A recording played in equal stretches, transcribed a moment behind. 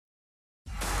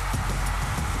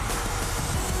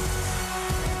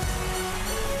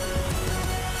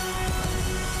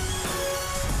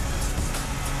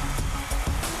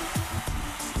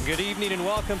Good evening and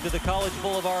welcome to the College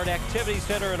Boulevard Activity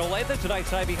Center in Olathe.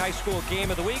 Tonight's Ivy High School game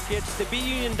of the week. It's the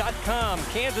BUnion.com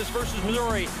Kansas versus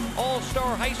Missouri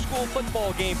All-Star High School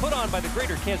football game put on by the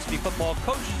Greater Kansas City Football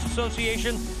Coaches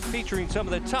Association, featuring some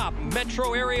of the top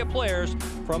metro area players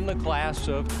from the class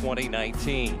of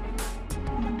 2019.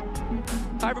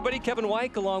 Hi everybody, Kevin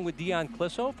Wyke along with Dion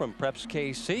Clisso from Preps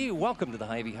KC. Welcome to the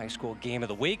Ivy High School game of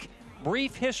the week.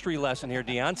 Brief history lesson here,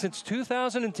 Dion. Since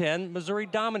 2010, Missouri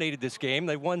dominated this game.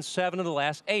 They won 7 of the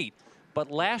last 8. But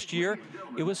last year,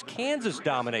 it was Kansas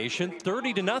domination,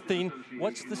 30-0.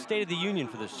 What's the state of the union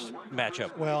for this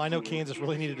matchup? Well, I know Kansas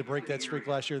really needed to break that streak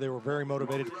last year. They were very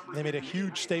motivated. They made a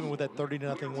huge statement with that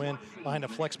 30-0 win behind a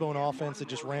flexbone offense that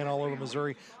just ran all over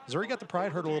Missouri. Missouri got the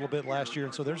pride hurt a little bit last year,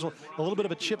 and so there's a little bit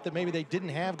of a chip that maybe they didn't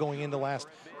have going into last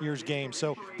year's game.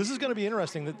 So this is going to be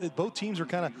interesting. That both teams are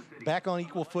kind of back on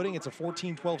equal footing. It's a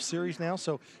 14-12 series now,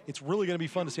 so it's really going to be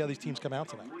fun to see how these teams come out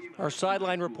tonight. Our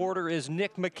sideline reporter is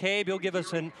Nick McCabe. He'll give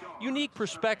us a unique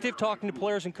perspective talking to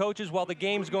players and coaches while the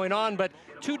game's going on, but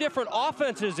two different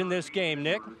offenses in this game,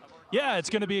 Nick. Yeah, it's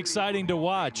going to be exciting to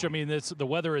watch. I mean, the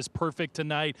weather is perfect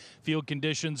tonight. Field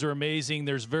conditions are amazing.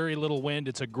 There's very little wind.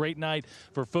 It's a great night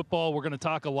for football. We're going to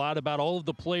talk a lot about all of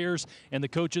the players and the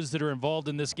coaches that are involved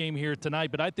in this game here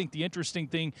tonight. But I think the interesting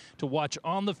thing to watch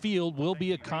on the field will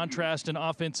be a contrast in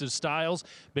offensive styles.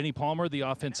 Benny Palmer, the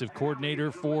offensive coordinator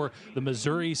for the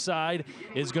Missouri side,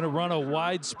 is going to run a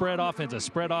widespread offense, a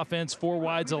spread offense, 4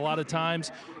 wides a lot of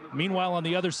times. Meanwhile, on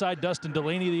the other side, Dustin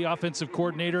Delaney, the offensive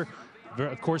coordinator,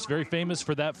 of course, very famous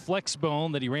for that flex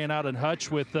bone that he ran out in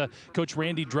Hutch with Coach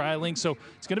Randy Dreiling. So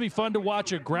it's going to be fun to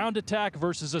watch a ground attack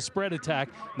versus a spread attack,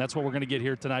 and that's what we're going to get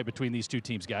here tonight between these two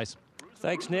teams, guys.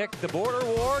 Thanks, Nick. The border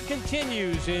war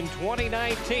continues in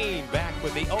 2019. Back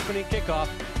with the opening kickoff.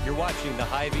 You're watching the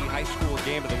Ivy High School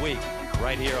game of the week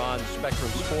right here on Spectrum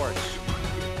Sports.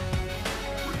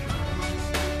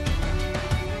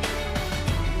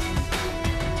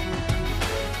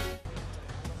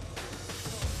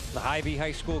 The Hy-Vee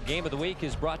High School Game of the Week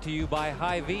is brought to you by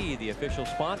Hy-Vee, the official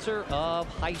sponsor of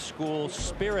High School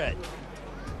Spirit.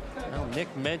 Now,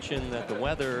 Nick mentioned that the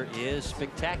weather is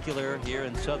spectacular here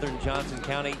in southern Johnson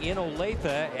County in Olathe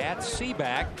at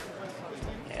CBAC.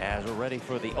 As we're ready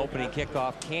for the opening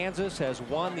kickoff, Kansas has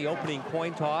won the opening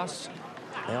coin toss.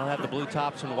 They'll have the blue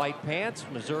tops and white pants.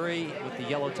 Missouri with the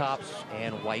yellow tops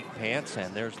and white pants.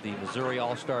 And there's the Missouri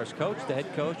All-Stars coach, the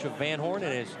head coach of Van Horn,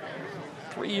 and his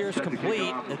 3 years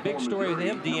complete. The big story with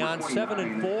him, Dion,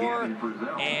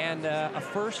 7-4 and a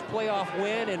first playoff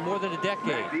win in more than a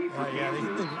decade. Yeah,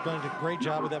 they've done a great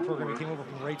job with that program. He came over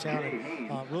from Raytown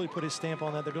and really put his stamp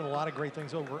on that. They're doing a lot of great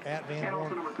things over at Van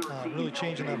Horn, really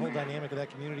changing that whole dynamic of that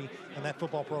community, and that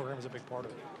football program is a big part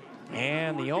of it.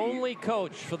 And the only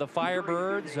coach for the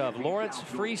Firebirds of Lawrence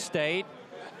Free State,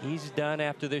 he's done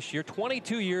after this year,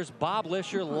 22 years, Bob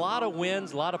Lisher, a lot of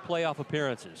wins, a lot of playoff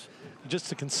appearances.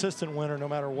 Just a consistent winner no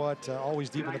matter what, always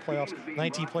deep in the playoffs.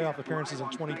 19 playoff appearances in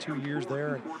 22 years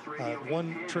there, and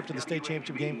 1 trip to the state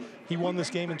championship game. He won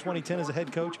this game in 2010 as a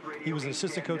head coach. He was an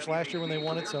assistant coach last year when they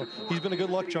won it, so he's been a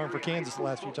good luck charm for Kansas the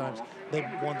last few times they've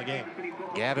won the game.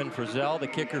 Gavin Frizzell, the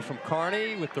kicker from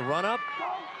Kearney, with the run-up.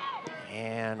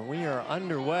 And we are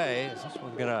underway. This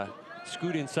one's going to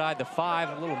scoot inside the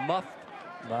 5, a little muffed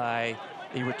by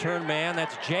the return man.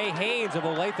 That's Jay Haynes of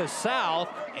Olathe South,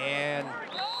 and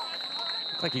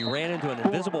like he ran into an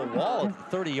invisible wall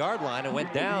at the 30-yard line and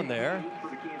went down there.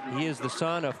 He is the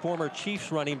son of former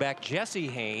Chiefs running back Jesse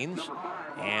Haynes.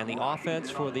 And the offense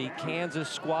for the Kansas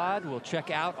squad will check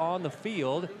out on the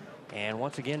field. And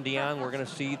once again, Dion, we're going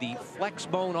to see the flex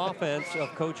bone offense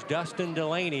of Coach Dustin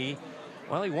Delaney.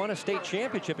 Well, he won a state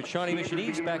championship at Shawnee Mission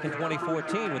East back in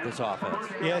 2014 with this offense.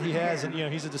 Yeah, he has, and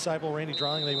he's a disciple of Randy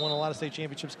Dreiling. They won a lot of state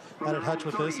championships out at Hutch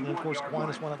with this, and of course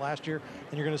Aquinas won it last year.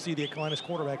 And you're going to see the Aquinas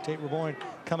quarterback Tate Reboyne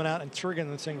coming out and triggering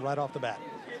this thing right off the bat.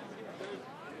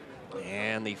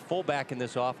 And the fullback in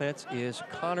this offense is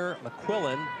Connor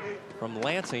McQuillan from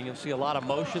Lansing. You'll see a lot of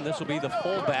motion. This will be the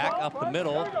fullback up the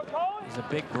middle. He's a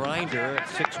big grinder at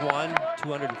 6'1",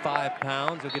 205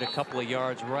 pounds. He'll get a couple of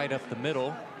yards right up the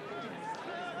middle.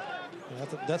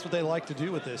 That's what they like to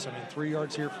do with this. I mean, 3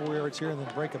 yards here, 4 yards here, and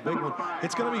then break a big one.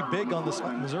 It's going to be big on this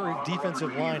Missouri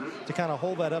defensive line to kind of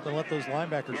hold that up and let those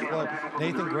linebackers flow.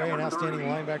 Nathan Gray, an outstanding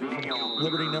linebacker from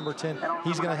Liberty, number 10.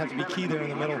 He's going to have to be key there in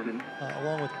the middle,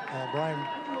 along with Brian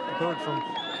Berg from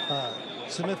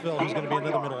Smithville, who's going to be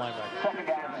another middle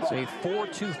linebacker. It's a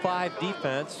 4-2-5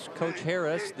 defense. Coach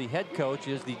Harris, the head coach,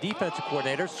 is the defensive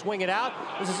coordinator. Swing it out.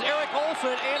 This is Eric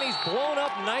Olson, and he's blown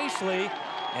up nicely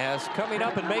As coming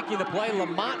up and making the play,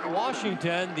 Lamont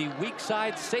Washington, the weak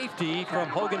side safety from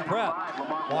Hogan Prep.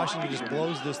 Washington just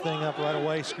blows this thing up right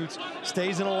away. Scoots,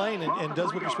 stays in a lane and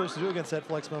does what you're supposed to do against that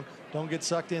flex bone. Don't get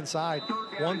sucked inside.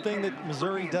 One thing that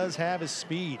Missouri does have is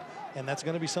speed, and that's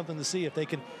going to be something to see. If they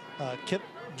can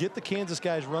get the Kansas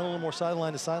guys running a little more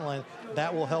sideline to sideline,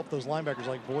 that will help those linebackers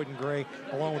like Boyd and Gray,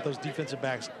 along with those defensive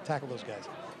backs, tackle those guys.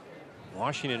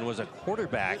 Washington was a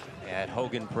quarterback at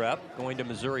Hogan Prep, going to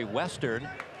Missouri Western.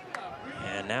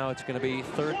 And now it's going to be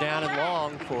 3rd down and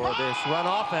long for this run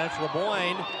offense.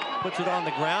 LeBoyne puts it on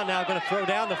the ground, now going to throw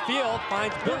down the field,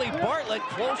 finds Billy Bartlett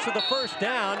close to the 1st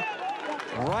down,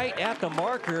 right at the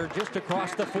marker, just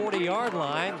across the 40-yard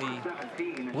line.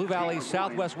 The Blue Valley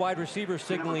Southwest wide receiver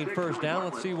signaling 1st down.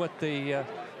 Let's see what the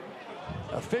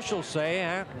officials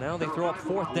say. Now they throw up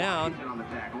 4th down.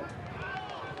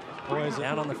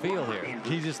 Down on the field here.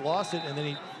 He just lost it, and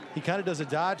then he kind of does a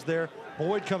dodge there.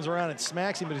 Boyd comes around and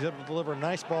smacks him, but he's able to deliver a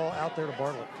nice ball out there to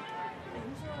Bartlett.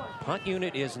 Punt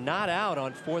unit is not out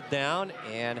on 4th down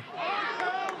and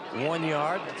 1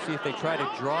 yard. Let's see if they try to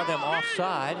draw them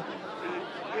offside.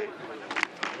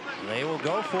 They will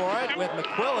go for it with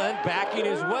McQuillan backing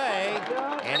his way,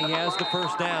 and he has the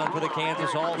 1st down for the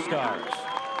Kansas All-Stars.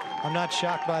 I'm not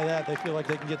shocked by that. They feel like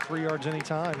they can get 3 yards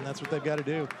anytime, and that's what they've got to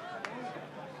do.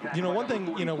 You know, one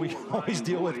thing, you know, we always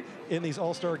deal with in these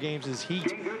all-star games is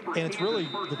heat. And it's really,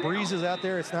 the breeze is out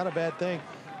there. It's not a bad thing.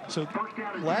 So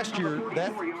last year,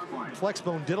 that flex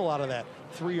bone did a lot of that.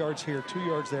 3 yards here, 2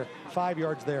 yards there, 5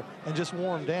 yards there, and just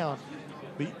wore them down.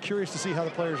 Be curious to see how the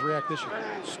players react this year.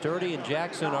 Sturdy and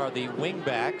Jackson are the wing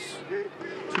backs.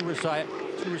 Two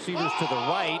receivers to the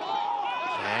right.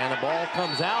 And the ball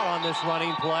comes out on this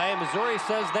running play. Missouri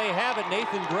says they have it.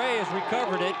 Nathan Gray has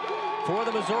recovered it for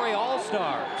the Missouri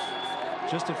All-Stars.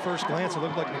 Just at first glance, it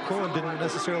looked like McQuillan didn't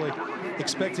necessarily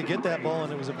expect to get that ball,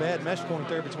 and it was a bad mesh point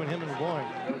there between him and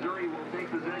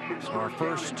LeBoyne. So our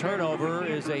first turnover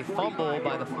is a fumble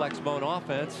by the Flexbone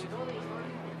offense.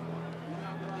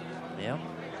 Yeah,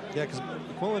 because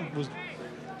McQuillan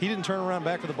he didn't turn around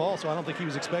back for the ball, so I don't think he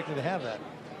was expecting to have that.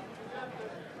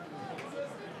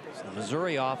 So the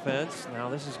Missouri offense, now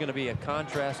this is going to be a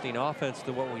contrasting offense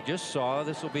to what we just saw.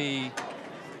 This will be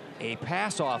a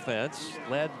pass offense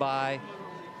led by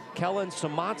Kellen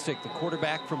Simoncic, the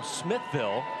quarterback from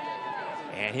Smithville.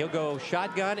 And he'll go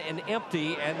shotgun and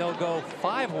empty, and they'll go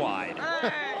 5 wide.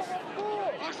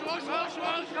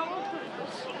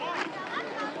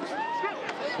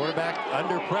 Quarterback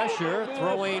under pressure,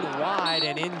 throwing wide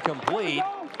and incomplete.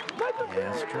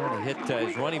 Yes, trying to hit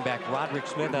his running back, Roderick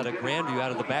Smith, out of Grandview,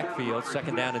 out of the backfield.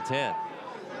 2nd down and 10.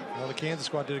 Well, the Kansas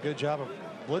squad did a good job of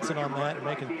blitzing on that and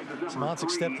making Simoncic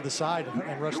step to the side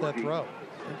and rush that throw.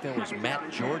 I think that was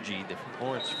Matt Georgie, the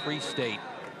Lawrence Free State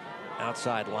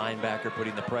outside linebacker,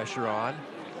 putting the pressure on.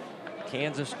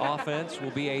 Kansas offense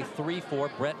will be a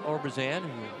 3-4. Brett Oberzan,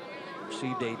 who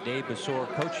received a Dave Basore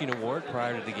coaching award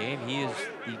prior to the game. He is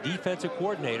the defensive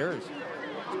coordinator. It's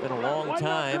been a long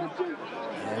time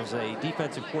as a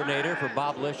defensive coordinator for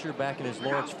Bob Lisher back in his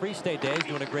Lawrence Free State days,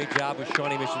 doing a great job with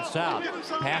Shawnee Mission South.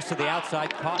 Pass to the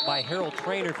outside, caught by Harold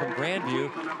Trainer from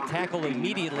Grandview. Tackled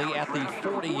immediately at the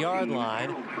 40-yard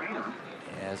line.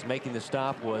 As making the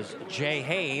stop was Jay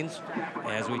Haynes.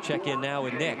 As we check in now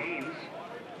with Nick.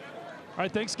 All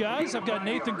right, thanks, guys. I've got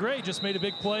Nathan Gray, just made a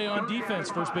big play on defense.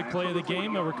 First big play of the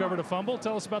game, recovered a fumble.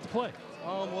 Tell us about the play.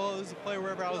 Well, it was a play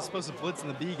wherever I was supposed to blitz in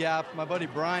the B gap. My buddy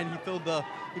Brian, he filled the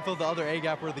other A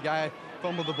gap where the guy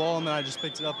fumbled the ball, and then I just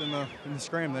picked it up in the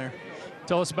scram there.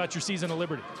 Tell us about your season at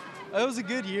Liberty. It was a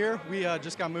good year. We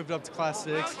just got moved up to Class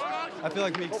 6. I feel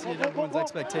like we exceeded everyone's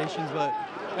expectations, but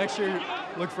next year,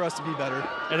 look for us to be better.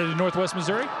 Headed to Northwest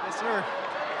Missouri? Yes, sir.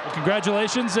 Well,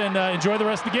 congratulations, and enjoy the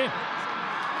rest of the game.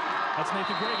 That's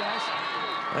Nathan Gray, guys.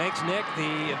 Thanks, Nick.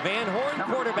 The Van Horn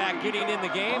quarterback getting in the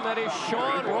game. That is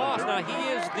Sean Ross. Now, he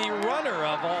is the runner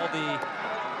of all the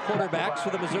quarterbacks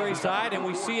for the Missouri side, and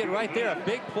we see it right there. A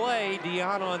big play,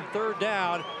 Dion, on 3rd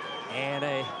down, and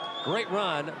a great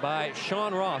run by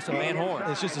Sean Ross of Van Horn.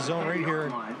 It's just a zone right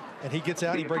here, and he gets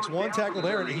out. He breaks one tackle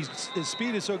there, and his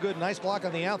speed is so good. Nice block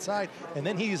on the outside, and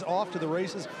then he's off to the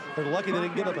races. They're lucky they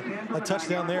didn't give up a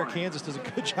touchdown there. Kansas does a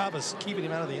good job of keeping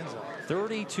him out of the end zone.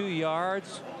 32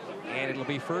 yards, and it'll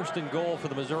be 1st and goal for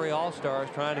the Missouri All-Stars,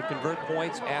 trying to convert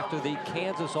points after the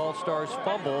Kansas All-Stars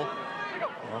fumble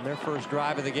on their first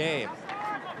drive of the game.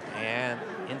 And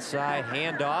inside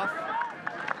handoff.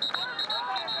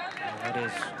 And that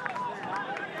is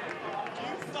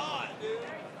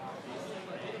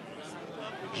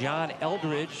John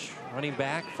Eldridge, running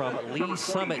back from Lee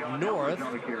Summit North.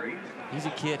 He's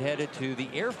a kid headed to the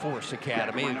Air Force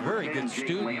Academy, a very good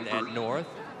student at North.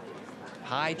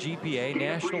 high GPA,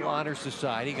 National Honor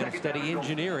Society, going to study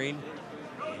engineering.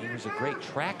 And he was a great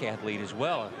track athlete as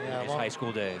well in his high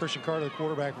school days. Christian Carter, the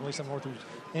quarterback from Lee's North, who's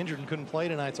injured and couldn't play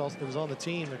tonight. It was on the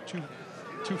team. They're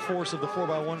two-fourths of the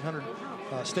 4x100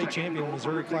 state champion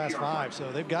Missouri Class 5.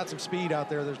 So they've got some speed out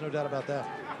there. There's no doubt about that.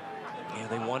 Yeah,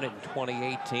 they won it in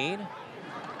 2018.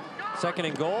 Second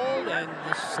and goal, and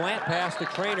the slant pass to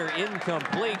Trainer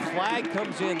incomplete. Flag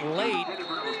comes in late.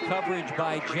 Coverage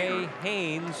by Jay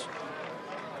Haynes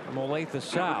from Olathe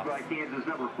South.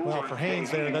 Well, for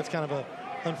Haynes there, that's kind of an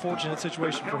unfortunate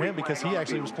situation for him because he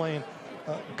actually was playing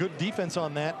good defense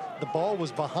on that. The ball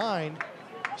was behind,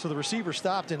 so the receiver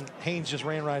stopped, and Haynes just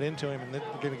ran right into him, and they're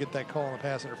going to get that call on the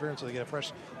pass interference, so they get a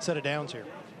fresh set of downs here.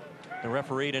 The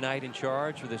referee tonight in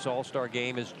charge for this all-star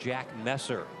game is Jack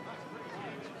Messer.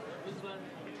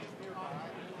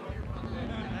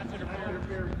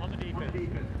 On the defense.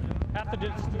 Half the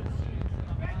distance.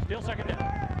 Still second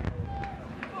down.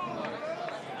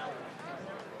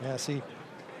 Yeah, see,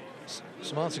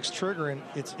 Simoncic's triggering.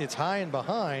 It's high and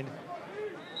behind,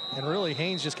 and really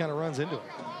Haynes just kind of runs into it.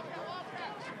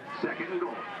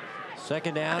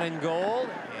 Second down and goal,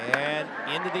 and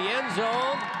into the end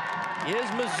zone is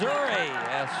Missouri.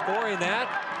 Scoring that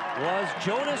was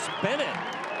Jonas Bennett.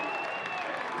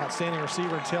 Outstanding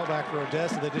receiver and tailback for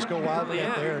Odessa. They just go wildly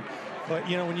up there. But,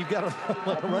 you know, when you've got a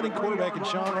running quarterback in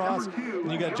Sean Ross,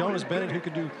 and you got Jonas Bennett who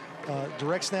can do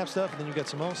direct snap stuff, and then you've got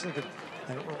Simoncic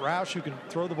and Roush who can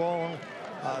throw the ball on.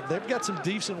 They've got some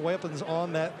decent weapons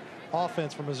on that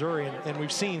offense for Missouri, and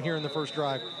we've seen here in the first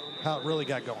drive how it really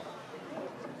got going.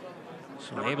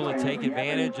 So able to take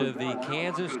advantage of the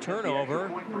Kansas turnover.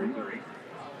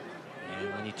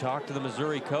 And when you talk to the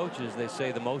Missouri coaches, they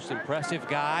say the most impressive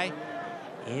guy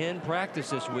in practice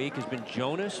this week has been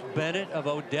Jonas Bennett of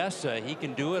Odessa. He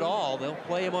can do it all. They'll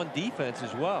play him on defense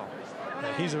as well.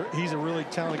 He's a really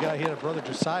talented guy. He had a brother,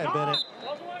 Josiah Bennett,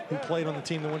 who played on the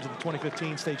team that went to the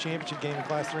 2015 state championship game in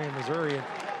Class 3 in Missouri.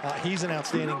 And he's an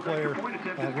outstanding player,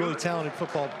 really talented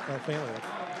football family.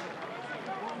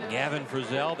 Gavin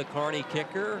Frizzell, the Kearney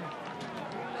kicker,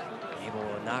 able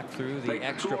to knock through the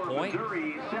extra point.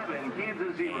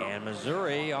 And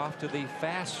Missouri off to the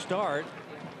fast start.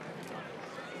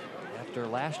 After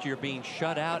last year being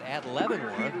shut out at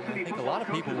Leavenworth, I think a lot of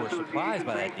people were surprised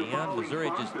by that, Dion. Missouri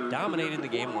just dominated the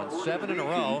game, won 7 in a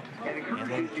row, and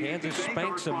then Kansas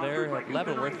spanks them there at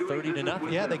Leavenworth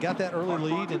 30-0. Yeah, they got that early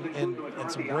lead, and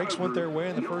some breaks went their way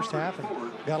in the first half and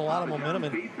got a lot of momentum,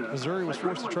 and Missouri was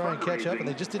forced to try and catch up, and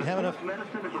they just didn't have enough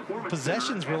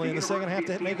possessions really in the second half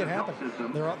to make it happen.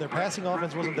 Their passing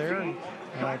offense wasn't there, and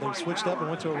they switched up and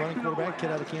went to a running quarterback,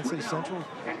 kid out of Kansas City Central,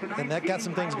 and that got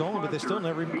some things going, but they still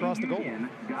never even crossed the goal.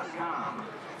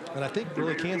 And I think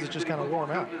really Kansas just kind of wore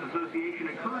them out.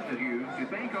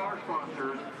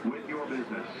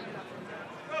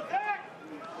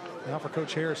 Now for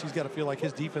Coach Harris, he's got to feel like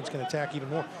his defense can attack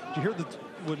even more. Did you hear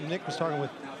when Nick was talking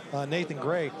with Nathan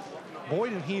Gray?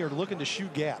 Boyd and he are looking to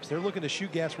shoot gaps. They're looking to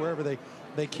shoot gaps wherever they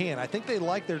can. I think they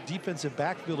like their defensive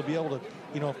backfield to be able to,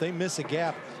 you know, if they miss a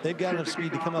gap, they've got enough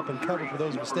speed to come up and cover for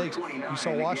those mistakes. You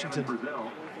saw Washington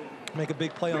make a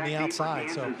big play on the outside.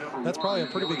 So that's probably a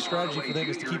pretty big strategy for them,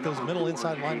 is to keep those middle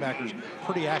inside linebackers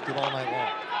pretty active all night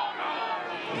long.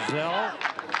 Zell.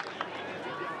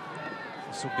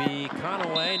 This will be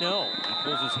Conaway. No, he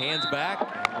pulls his hands back.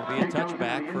 It will be a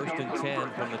touchback. 1st and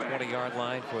 10 from the 20-yard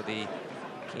line for the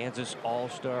Kansas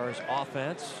All-Stars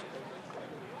offense.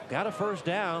 Got a first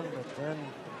down, but then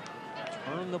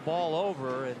turned the ball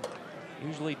over. And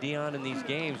usually, Dion, in these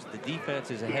games, the defense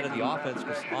is ahead of the offense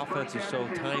because offense is so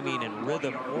timing and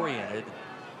rhythm oriented.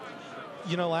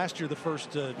 You know, last year, the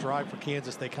first drive for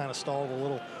Kansas, they kind of stalled a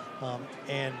little,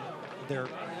 and their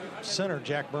center,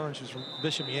 Jack Burns, who's from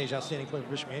Bishop Miege, outstanding player for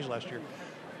Bishop Miege last year,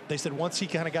 they said once he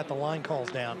kind of got the line calls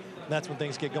down, that's when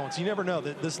things get going. So you never know,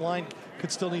 that this line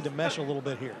could still need to mesh a little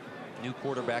bit here. New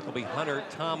quarterback will be Hunter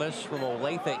Thomas from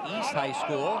Olathe East High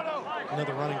School.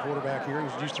 Another running quarterback here.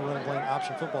 He's used to running playing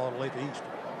option football at Olathe East.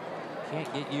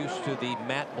 Can't get used to the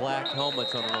matte black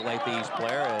helmets on an Olathe East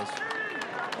player, as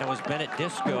that was Bennett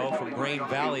Disco from Grain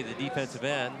Valley, the defensive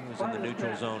end, who was in the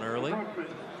neutral zone early.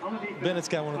 Bennett's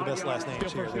got one of the best last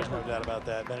names here. There's no doubt about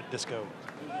that. Bennett Disco.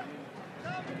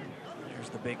 There's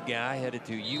the big guy headed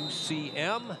to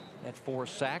UCM at 4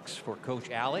 sacks for Coach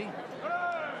Alley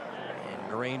in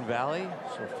Grain Valley.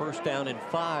 So 1st down and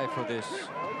 5 for this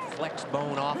flex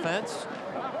bone offense.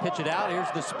 Pitch it out. Here's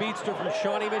the speedster from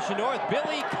Shawnee Mission North,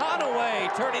 Billy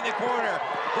Conaway, turning the corner.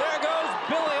 There goes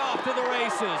Billy off to the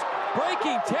races.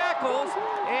 breaking tackles,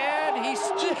 and he's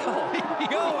still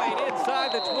going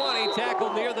inside the 20,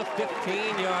 tackled near the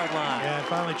 15-yard line. Yeah, and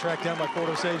finally tracked down by Fort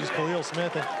Osage's Khalil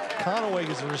Smith. And Conaway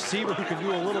is a receiver who can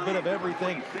do a little bit of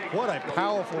everything. What a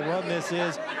powerful run this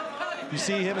is. You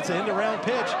see him, it's an end-around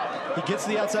pitch. He gets to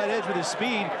the outside edge with his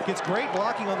speed, gets great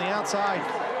blocking on the outside,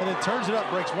 and then turns it up,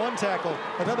 breaks one tackle,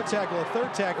 another tackle, a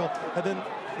third tackle, and then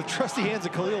the trusty hands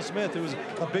of Khalil Smith, who was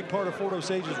a big part of Fort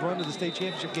Osage's run to the state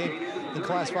championship game in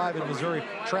Class 5 in Missouri,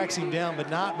 tracks him down, but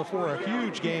not before a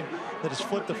huge game that has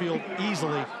flipped the field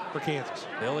easily for Kansas.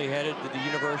 Billy headed to the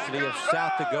University of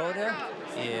South Dakota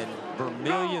in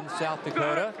Vermillion, South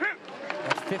Dakota.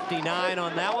 That's 59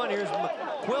 on that one. Here's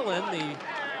McQuillan, the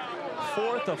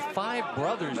fourth of 5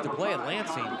 brothers to play at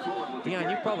Lansing. Dion,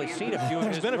 you've probably seen a few of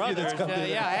his brothers.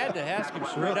 Yeah, I had to ask him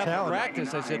straight up in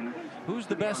practice. I said, who's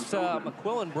the best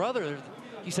McQuillan brother?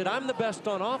 He said, I'm the best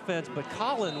on offense, but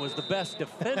Colin was the best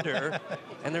defender.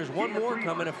 And there's one more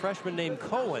coming, a freshman named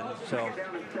Cohen. So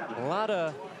a lot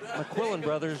of McQuillan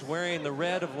brothers wearing the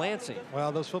red of Lansing.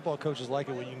 Well, those football coaches like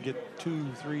it when you can get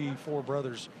 2, 3, 4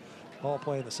 brothers all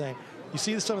playing the same. You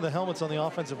see some of the helmets on the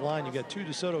offensive line. You got 2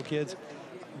 DeSoto kids.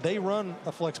 They run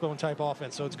a flexbone type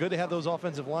offense, so it's good to have those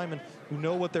offensive linemen who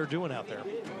know what they're doing out there.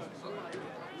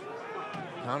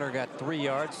 Connor got 3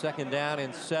 yards, 2nd down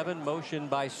and 7. Motion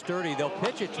by Sturdy. They'll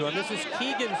pitch it to him. This is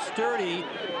Keegan Sturdy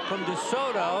from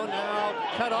DeSoto. Now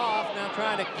cut off, now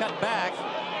trying to cut back.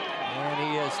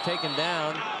 And he is taken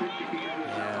down.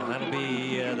 And that'll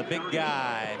be the big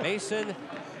guy, Mason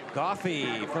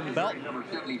Coffey from Belton.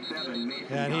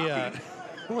 Yeah, and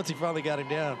he, once he finally got him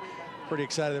down, pretty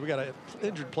excited. We got an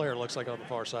injured player, looks like, on the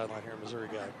far sideline here, Missouri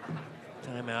guy.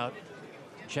 Timeout.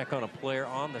 Check on a player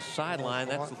on the sideline.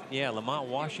 That's, yeah, Lamont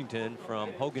Washington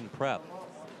from Hogan Prep.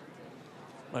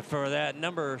 But for that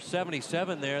number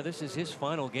 77 there, this is his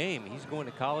final game. He's going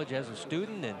to college as a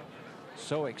student and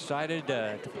so excited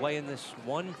to play in this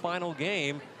one final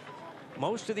game.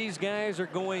 Most of these guys are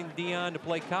going, Dion, to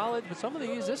play college, but some of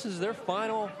these, this is their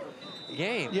final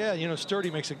game. Yeah, you know, Sturdy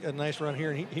makes a nice run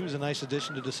here, and he was a nice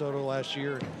addition to DeSoto last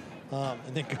year. And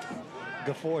then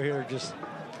Gafoy here just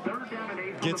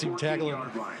gets him tackling.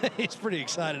 He's pretty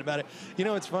excited about it. You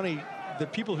know, it's funny, the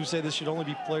people who say this should only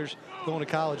be players going to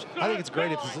college, I think it's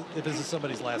great if this is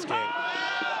somebody's last game.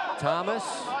 Thomas,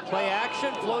 play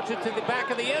action, floats it to the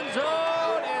back of the end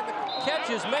zone, and the catch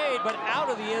is made, but out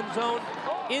of the end zone,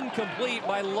 incomplete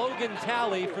by Logan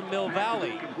Talley from Mill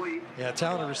Valley. Yeah,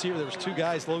 talented receiver. There was 2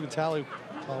 guys, Logan Talley,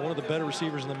 one of the better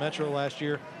receivers in the Metro last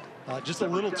year. Just a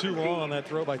little too long on that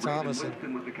throw by Thomas.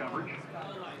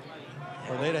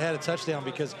 Or they'd have had a touchdown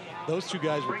because those 2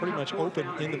 guys were pretty much open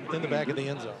in the back of the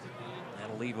end zone.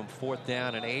 That'll leave them 4th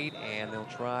down and 8, and they'll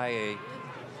try a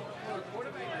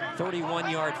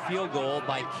 31-yard field goal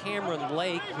by Cameron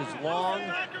Lake, who's long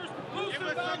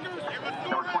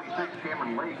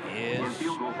is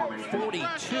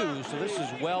 42, so this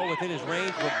is well within his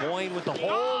range. Boyne with the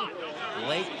hold.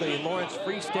 Lake, the Lawrence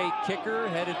Free State kicker,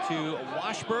 headed to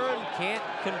Washburn, can't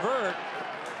convert.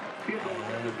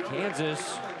 And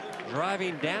Kansas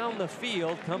driving down the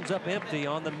field, comes up empty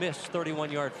on the missed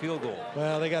 31-yard field goal.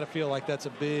 Well, they got to feel like that's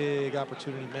a big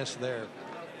opportunity miss there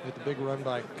with the big run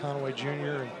by Conaway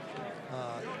Jr. and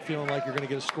feeling like you're going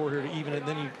to get a score here to even it. And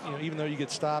then you know, even though you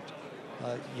get stopped,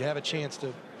 you have a chance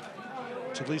to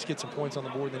at least get some points on the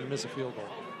board, and then you miss a field goal.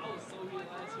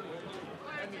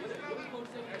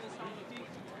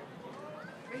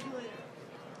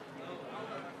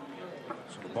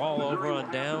 So the ball over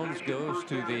on downs goes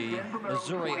to the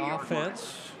Missouri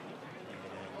offense.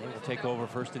 They will take over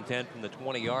 1st and 10 from the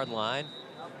 20-yard line.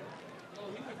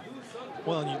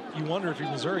 Well, and you wonder if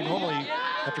you're Missouri, normally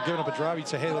after giving up a drive, you'd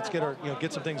say, hey, let's get our,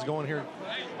 get some things going here,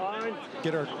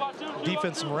 get our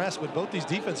defense some rest. But both these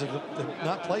defenses have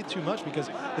not played too much because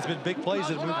it's been big plays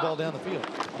that have moved the ball down the field.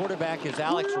 Quarterback is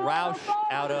Alex Roush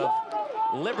out of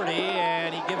Liberty,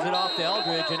 and he gives it off to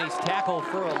Eldridge, and he's tackled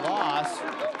for a loss.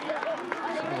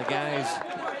 Some of the guys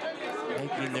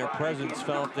making their presence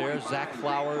felt there. Zach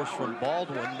Flowers from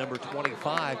Baldwin, number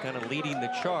 25, kind of leading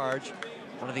the charge.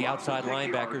 One of the outside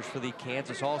linebackers for the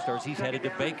Kansas All-Stars. He's headed to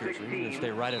Baker, so he's going to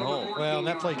stay right at home. Well, and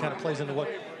that play kind of plays into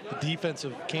what the defense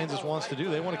of Kansas wants to do.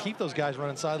 They want to keep those guys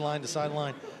running sideline to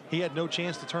sideline. He had no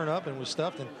chance to turn up and was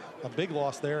stuffed, and a big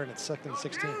loss there, and it's 2nd and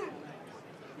 16.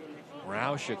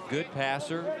 Roush, a good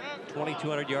passer,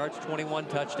 2,200 yards, 21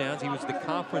 touchdowns. He was the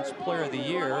conference player of the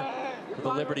year for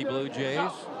the Liberty Blue Jays.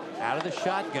 Out of the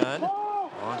shotgun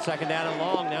on 2nd down and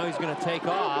long. Now he's going to take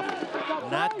off,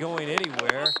 not going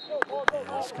anywhere.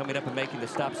 He's coming up and making the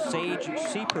stop, Sage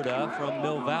Seperda from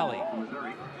Mill Valley.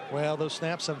 Well, those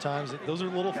snaps sometimes, those are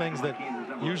little things that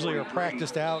usually are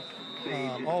practiced out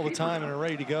all the time and are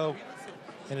ready to go.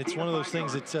 And it's one of those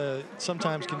things that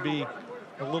sometimes can be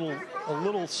a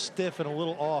little stiff and a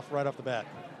little off right off the bat.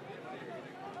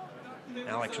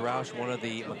 Alex Roush, one of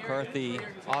the McCarthy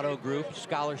Auto Group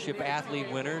scholarship athlete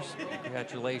winners.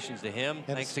 Congratulations to him.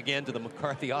 And thanks again to the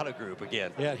McCarthy Auto Group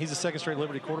again. Yeah, he's a second-straight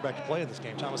Liberty quarterback to play in this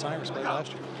game. Thomas Heinrichs played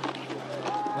last year.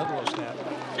 Another low snap.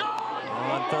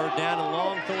 On third down and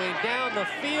long, throwing down the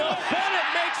field. Bennett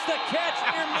makes the catch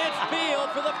near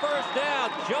midfield for the first down.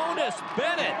 Jonas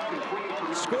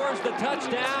Bennett scores the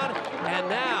touchdown and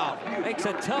now makes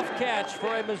a tough catch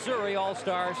for a Missouri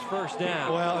All-Stars first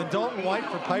down. Well, and Dalton White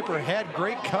for Piper had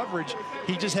great coverage.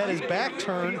 He just had his back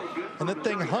turned, and that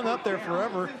thing hung up there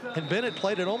forever, and Bennett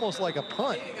played it almost like a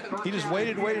punt. He just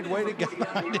waited, got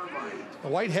behind it.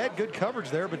 White had good coverage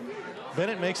there, but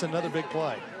Bennett makes another big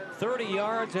play. 30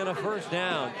 yards and a first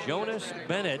down. Jonas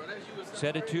Bennett is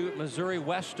headed to Missouri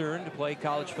Western to play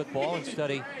college football and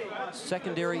study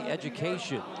secondary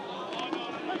education.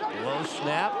 Low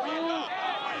snap.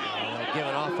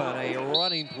 Given off on a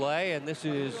running play, and this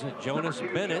is Jonas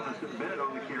Bennett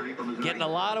getting a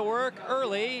lot of work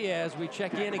early as we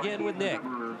check in again with Nick.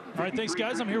 All right, thanks,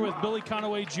 guys. I'm here with Billy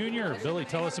Conaway Jr. Billy,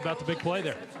 tell us about the big play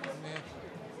there.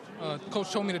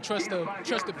 Coach told me to trust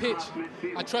the pitch.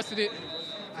 I trusted it.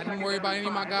 I didn't worry about any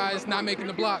of my guys not making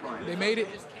the block. They made it,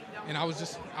 and I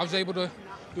was able to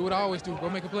do what I always do, go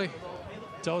make a play.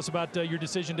 Tell us about your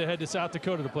decision to head to South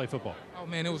Dakota to play football. Oh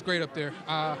man, it was great up there.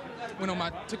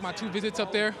 Took my 2 visits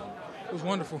up there. It was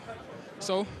wonderful.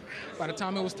 So by the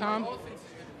time it was time,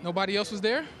 nobody else was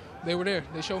there. They were there.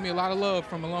 They showed me a lot of love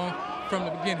from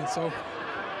the beginning. So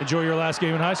enjoy your last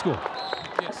game in high school.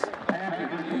 Yes.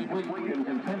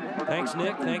 Thanks,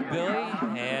 Nick. Thank Billy.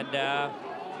 And that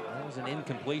was an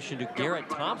incompletion to Garrett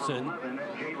Thompson.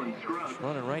 Just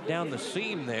running right down the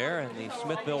seam there, and the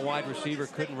Smithville wide receiver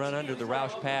couldn't run under the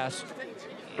Roush pass.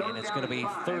 And it's going to be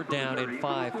third down and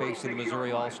 5 facing the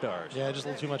Missouri All-Stars. Yeah, just a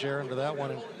little too much air into that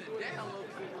one. And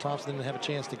Thompson didn't have a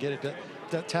chance to get it.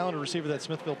 That talented receiver, that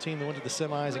Smithville team that went to the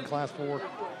semis in Class 4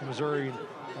 in Missouri,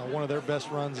 one of their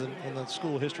best runs in the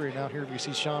school history. And now here we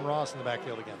see Sean Ross in the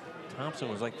backfield again. Thompson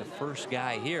was like the first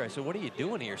guy here. I said, what are you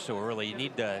doing here so early? You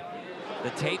need the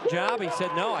tape job? He said,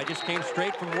 no, I just came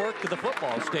straight from work to the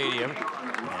football stadium.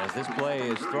 As this play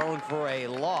is thrown for a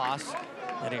loss.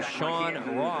 That is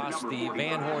Sean Ross, the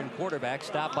Van Horn quarterback,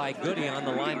 stopped by Goodyon,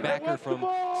 the linebacker from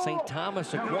St.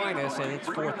 Thomas Aquinas, and it's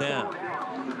fourth down.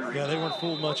 Yeah, they weren't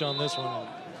fooled much on this one.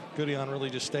 Goodyon really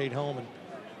just stayed home,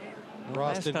 and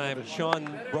Ross last didn't. Time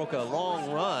Sean broke a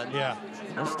long run. Yeah.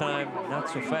 This time, not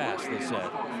so fast, they said.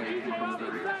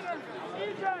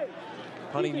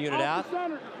 Punting unit out.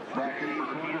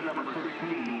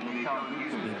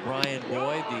 Brian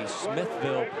Boyd, the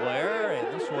Smithville player,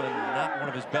 and this one not one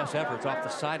of his best efforts, off the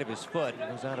side of his foot. It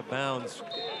goes out of bounds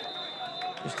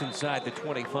just inside the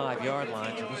 25-yard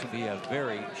line, so this will be a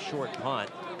very short punt.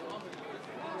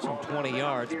 Some 20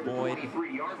 yards. Boyd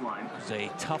is a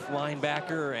tough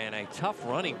linebacker and a tough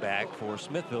running back for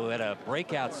Smithville. Who had a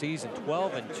breakout season,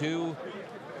 12-2.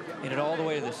 In it all the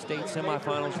way to the state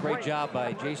semifinals. Great job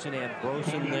by Jason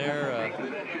Ambrosen there.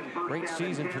 Great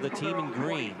season for the team in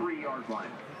green.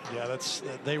 Yeah,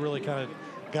 they really kind of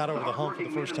got over the hump for the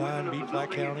first time, beat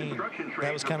Platte County.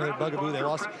 That was kind of their bugaboo.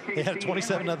 They had a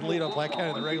 27-0 lead on Platte County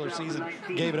in the regular season,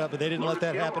 gave it up, but they didn't let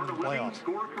that happen in the playoffs.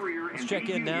 Let's check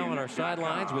in now on our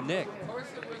sidelines with Nick.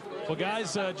 Well,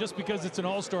 guys, just because it's an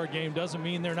all-star game doesn't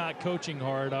mean they're not coaching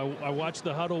hard. I watched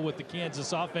the huddle with the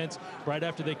Kansas offense right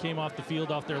after they came off the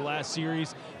field off their last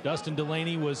series. Dustin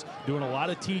Delaney was doing a lot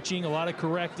of teaching, a lot of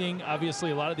correcting.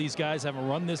 Obviously, a lot of these guys haven't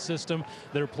run this system.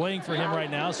 They're playing for him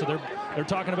right now, so they're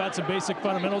talking about some basic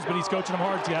fundamentals, but he's coaching them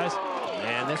hard, guys.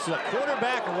 And this is a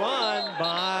quarterback run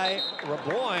by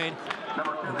Raboyne,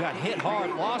 who got hit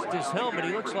hard, lost his helmet.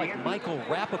 He looks like Michael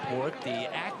Rappaport,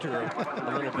 the actor,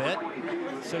 a little bit.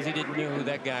 Says he didn't know who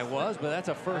that guy was, but that's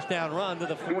a first down run to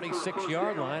the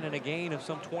 46-yard line and a gain of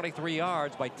some 23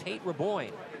 yards by Tate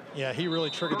Raboyne. Yeah, he really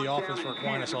triggered the offense for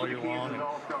Aquinas all year long. And,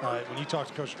 when you talk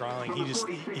to Coach Dreiling,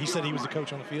 he said he was the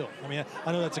coach on the field. I mean,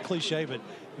 I know that's a cliche, but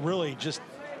really just,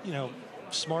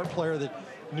 smart player that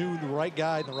knew the right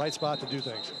guy in the right spot to do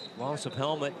things. Loss of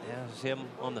helmet has him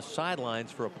on the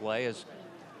sidelines for a play as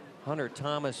Hunter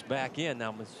Thomas back in.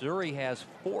 Now, Missouri has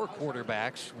 4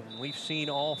 quarterbacks, and we've seen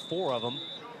all 4 of them.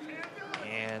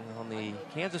 And on the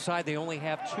Kansas side, they only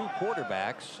have 2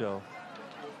 quarterbacks, so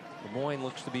Lemoyne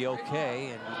looks to be okay,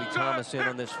 and will be Thomas in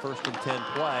on this 1st and 10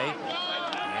 play.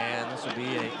 And this will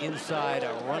be an inside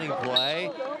running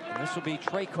play. And this will be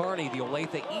Trey Carney, the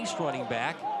Olathe East running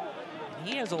back.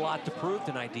 he has a lot to prove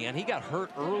tonight, Deon. He got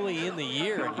hurt early in the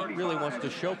year, and he really wants to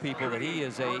show people that he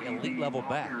is a elite level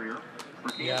back.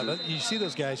 Yeah, you see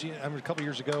those guys. I remember a couple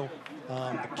years ago,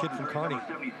 the kid from Kearney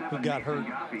who got hurt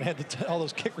and had all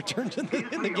those kick returns in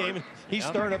the game. And he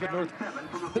started up at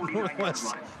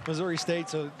Northwest Missouri State.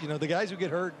 So, you know, the guys who get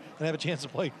hurt and have a chance to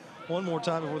play one more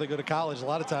time before they go to college, a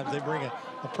lot of times they bring a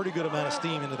pretty good amount of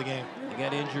steam into the game. He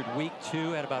got injured week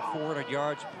 2 at about 400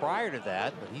 yards prior to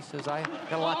that, but he says, I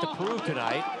got a lot to prove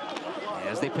tonight.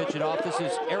 As they pitch it off, this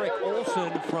is Eric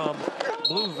Olson from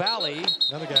Blue Valley.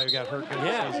 Another guy who got hurt.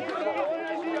 Yeah.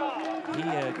 He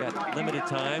got limited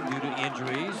time due to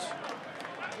injuries.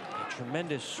 A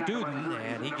tremendous student,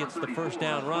 and he gets the first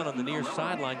down run on the near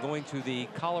sideline going to the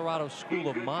Colorado School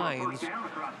of Mines.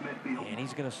 And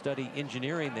he's going to study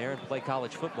engineering there and play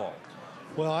college football.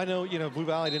 Well, I know, you know, Blue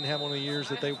Valley didn't have one of the years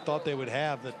that they thought they would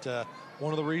have. That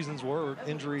one of the reasons were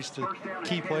injuries to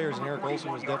key players, and Eric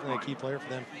Olson was definitely a key player for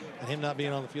them, and him not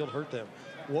being on the field hurt them.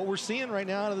 What we're seeing right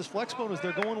now out of this flex bone is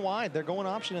they're going wide. They're going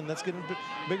option, and that's getting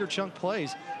bigger chunk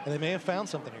plays, and they may have found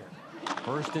something here.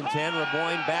 1st and 10,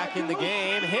 Reboyne back in the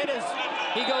game.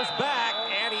 He goes back,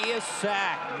 and he is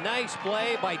sacked. Nice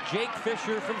play by Jake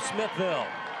Fisher from Smithville.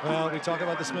 Well, we talk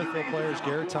about the Smithville players,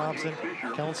 Garrett Thompson,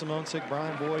 Kellen Simonsik,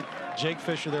 Brian Boyd, Jake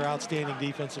Fisher, their outstanding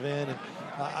defensive end. And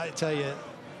I tell you,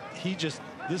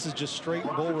 this is just straight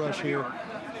bull rush here.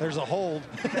 There's a hold,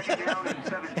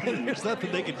 and there's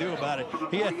nothing they can do about it.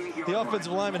 The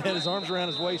offensive lineman had his arms around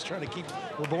his waist trying to keep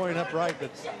Reboyne upright, but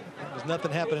there's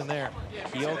nothing happening there.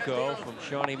 Kyoko from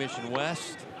Shawnee Mission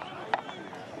West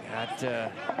got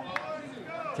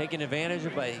taken advantage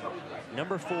of by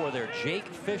number 4 there, Jake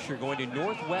Fisher, going to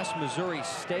Northwest Missouri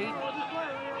State.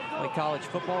 Play college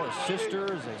football. His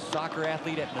sister is a soccer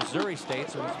athlete at Missouri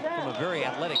State, so he's from a very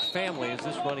athletic family. As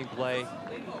this running play,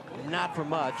 not for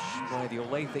much, by the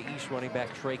Olathe East running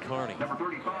back Trey Carney. Number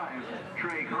 35,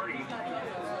 Trey Carney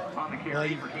on the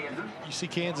carry for Kansas. You see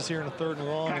Kansas here in a 3rd and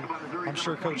long, and I'm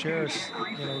sure Coach Harris,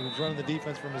 you know, who's running the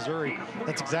defense for Missouri,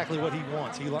 that's exactly what he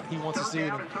wants. He wants to see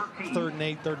it in 3rd and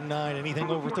 8, 3rd and 9, anything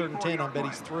over 3rd and 10. I bet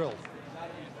he's thrilled.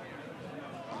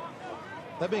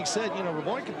 That being said, you know,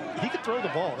 Reboyne he could throw the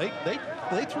ball. They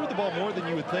threw the ball more than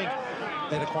you would think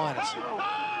at Aquinas.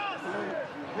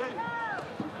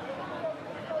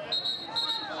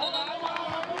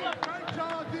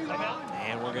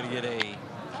 And we're going to get a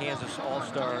Kansas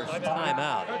All-Stars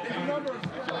timeout.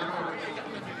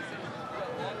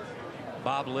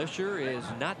 Bob Lisher is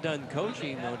not done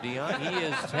coaching, though, Deon. He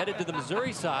is headed to the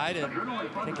Missouri side and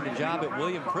taking a job at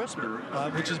William Christman.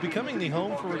 Which is becoming the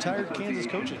home for retired Kansas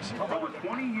coaches.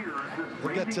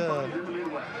 We've got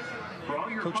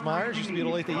Coach Myers, used to be at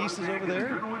Olathe East, is over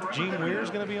there. Gene Weir is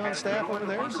going to be on staff over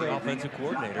there. So offensive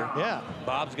coordinator. Yeah.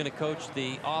 Bob's going to coach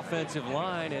the offensive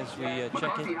line as we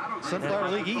check in.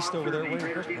 Sunflower League East over there.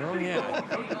 Oh, yeah.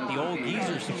 The old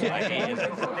Geezer Society.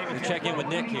 We check in with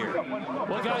Nick here.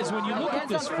 Well, guys, when you look at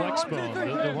this flex bone,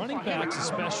 the running backs,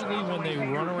 especially when they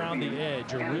run around the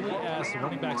edge, are really asked, the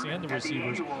running backs and the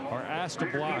receivers are asked to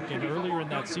block. And earlier in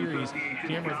that series,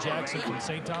 Cameron Jackson from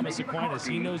St. Thomas Aquinas,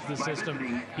 he knows the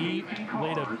system. He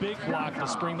laid a big block to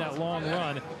spring that long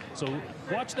run. So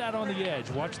watch that on the edge.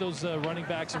 Watch those running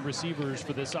backs and receivers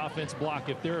for this offense block.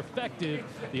 If they're effective,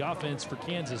 the offense for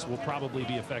Kansas will probably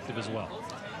be effective as well.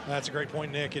 That's a great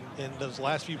point, Nick. And those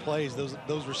last few plays,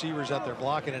 those receivers out there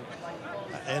blocking,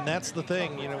 and that's the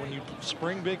thing, you know, when you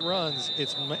spring big runs,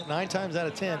 it's 9 times out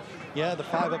of 10. Yeah, the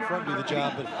 5 up front do the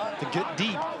job, but to get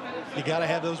deep, you got to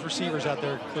have those receivers out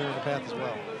there clearing the path as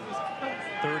well.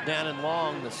 3rd down and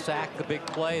long, the sack, the big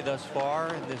play thus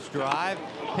far in this drive.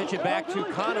 Pitch it back to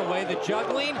Conaway, the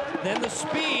juggling, then the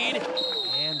speed,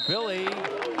 and Billy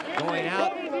going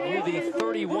out near the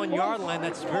 31-yard line.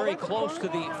 That's very close to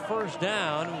the first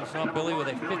down. We saw Billy with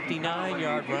a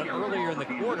 59-yard run earlier in the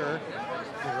quarter.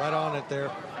 You're right on it there.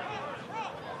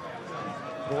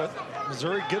 Boy,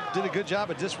 Missouri did a good job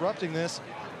of disrupting this.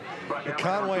 But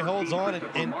Conway holds on,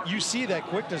 and you see that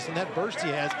quickness and that burst he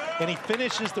has, and he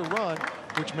finishes the run,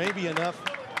 which may be enough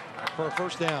for a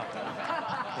first down.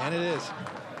 And it is.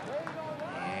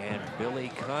 And Billy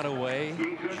Conaway,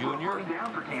 Jr.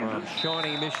 from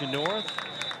Shawnee Mission North.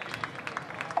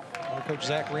 Coach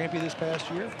Zach Rampy this past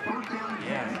year.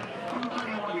 Yeah.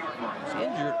 He was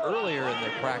injured earlier in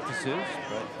their practices,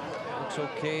 but looks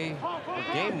okay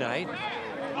for game night.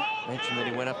 Mentioned that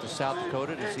he went up to South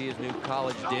Dakota to see his new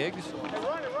college digs.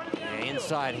 An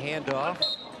inside handoff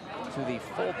to the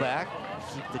fullback.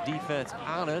 Keep the defense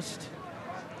honest.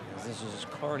 This is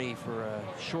Carney for a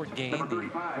short gain. The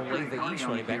Olathe East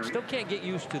running back still can't get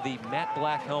used to the matte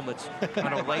black helmets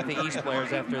on Olathe East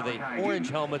players after the orange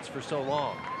helmets for so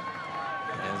long.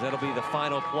 as that'll be the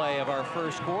final play of our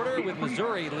first quarter, with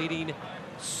Missouri leading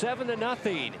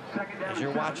 7-0 as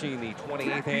you're watching the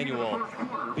 28th annual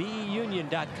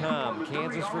BUnion.com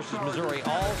Kansas versus Missouri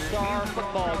All-Star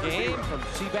football game from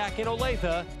CBAC in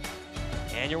Olathe.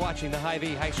 And you're watching the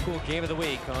Hy-Vee High School Game of the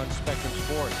Week on Spectrum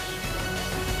Sports.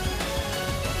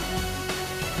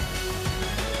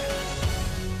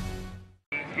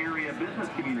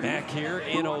 Back here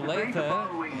in Olathe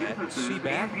at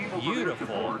CBAC,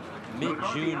 beautiful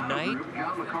mid-June night.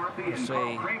 We'll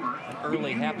say an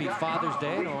early happy Father's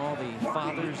Day to all the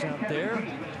fathers out there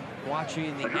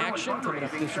watching the action coming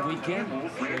up this weekend.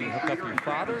 Make sure you hook up your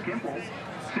father.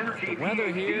 The weather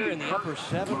here in the upper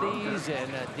 70s,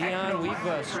 and Dion,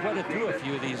 we've sweated through a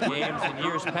few of these games in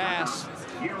years past,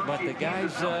 but the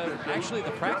guys, actually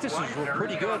the practices were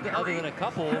pretty good other than a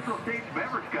couple.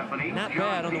 Not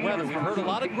bad on the weather. We've heard a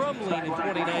lot of grumbling in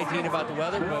 2019 about the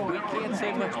weather, but we can't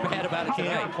say much bad about it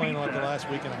tonight. Can't complain like the last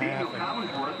week and a half.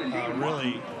 And,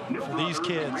 really, for these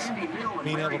kids,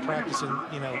 being able to practice in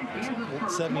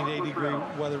 70 to 80 degree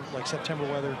weather, like September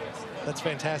weather, that's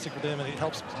fantastic for them, and it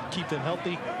helps keep them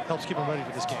healthy, helps keep them ready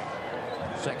for this game.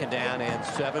 2nd down and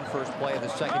 7, first play of the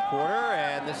second quarter,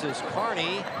 and this is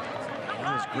Carney. He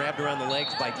was grabbed around the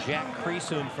legs by Jack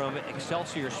Creasum from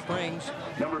Excelsior Springs,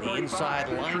 the inside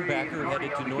linebacker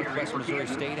headed to Northwest Missouri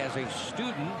State as a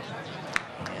student,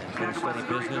 and going to study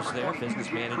business there,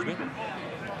 business management.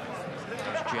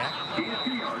 There's Jack.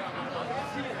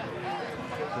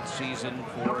 Good season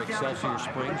for Excelsior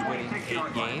Springs, winning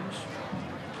 8 games.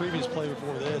 Previous play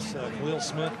before this, Khalil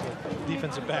Smith, the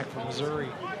defensive back from Missouri,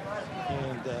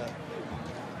 and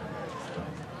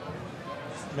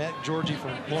Matt Georgie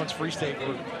from Lawrence Free State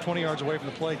were 20 yards away from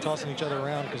the play, tossing each other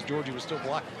around because Georgie was still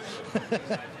blocking.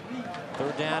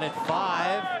 3rd down and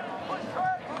 5.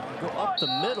 Go up the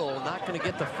middle, not going to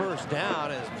get the first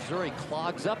down as Missouri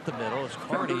clogs up the middle. As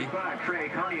Carney,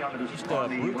 just a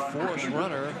brute force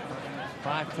runner.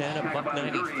 5'10",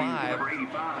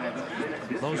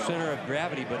 $195. Low center of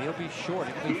gravity, but he'll be short.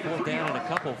 It'll be 4th down and a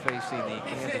couple facing the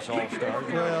Kansas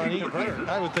All-Stars. Well, and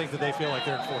I would think that they feel like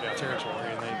they're in 4-down territory.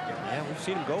 And yeah, we've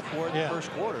seen them go for it in the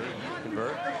first quarter.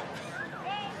 Convert.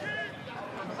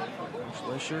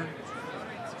 Swisher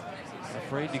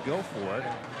afraid to go for it.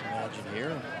 Imagine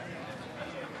here.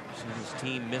 Seen his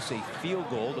team miss a field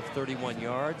goal of 31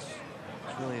 yards.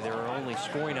 It's really their only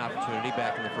scoring opportunity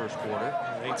back in the first quarter.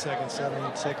 8 seconds,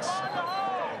 7, 6.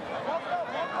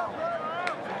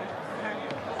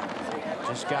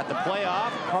 Just got the play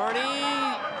off. Carney,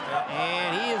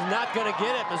 and he is not going to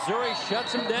get it. Missouri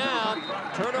shuts him down.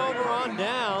 Turnover on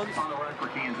downs.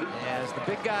 As the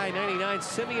big guy, 99,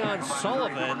 Simeon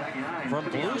Sullivan from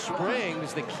Blue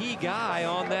Springs, the key guy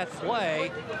on that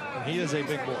play. And he is a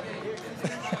big boy.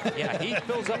 Yeah, he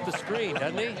fills up the screen,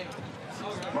 doesn't he?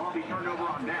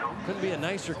 Couldn't be a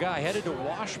nicer guy. Headed to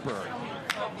Washburn.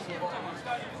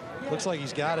 Looks like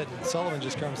he's got it, and Sullivan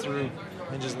just comes through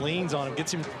and just leans on him,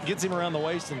 gets him around the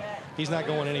waist, and he's not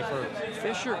going any further.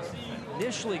 Fisher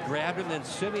initially grabbed him, then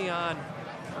Simeon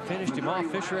finished him off.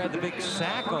 Fisher had the big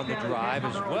sack on the drive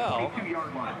as well.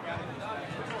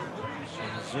 So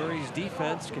Missouri's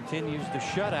defense continues the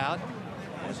shutout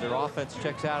as their offense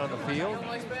checks out on the field.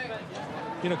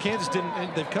 You know, Kansas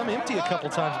they've come empty a couple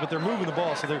times, but they're moving the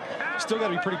ball, so they're still got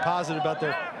to be pretty positive about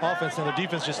their offense. Now their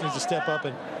defense just needs to step up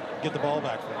and get the ball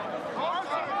back for them.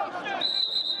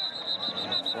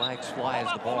 Flags fly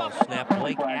as the ball snapped.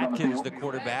 Blake Atkins, the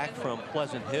quarterback from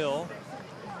Pleasant Hill,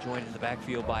 joined in the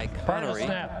backfield by Connery.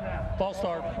 Snap. Ball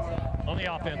start on the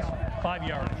offense. 5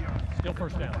 yards. Still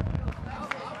 1st down.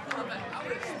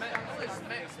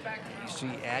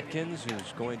 See Atkins,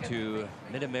 who's going to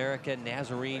Mid-America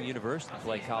Nazarene University to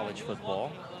play college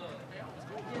football.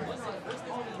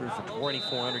 Threw for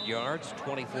 2,400 yards,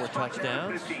 24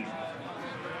 touchdowns.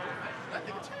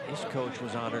 His coach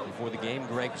was honored before the game,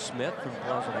 Greg Smith from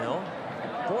Pleasant Hill,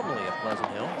 formerly of Pleasant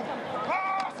Hill.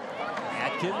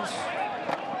 Atkins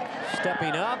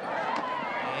stepping up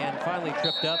and finally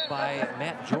tripped up by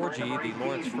Matt Georgie, the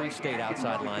Lawrence Free State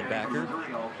outside linebacker.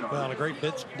 Well, and a great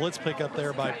blitz pick up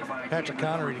there by Patrick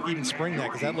Connery to even spring that,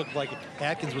 because that looked like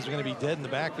Atkins was going to be dead in the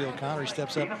backfield. Connery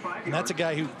steps up, and that's a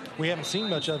guy who we haven't seen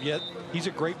much of yet. He's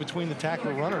a great between the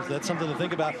tackle runners. That's something to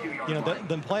think about. You know,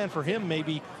 them plan for him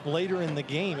maybe later in the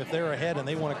game if they're ahead and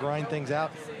they want to grind things out,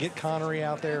 get Connery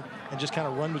out there and just kind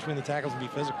of run between the tackles and be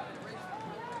physical.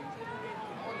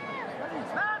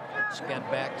 Let's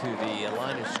get back to the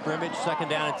line of scrimmage. 2nd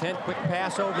down and 10. Quick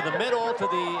pass over the middle to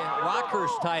the Rockers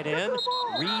tight end,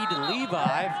 Reed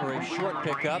Levi, for a short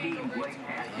pickup.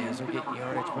 As he'll get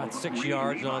yardage, about 6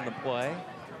 yards on the play.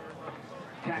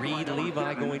 Reed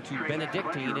Levi going to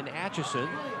Benedictine and Atchison.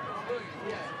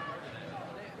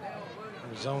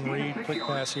 Zone read, quick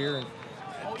pass here. And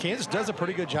Kansas does a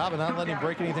pretty good job of not letting him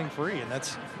break anything free. And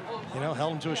that's, you know,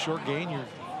 held him to a short gain.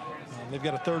 They've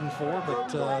got a 3rd and 4, but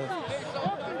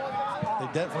they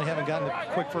definitely haven't gotten a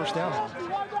quick first down.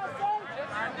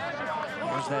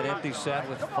 There's that empty set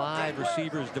with 5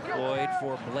 receivers deployed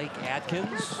for Blake Atkins.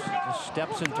 Just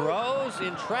steps and throws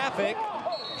in traffic,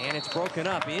 and it's broken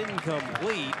up,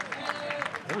 incomplete.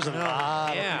 There was a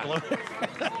lot of people.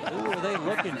 Who were they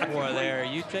looking for there?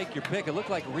 You take your pick. It looked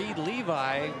like Reed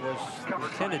Levi was the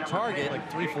intended target.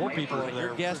 Like 3 or 4 people over there.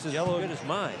 Your guess is yellow, as good as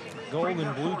mine. Gold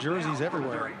and blue jerseys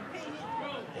everywhere.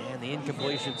 And the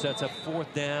incompletion sets up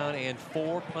 4th down and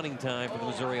 4 punting time for the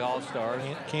Missouri All-Stars.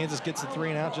 Kansas gets the 3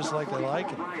 and out just like they like.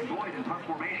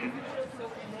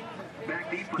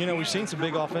 You know, we've seen some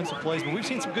big offensive plays, but we've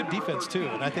seen some good defense too.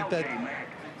 And I think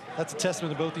that's a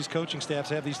testament to both these coaching staffs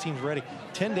to have these teams ready.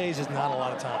 10 days is not a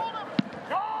lot of time.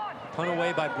 Punt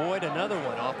away by Boyd, another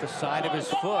one off the side of his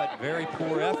foot. Very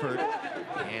poor effort.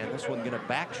 And this one going to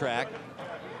backtrack.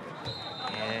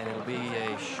 And it'll be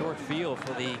a short field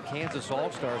for the Kansas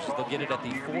All-Stars. They'll get it at the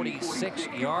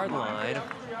 46-yard line.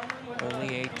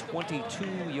 Only a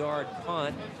 22-yard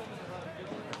punt.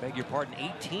 I beg your pardon,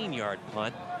 18-yard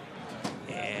punt.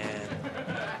 And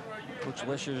Coach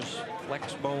Lischer's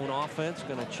flex bone offense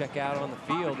going to check out on the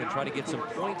field and try to get some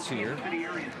points here.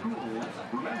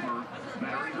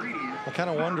 I kind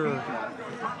of wonder,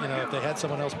 you know, if they had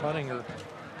someone else punting, or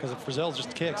because if Frizzell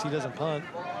just kicks, he doesn't punt.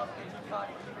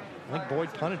 I think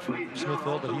Boyd punted for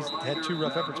Smithville, but he's had 2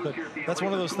 rough efforts. But that's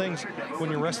one of those things when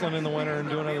you're wrestling in the winter and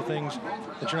doing other things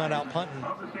that you're not out punting,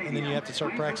 and then you have to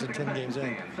start practicing 10 games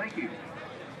in.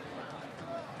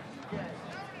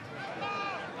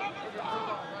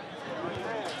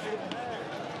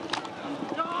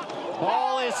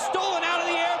 Ball is stolen out of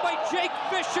the air by Jake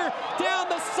Fisher down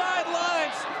the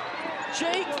sidelines.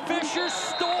 Jake Fisher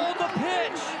stole the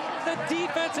pitch. The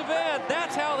defensive end.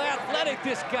 That's how athletic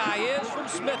this guy is from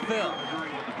Smithville.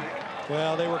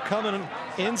 Well, they were coming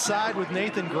inside with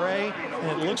Nathan Gray, and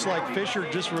it looks like Fisher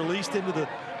just released into the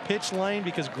pitch lane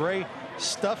because Gray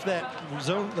stuffed that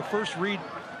zone, the first read.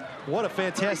 What a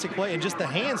fantastic play, and just the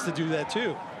hands to do that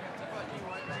too.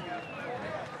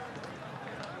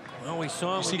 Well, we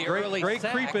saw him with the early Gray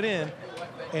sack. creeping in,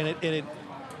 and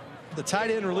the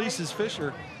tight end releases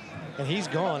Fisher, and he's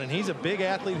gone. And he's a big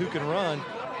athlete who can run.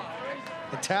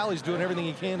 And Talley's doing everything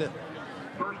he can to.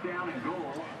 First down and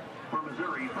goal for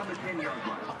Missouri from the 10-yard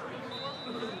line.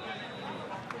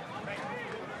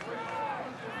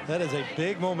 That is a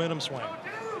big momentum swing.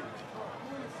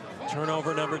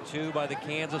 Turnover number 2 by the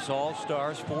Kansas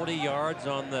All-Stars. 40 yards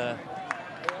on the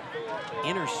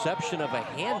interception of a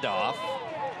handoff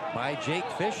by Jake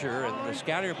Fisher. And the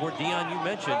scouting report, Dion, you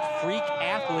mentioned, freak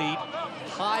athlete,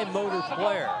 high motor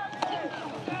player.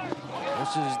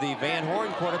 This is the Van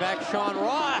Horn quarterback, Sean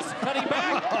Ross, cutting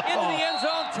back into the end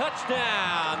zone.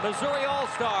 Touchdown, Missouri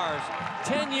All-Stars.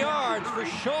 10 yards for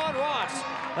Sean Ross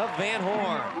of Van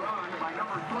Horn.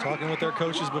 Talking with their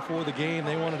coaches before the game,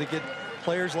 they wanted to get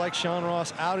players like Sean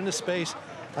Ross out into space.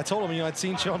 I told them, you know, I'd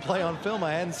seen Sean play on film.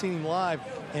 I hadn't seen him live,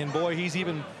 and boy, he's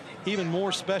even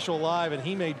more special live, and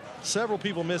he made several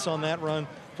people miss on that run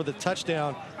for the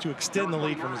touchdown to extend the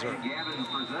lead for Missouri. Gavin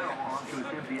Frizzell on to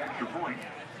attempt the extra point.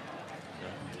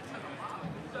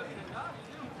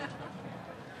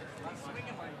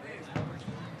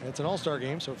 It's an all-star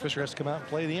game, so Fisher has to come out and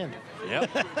play the end. Yep.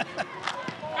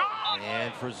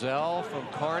 And Frizzell from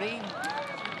Kearney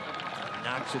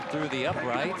knocks it through the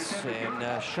uprights.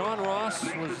 And Sean Ross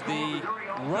was the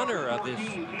runner of this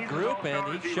group,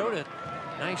 and he showed a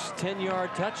nice 10-yard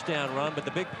touchdown run. But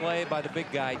the big play by the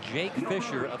big guy, Jake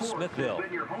Fisher of Smithville.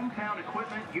 Been your hometown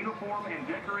equipment, uniform, and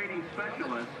decorating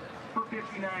specialist for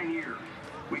 59 years.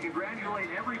 We congratulate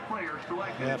every player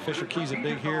selected. Yeah, Fisher keys it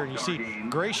big here, and you see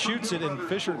Gray shoots it, and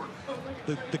Fisher,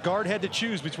 the guard had to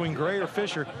choose between Gray or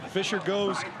Fisher. Fisher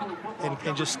goes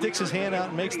and just sticks his hand out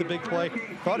and makes the big play.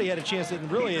 Thought he had a chance,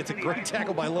 and really it's a great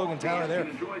tackle by Logan Towner there.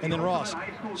 And then Ross,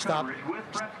 stop,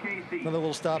 another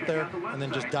little stop there, and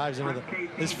then just dives into the,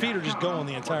 his feet are just going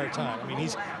the entire time. I mean,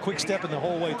 he's quick stepping the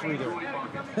whole way through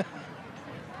there.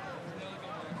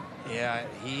 Yeah,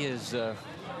 he is a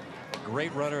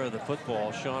great runner of the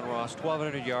football. Sean Ross,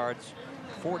 1,200 yards,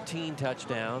 14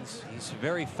 touchdowns. He's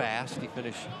very fast. He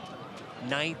finished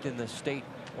 9th in the state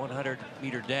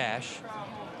 100-meter dash.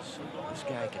 So this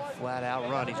guy can flat out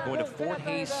run. He's going to Fort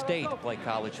Hays State to play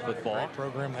college football. Great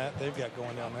program that they've got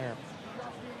going down there.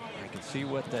 You can see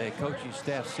what the coaching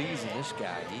staff sees in this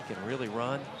guy. He can really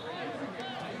run.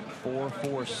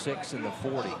 4.46 in the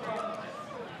 40.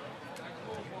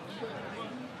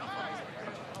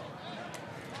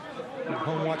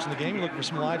 home watching the game, you're looking for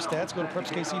some live stats, go to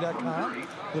PrepsKC.com.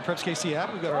 The Preps KC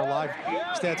app, we've got our live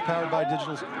stats powered by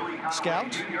Digital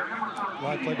Scout.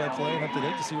 Live play-by-play and up to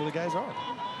date to see where the guys are.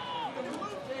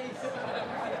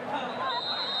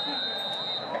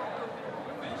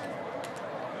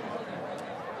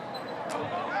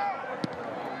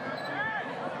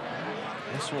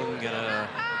 This one gonna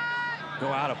go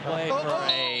out of play for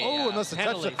a it must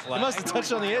have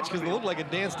touched on the edge because it looked like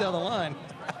it danced down the line.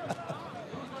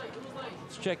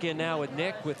 Let's check in now with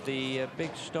Nick with the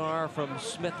big star from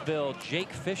Smithville,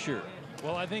 Jake Fisher.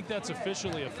 Well, I think that's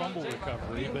officially a fumble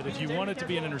recovery, but if you want it to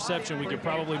be an interception, we could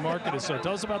probably market it. So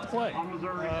tell us about the play.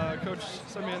 Coach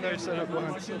sent me in there, set up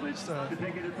once,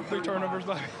 3 turnovers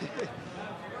by me.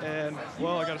 And,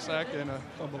 well, I got a sack and a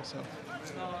fumble, so.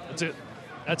 That's it.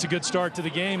 That's a good start to the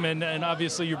game, and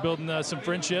obviously you're building some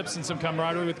friendships and some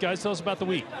camaraderie with guys. Tell us about the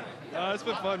week. It's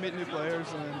been fun meeting new players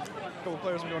and a couple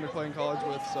players I'm going to play in college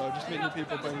with, so just meeting new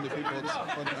people, playing new people, it's a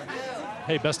fun time.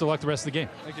 Hey, best of luck the rest of the game.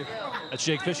 Thank you. That's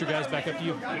Jake Fisher, guys. Back up to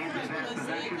you.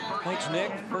 Thanks,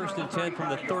 Nick. 1st and 10 from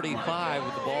the 35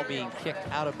 with the ball being kicked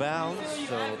out of bounds,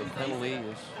 so the penalty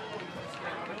is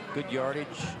good yardage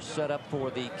set up for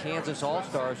the Kansas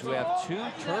All-Stars, who have 2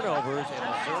 turnovers, and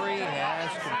Missouri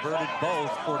has converted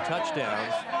both for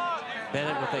touchdowns.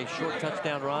 Bennett with a short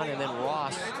touchdown run, and then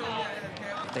Ross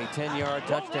with a 10-yard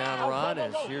touchdown run.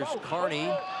 As here's Carney,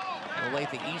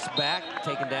 Olathe East back,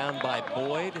 taken down by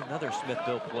Boyd, another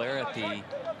Smithville player at the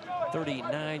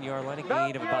 39-yard line, a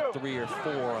gain of about 3 or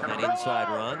 4 on that inside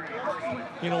run.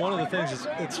 You know, one of the things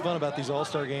that's fun about these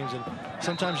all-star games, and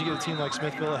sometimes you get a team like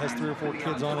Smithville that has 3 or 4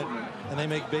 kids on it, and they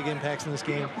make big impacts in this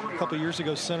game. A couple of years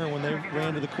ago, Center, when they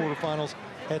ran to the quarterfinals,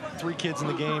 had 3 kids in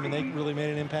the game, and they really made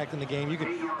an impact in the game. You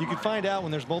could find out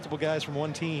when there's multiple guys from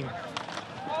one team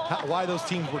why those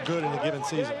teams were good in a given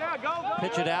season.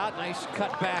 Pitch it out, nice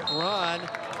cutback run,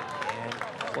 and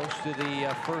close to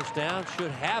the first down,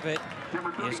 should have it,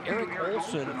 is Eric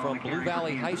Olson from Blue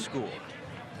Valley High School.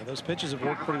 Yeah, those pitches have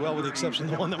worked pretty well with the exception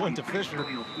of the one that went to Fisher.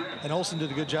 And Olson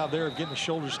did a good job there of getting his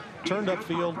shoulders turned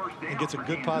upfield and gets a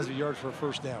good positive yard for a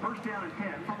first down. First down and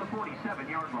 10 from the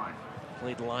 47-yard line.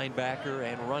 Played linebacker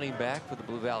and running back for the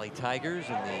Blue Valley Tigers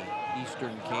in the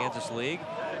Eastern Kansas League.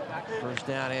 First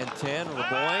down and 10,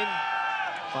 LeBoyne.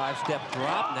 5-step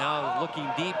drop, now looking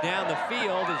deep down the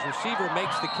field. His receiver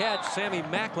makes the catch, Sammy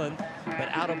Macklin, but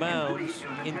out of bounds,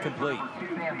 incomplete.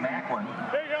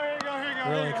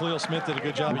 Really, and Khalil Smith did a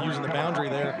good job of using the boundary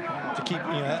there to keep,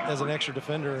 as an extra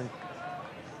defender. And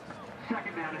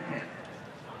Second down and 10.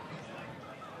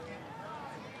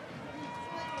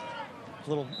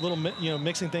 little,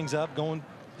 mixing things up, going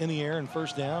in the air and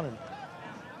first down. And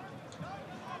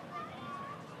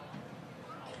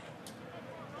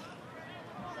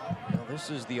Now, this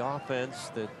is the offense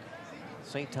that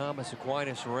St. Thomas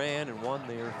Aquinas ran and won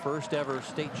their first ever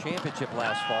state championship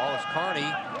last fall. As Carney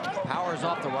powers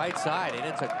off the right side, and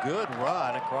it's a good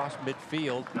run across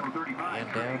midfield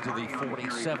and down to the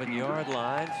 47-yard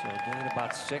line. So gain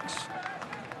about 6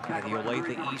 by the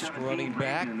Olathe East running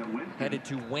back, headed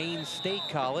to Wayne State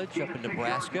College up in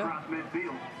Nebraska.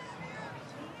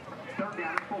 Third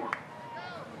down and 4.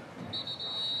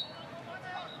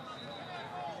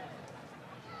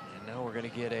 Now we're going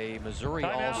to get a Missouri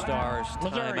All-Stars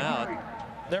timeout.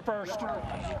 They're first.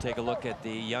 As you take a look at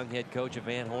the young head coach of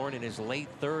Van Horn in his late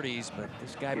 30s, but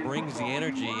this guy brings the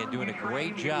energy and doing a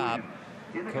great job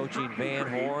coaching Van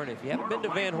Horn. If you haven't been to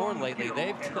Van Horn lately,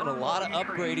 they've done a lot of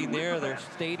upgrading there. Their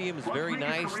stadium is very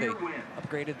nice. They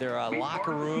upgraded their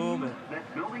locker room.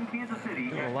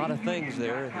 Doing a lot of things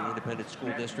there in the independent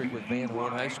school district with Van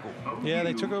Horn High School. yeah,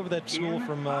 they took over that school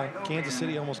from Kansas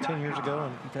City almost 10 years ago.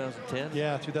 And 2010?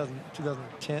 yeah,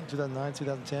 2010, 2009,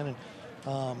 2010.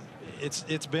 And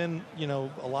it's been,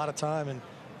 a lot of time and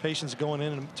patience going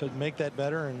in to make that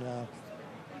better. And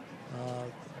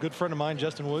good friend of mine,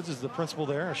 Justin Woods, is the principal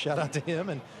there. A shout out to him.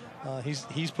 And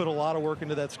he's put a lot of work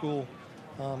into that school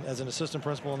as an assistant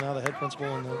principal and now the head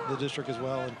principal in the district as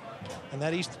well. And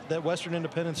that Western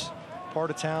Independence part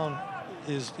of town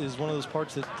is one of those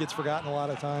parts that gets forgotten a lot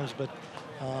of times. But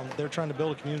they're trying to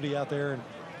build a community out there.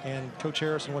 And Coach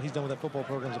Harris and what he's done with that football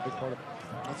program is a big part of it.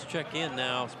 Let's check in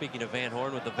now, speaking of Van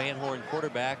Horn, with the Van Horn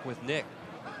quarterback, with Nick.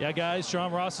 Yeah, guys,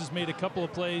 Sean Ross has made a couple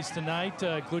of plays tonight,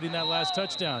 including that last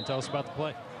touchdown. Tell us about the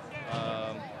play.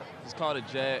 It's called a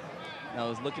jet. And I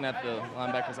was looking at the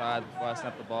linebacker's eye before I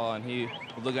snapped the ball, and he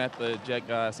was looking at the jet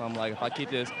guy. So I'm like, if I keep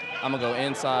this, I'm going to go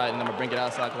inside, and I'm going to bring it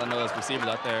outside because I know there's receivers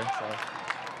out there. So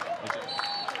it's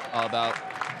all about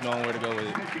knowing where to go with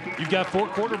it. You've got 4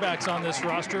 quarterbacks on this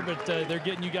roster, but they're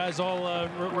getting you guys all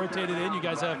rotated in. You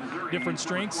guys have different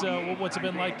strengths. What's it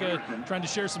been like trying to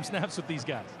share some snaps with these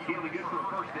guys?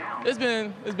 It's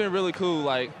been really cool,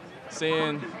 like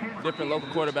seeing different local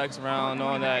quarterbacks around,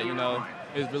 knowing that, you know,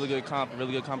 it's really good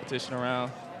competition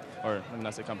around, or let me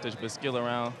not say competition, but skill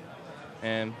around,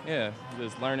 and yeah,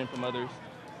 just learning from others.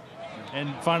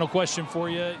 And final question for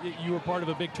you. You were part of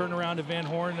a big turnaround at Van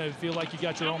Horn. I feel like you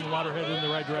got your alma mater headed in the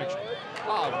right direction.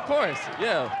 Oh, of course,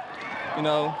 yeah. You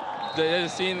know, they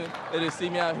just see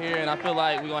me out here, and I feel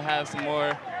like we're going to have some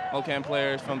more OCAM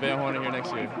players from Van Horn here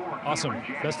next year. Awesome.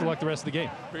 Best of luck the rest of the game.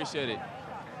 Appreciate it.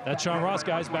 That's Sean Ross,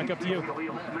 guys. Back up to you.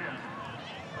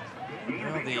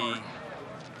 Now the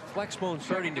flex bone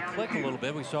starting to click a little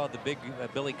bit. We saw the big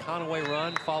Billy Conaway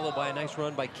run, followed by a nice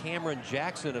run by Cameron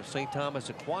Jackson of St. Thomas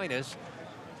Aquinas.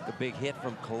 The big hit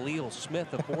from Khalil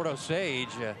Smith of Port Osage.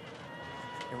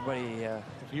 Everybody,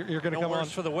 you're going to come on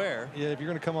for the wear. Yeah, if you're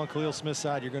going to come on Khalil Smith's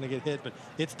side, you're going to get hit. But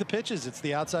it's the pitches, it's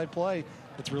the outside play.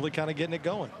 It's really kind of getting it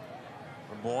going.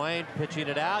 Lemoyne pitching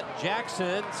it out.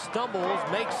 Jackson stumbles,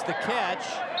 makes the catch,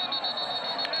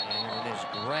 and is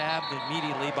grabbed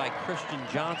immediately by Christian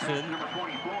Johnson,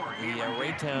 the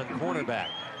Raytown cornerback.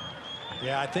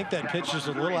 Yeah, I think that pitch is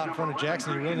a little out in front of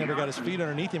Jackson. He really never got his feet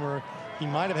underneath him, or he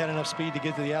might have had enough speed to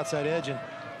get to the outside edge. And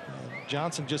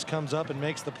Johnson just comes up and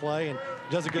makes the play and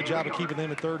does a good job of keeping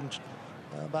them at third and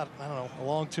about, I don't know, a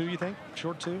long 2, you think?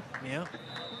 Short 2? Yeah.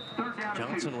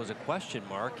 Johnson was a question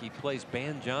mark. He plays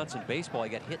Ban Johnson baseball. He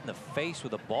got hit in the face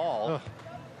with a ball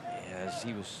as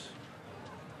he was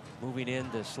moving in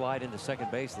to slide into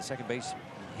second base. The second base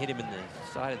hit him in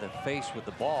the side of the face with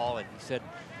the ball, and he said,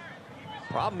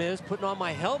 problem is putting on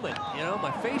my helmet. You know,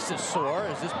 my face is sore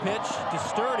as this pitch to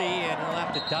Sturdy, and he'll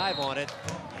have to dive on it.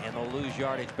 And they'll lose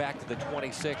yardage back to the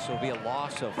 26. So it'll be a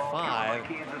loss of 5.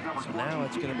 So now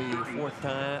it's going to be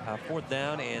fourth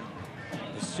down and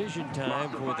decision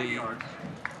time for the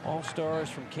All-Stars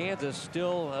from Kansas.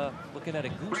 Still looking at a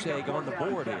goose egg on the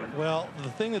board here. Well,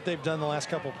 the thing that they've done the last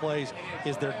couple of plays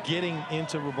is they're getting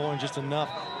into Raboin just enough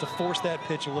to force that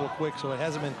pitch a little quick, so it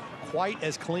hasn't been quite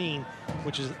as clean,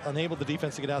 which has enabled the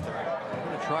defense to get out there. They're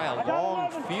going to try a long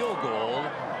field goal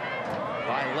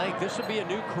by Lake. This would be a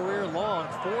new career long.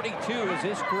 42 is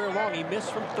his career long. He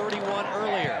missed from 31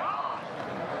 earlier.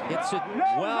 Hits it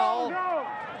well,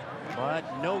 but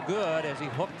no good as he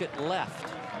hooked it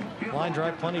left. Line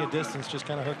drive, plenty of distance, just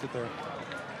kind of hooked it there.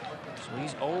 So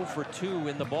he's 0 for 2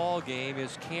 in the ball game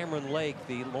is Cameron Lake,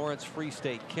 the Lawrence Free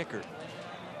State kicker.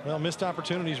 Well, missed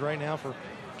opportunities right now for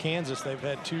Kansas. They've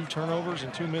had 2 turnovers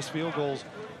and 2 missed field goals,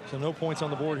 so no points on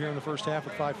the board here in the first half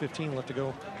with 5:15 left to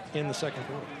go in the second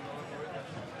quarter.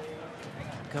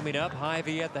 Coming up,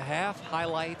 Hy-Vee at the half,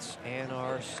 highlights and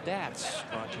our stats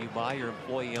brought to you by your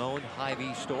employee-owned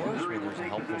Hy-Vee stores, where there's a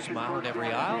helpful smile in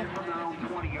every aisle.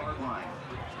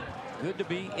 Good to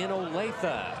be in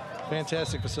Olathe.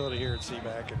 Fantastic facility here at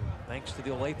CBAC. And thanks to the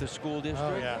Olathe School District.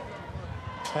 Oh, yeah.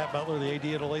 Pat Butler, the AD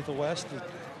at Olathe West, has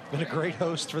been a great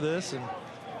host for this. And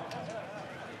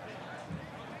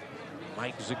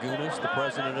Mike Zagunas, the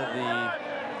president of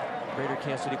the Greater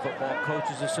Kansas City Football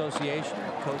Coaches Association,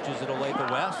 coaches at Olathe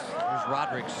West. Here's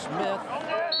Roderick Smith.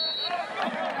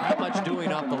 Not much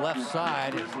doing off the left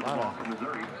side. There's a lot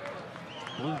of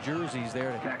blue jerseys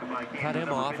there to cut him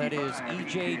off. That is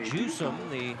E.J. Jusom,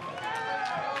 the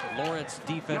Lawrence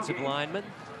defensive lineman.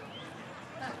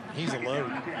 He's a load.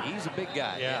 He's a big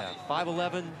guy. Yeah.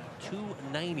 5'11",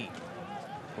 290.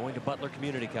 Going to Butler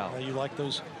Community College. You like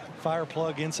those fire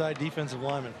plug inside defensive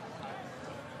linemen.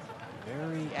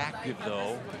 Very active,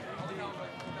 though.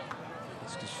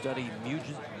 It's to study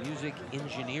music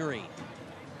engineering.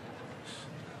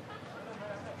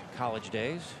 College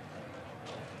days.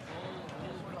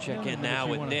 We check in now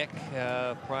with Nick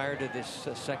prior to this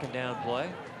second down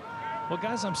play. Well,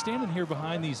 guys, I'm standing here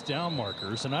behind these down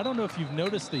markers, and I don't know if you've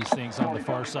noticed these things on the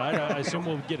far side. I assume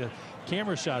we'll get a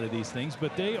camera shot of these things,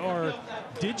 but they are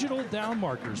digital down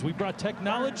markers. We brought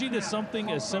technology to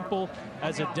something as simple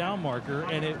as a down marker,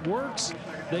 and it works.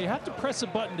 They have to press a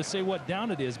button to say what down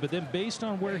it is, but then based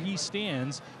on where he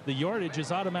stands, the yardage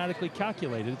is automatically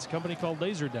calculated. It's a company called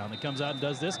LaserDown that comes out and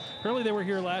does this. Apparently they were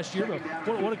here last year,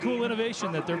 but what a cool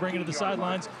innovation that they're bringing to the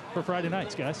sidelines for Friday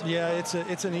nights, guys. Yeah,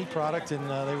 it's a neat product, and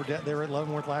they were at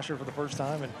Leavenworth last year for the first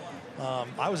time, and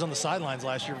I was on the sidelines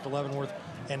last year with Leavenworth,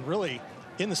 and really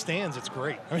in the stands, it's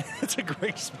great. I mean, it's a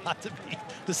great spot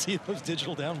to see those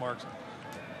digital down marks.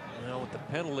 Well, with the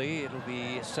penalty, it'll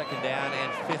be second down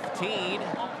and 15.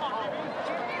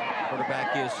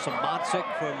 Quarterback is Samotsic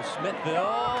from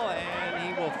Smithville, and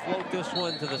he will float this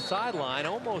one to the sideline.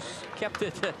 Almost kept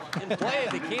it in play.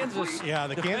 The Kansas Yeah,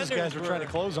 the Kansas guys were trying to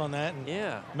close on that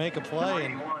and make a play.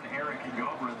 And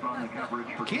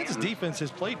Kansas defense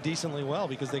has played decently well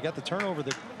because they got the turnover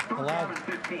that allowed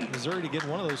Missouri to get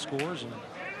one of those scores. And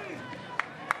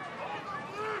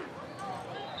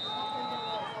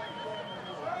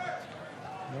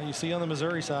well, you see on the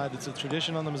Missouri side, it's a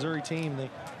tradition on the Missouri team.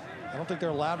 I don't think they're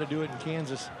allowed to do it in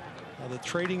Kansas. The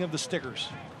trading of the stickers.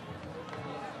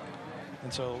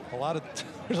 And so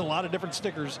there's a lot of different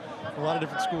stickers, a lot of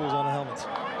different schools on the helmets.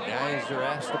 Guys are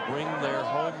asked to bring their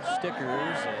home stickers,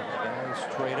 and the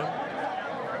guys trade them.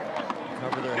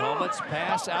 Cover their helmets.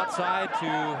 Pass outside to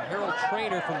Harold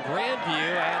Trainer from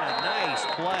Grandview, and a nice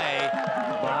play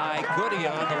by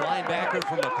Goodyeon, the linebacker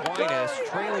from Aquinas,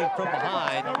 trailing from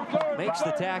behind, makes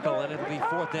the tackle, and it'll be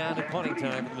 4th down and punting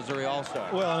time for the Missouri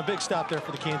All-Stars. Well, and a big stop there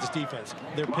for the Kansas defense.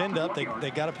 They're pinned up. They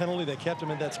got a penalty. They kept them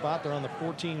in that spot. They're on the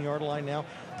 14-yard line now.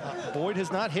 Boyd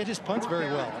has not hit his punts very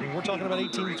well. I mean, we're talking about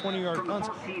 18 to 20-yard punts.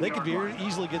 They could very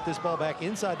easily get this ball back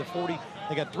inside the 40.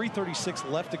 They got 3:36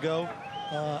 left to go.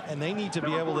 And they need to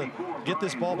be able to get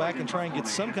this ball back and try and get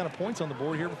some kind of points on the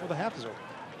board here before the half is over.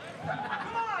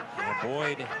 Yeah,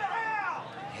 Boyd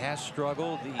has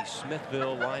struggled, the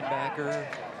Smithville linebacker,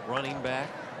 running back.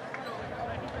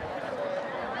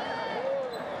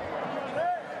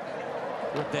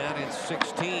 We're down in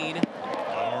 16,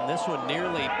 and this one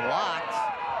nearly blocked.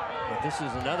 But this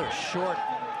is another short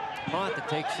punt that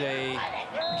takes a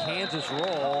Kansas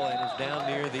roll and is down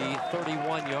near the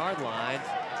 31-yard line.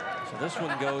 So this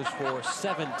one goes for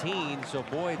 17. So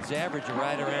Boyd's average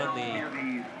right around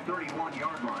the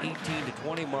 18 to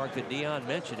 20 mark that Dion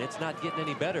mentioned. It's not getting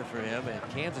any better for him, and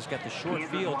Kansas got the short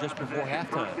field just before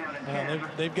halftime. And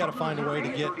they've got to find a way to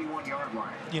get,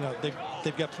 you know,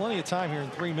 they've got plenty of time here in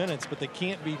 3 minutes, but they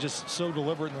can't be just so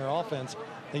deliberate in their offense.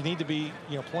 They need to be,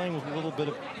 you know, playing with a little bit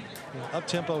of up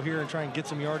tempo here and try and get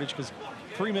some yardage, because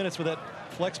 3 minutes with that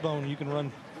flex bone, you can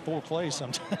run 4 plays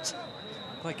sometimes.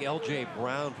 Like L.J.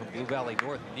 Brown from Blue Valley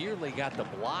North nearly got the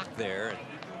block there.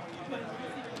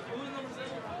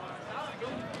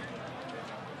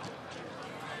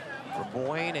 For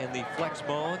Boyne and the flex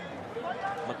bone,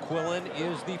 McQuillan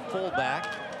is the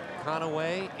fullback.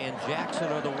 Conaway and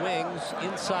Jackson are the wings.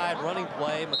 Inside running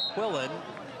play, McQuillan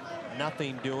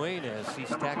nothing doing as he's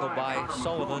tackled by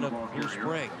Sullivan of Blue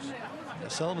Springs. Yeah,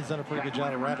 Sullivan's done a pretty good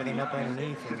job of wrapping him up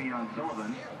underneath.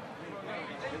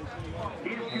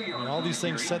 And all these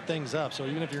things set things up, so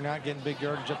even if you're not getting big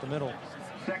yardage up the middle,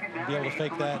 you'll be able to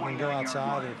fake that and then go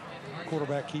outside, or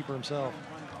quarterback keeper himself.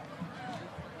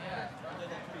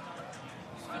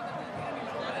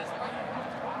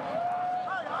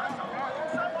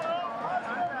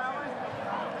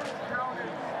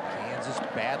 Kansas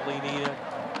badly needed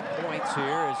points here,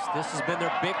 as this has been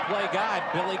their big play guy,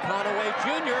 Billy Conaway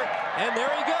Jr., and there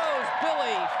he goes.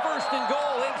 Billy, 1st and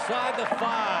goal inside the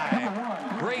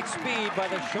 5. Great speed by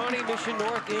the Shawnee Mission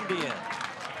North Indians.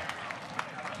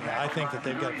 Yeah, I think that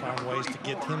they've got to find ways to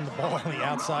get him the ball on the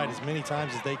outside as many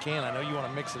times as they can. I know you want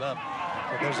to mix it up,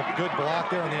 but there's a good block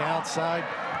there on the outside.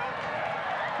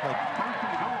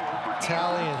 Like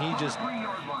Talley, and he just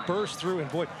burst through.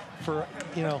 And boy, for,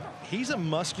 you know, he's a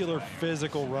muscular,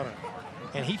 physical runner,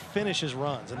 and he finishes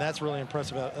runs, and that's really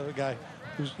impressive. A guy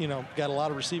who's, you know, got a lot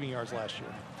of receiving yards last year.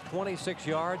 26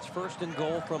 yards, 1st and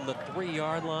goal from the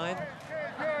 3-yard line.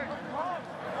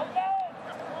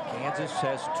 Kansas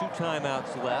has 2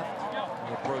 timeouts left.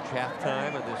 We approach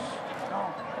halftime of this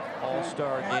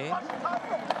All-Star game.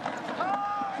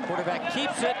 Quarterback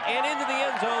keeps it, and into the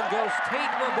end zone goes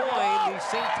Tate Raboyne, the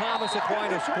St. Thomas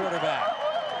Aquinas quarterback.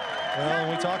 Well,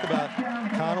 when we talk about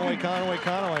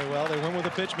Conaway, well, they went with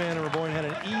a pitch man, and Raboyne had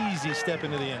an easy step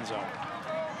into the end zone.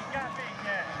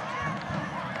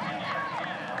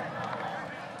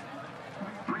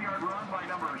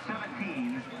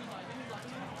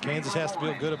 Kansas has to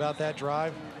feel good about that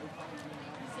drive.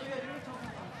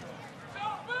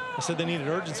 I said they needed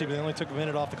urgency, but they only took a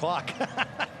minute off the clock.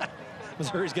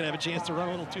 Missouri's going to have a chance to run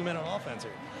a little 2-minute offense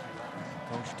here.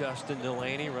 Coach Dustin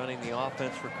Delaney running the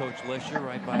offense for Coach Lisher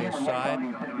right by his side.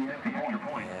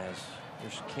 As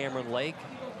there's Cameron Lake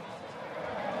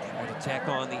trying to tack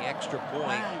on the extra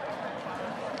point.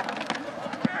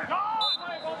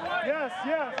 Yes,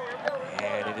 yes.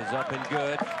 And it is up and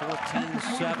good,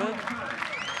 14-7.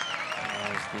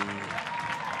 As the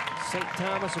St.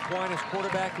 Thomas Aquinas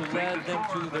quarterback who led them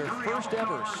to their first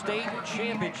ever state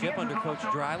championship under Coach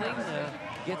Dreiling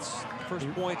gets first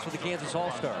points for the Kansas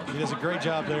All-Stars. He does a great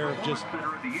job there of just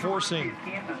forcing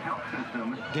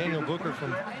Daniel Booker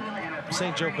from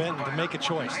St. Joe Benton to make a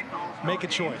choice. Make a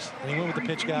choice. And he went with the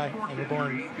pitch guy, and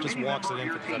Raboyne just walks it in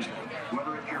for the touchdown.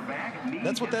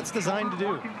 That's what that's designed to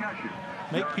do.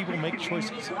 Make people make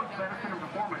choices.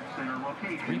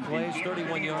 3 plays,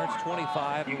 31 yards,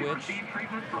 25 of which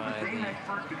by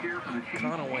the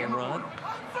Conaway run.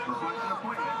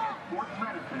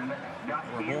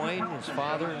 Ramoyne, his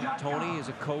father, Tony, is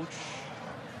a coach.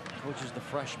 Coaches the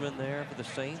freshman there for the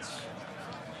Saints.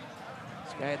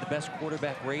 This guy had the best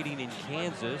quarterback rating in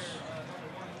Kansas.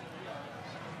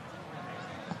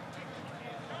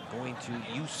 Going to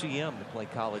UCM to play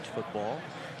college football.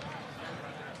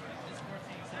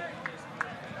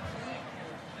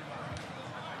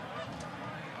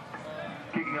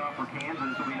 Kicking off for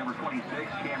Kansas will be number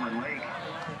 26, Cameron Lake.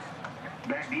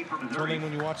 Back deep for Missouri. One thing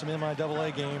when you watch an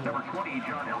MIAA game, number 20,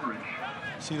 John Eldridge.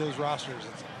 See those rosters.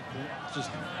 It's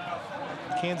just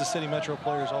Kansas City Metro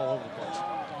players all over the place.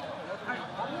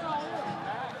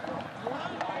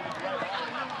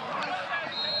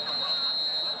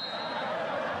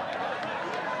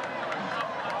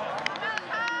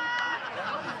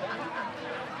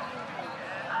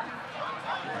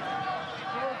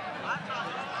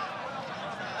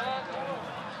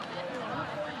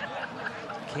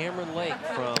 Cameron Lake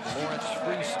from Lawrence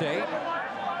Free State.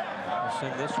 We'll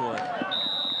send this one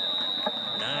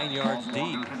 9 yards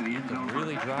deep to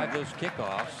really drive those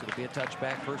kickoffs. It'll be a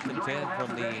touchback, 1st and 10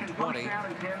 from the 20.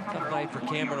 Tough night for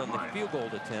Cameron on the field goal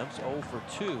attempts, 0 for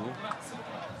 2. Got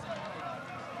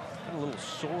a little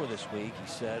sore this week,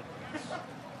 he said.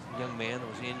 A young man that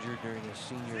was injured during his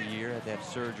senior year, had to have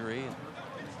surgery.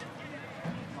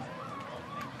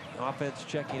 Offense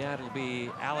checking out, it'll be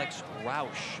Alex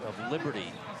Roush of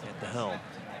Liberty at the helm.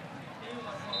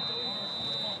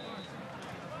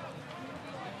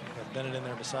 Got Bennett in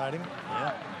there beside him.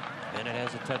 Yeah. Bennett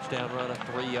has a touchdown run of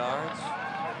 3 yards.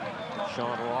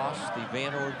 Sean Ross, the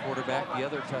Van Horn quarterback, the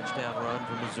other touchdown run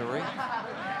for Missouri.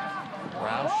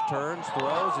 Roush turns,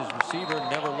 throws. His receiver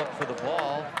never looked for the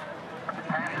ball.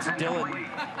 It's Dylan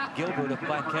Gilbert of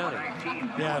Platte County.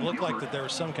 Yeah, it looked like that there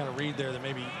was some kind of read there that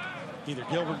maybe either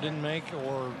Gilbert didn't make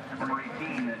or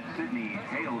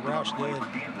Roush did.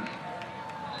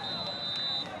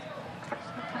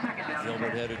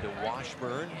 Gilbert headed to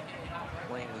Washburn,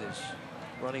 playing with his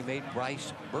running mate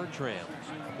Bryce Bertram. A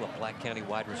couple of Platte County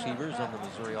wide receivers on the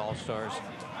Missouri All-Stars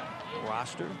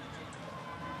roster.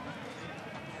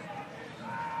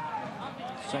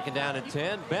 2nd down and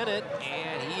 10. Bennett,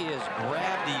 and he is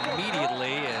grabbed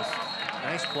immediately. As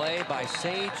nice play by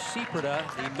Sage Seaperda,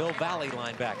 the Mill Valley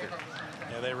linebacker.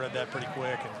 Yeah, they read that pretty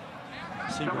quick, and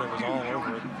Seaperda was all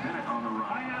over it.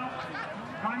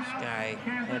 This guy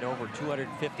had over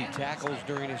 250 tackles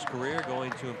during his career,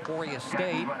 going to Emporia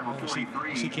State.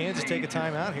 You see Kansas take a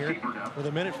timeout here with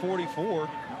 1:44.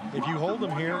 If you hold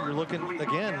them here, you're looking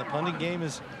again. The punting game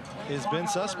has been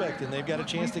suspect, and they've got a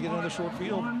chance to get another short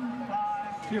field.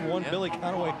 You're one Billy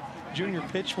Conaway Jr.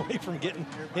 pitch away from getting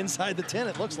inside the 10,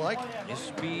 it looks like. His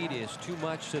speed is too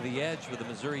much to the edge for the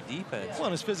Missouri defense. Well,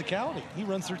 and his physicality. He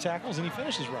runs through tackles and he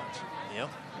finishes runs. Yep.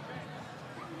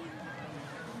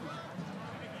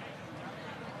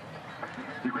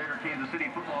 The Greater Kansas City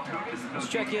Football Coaches Association. Let's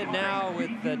check in now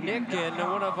with Nick and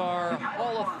one of our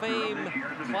Hall of Fame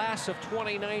class of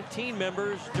 2019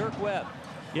 members, Dirk Webb.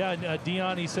 Yeah,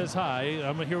 Dion, he says hi.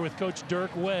 I'm here with Coach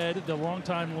Dirk Webb, the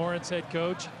longtime Lawrence head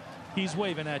coach. He's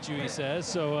waving at you, he says.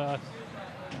 So,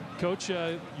 Coach,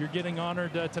 you're getting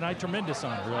honored tonight. Tremendous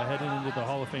honor heading into the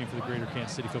Hall of Fame for the Greater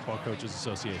Kansas City Football Coaches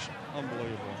Association.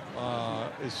 Unbelievable.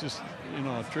 It's just, you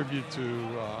know, a tribute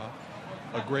to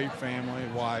a great family,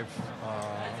 wife,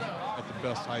 at the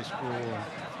best high school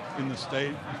in the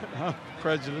state.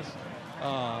 Prejudice.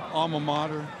 Alma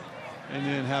mater. And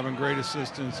then having great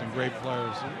assistants and great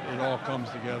players, it all comes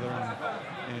together. And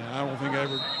I don't think I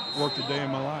ever worked a day in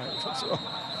my life. So.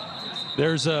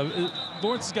 There's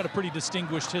Lawrence has got a pretty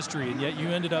distinguished history, and yet you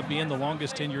ended up being the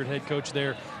longest tenured head coach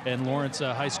there in Lawrence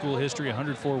high school history.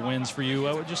 104 wins for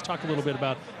you. Just talk a little bit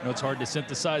about. I know it's hard to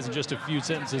synthesize in just a few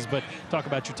sentences, but talk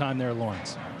about your time there at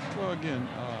Lawrence. Well, again,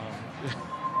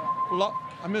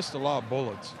 I missed a lot of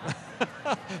bullets.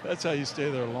 That's how you stay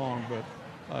there long, but.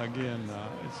 Again,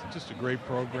 it's just a great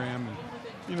program, and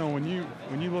you know when you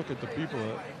look at the people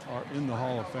that are in the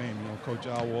Hall of Fame, you know Coach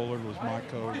Al Woolard was my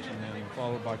coach, and then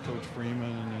followed by Coach Freeman,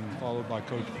 and then followed by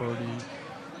Coach Purdy.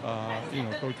 You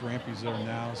know Coach Rampy's there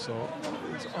now, so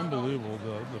it's unbelievable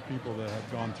the people that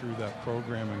have gone through that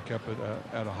program and kept it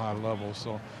at a high level.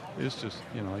 So it's just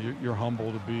you're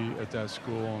humble to be at that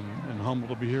school and humble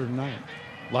to be here tonight.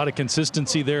 A lot of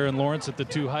consistency there in Lawrence at the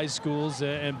two high schools,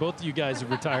 and both of you guys have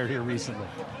retired here recently.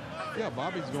 Yeah,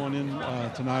 Bobby's going in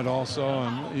tonight also,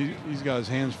 and he's got his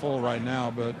hands full right now.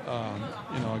 But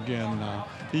you know, again,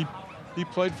 he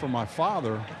played for my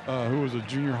father, who was a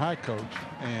junior high coach.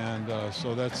 And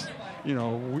so that's, you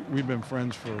know, we've been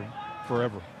friends for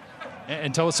forever.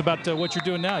 And tell us about what you're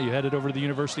doing now. You headed over to the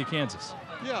University of Kansas.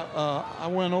 Yeah, I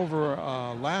went over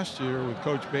last year with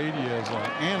Coach Beatty as an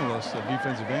analyst, a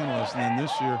defensive analyst, and then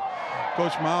this year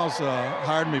Coach Miles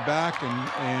hired me back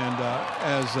and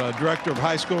as director of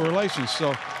high school relations. So,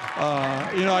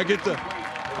 you know, I get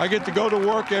to go to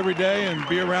work every day and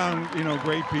be around, you know,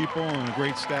 great people and a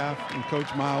great staff. And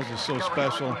Coach Miles is so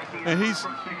special, and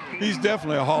he's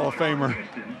definitely a Hall of Famer.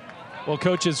 Well,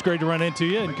 Coach, it's great to run into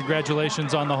you, and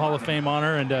congratulations on the Hall of Fame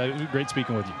honor, and great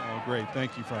speaking with you. Oh, great.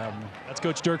 Thank you for having me. That's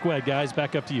Coach Dirk Webb, guys.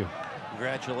 Back up to you.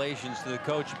 Congratulations to the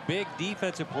coach. Big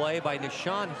defensive play by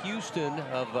Nishan Houston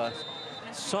of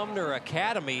Sumner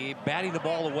Academy, batting the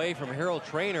ball away from Harold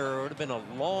Trainer. It would have been a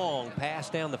long pass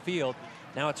down the field.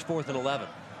 Now it's 4th and 11.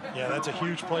 Yeah, that's a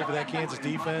huge play for that Kansas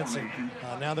defense, and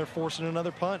now they're forcing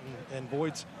another punt, and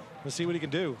Boyd's going to see what he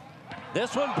can do.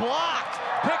 This one blocked,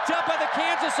 picked up by the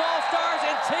Kansas All-Stars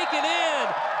and taken in.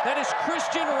 That is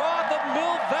Christian Roth of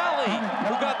Mill Valley,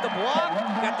 who got the block,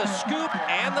 got the scoop,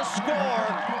 and the score,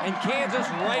 and Kansas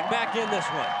right back in this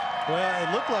one. Well,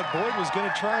 it looked like Boyd was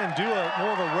going to try and do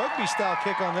more of a rugby-style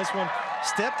kick on this one.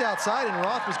 Stepped outside, and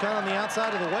Roth was kind of on the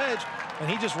outside of the wedge,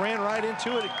 and he just ran right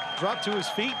into it. It dropped to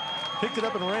his feet, picked it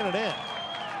up, and ran it in.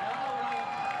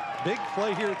 Big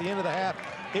play here at the end of the half.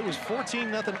 It was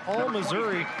 14-0 all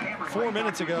Missouri 4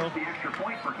 minutes ago.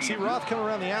 See Roth come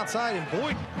around the outside, and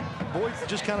Boyd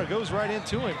just kind of goes right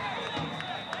into him.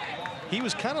 He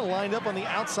was kind of lined up on the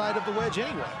outside of the wedge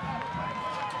anyway.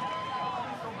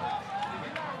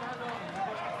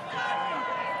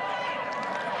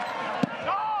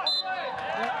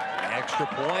 Extra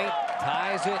point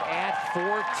ties it at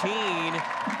 14.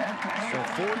 So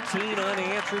 14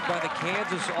 unanswered by the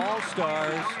Kansas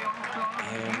All-Stars.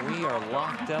 And we are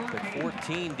locked up at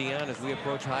 14, Dion, as we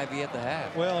approach Hy-Vee at the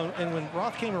half. Well, and when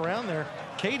Roth came around there,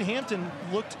 Cade Hampton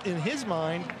looked in his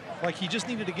mind like he just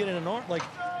needed to get in an arm, like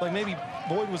maybe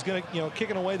Boyd was going to, you know,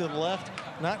 kicking away to the left,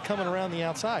 not coming around the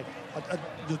outside.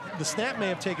 The snap may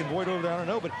have taken Boyd over there, I don't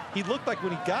know, but he looked like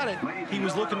when he got it, he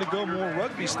was looking to go more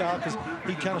rugby style because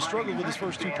he kind of struggled with his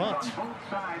first 2 punts.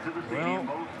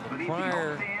 Well, the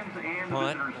prior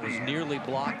punt was nearly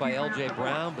blocked by L.J.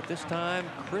 Brown, but this time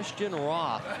Christian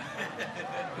Roth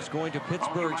is going to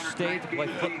Pittsburgh State to play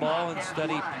football and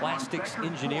study plastics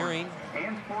engineering.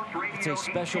 It's a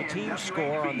special team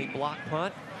score on the block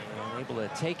punt. Able to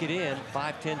take it in,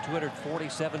 5'10",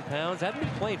 247 pounds. Hadn't been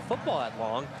playing football that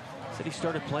long. Said he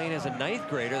started playing as a 9th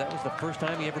grader. That was the first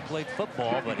time he ever played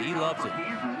football, but he loves it.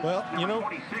 Well, you know,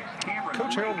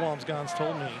 Coach Harold Walmsgans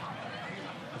told me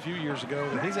a few years ago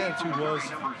that his attitude was,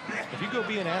 if you go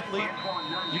be an athlete,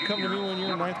 you come to me when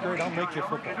you're in 9th grade, I'll make you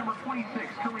football.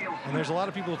 And there's a lot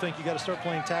of people who think you got to start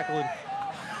playing tackle in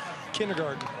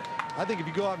kindergarten. I think if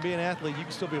you go out and be an athlete, you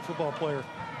can still be a football player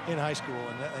in high school,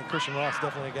 and Christian Roth's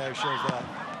definitely a guy who shows that.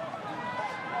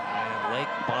 And Lake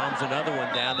bombs another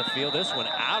one down the field. This one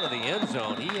out of the end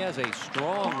zone. He has a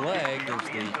strong leg. There's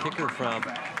the kicker from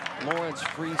Lawrence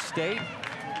Free State.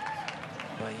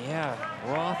 But yeah,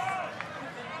 Roth,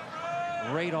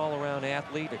 great all-around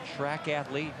athlete, a track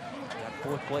athlete.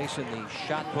 Got 4th place in the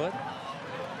shot put.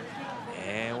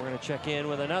 And we're going to check in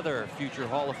with another future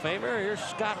Hall of Famer. Here's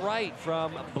Scott Wright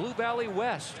from Blue Valley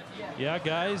West. Yeah,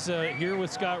 guys, here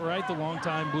with Scott Wright, the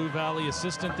longtime Blue Valley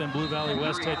assistant and Blue Valley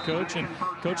West head coach. And,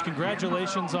 Coach,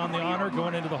 congratulations on the honor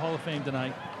going into the Hall of Fame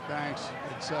tonight. Thanks.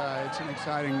 It's an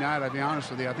exciting night, I'll be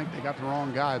honest with you. I think they got the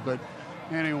wrong guy, but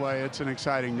anyway, it's an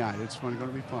exciting night. It's going to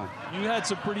be fun. You had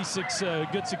some pretty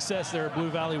good success there at Blue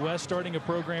Valley West, starting a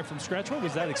program from scratch. What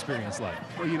was that experience like?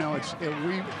 Well, you know,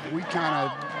 we kind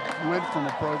of went from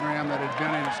a program that had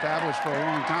been established for a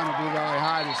long time at Blue Valley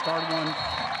High to start one,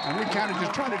 and we kind of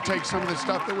just tried to take some of the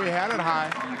stuff that we had at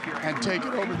High and take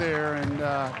it over there.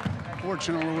 And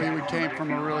fortunately, we came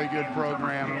from a really good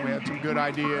program, and we had some good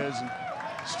ideas. And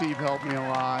Steve helped me a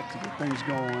lot to get things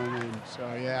going, and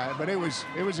so yeah, but it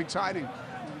was exciting.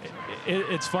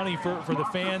 It's funny for the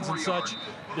fans and such.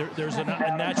 There's a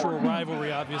natural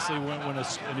rivalry, obviously, when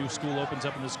a new school opens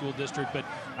up in the school district. But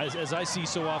as I see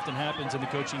so often happens in the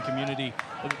coaching community,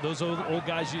 those old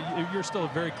guys, you're still a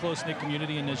very close-knit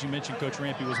community. And as you mentioned, Coach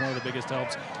Rampy was one of the biggest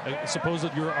helps.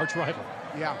 Supposedly you're arch rival.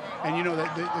 Yeah, and you know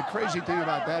the crazy thing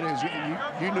about that is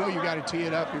you know you got to tee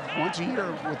it up once a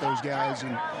year with those guys,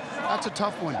 and that's a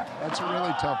tough one. That's a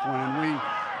really tough one, and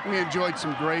we enjoyed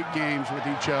some great games with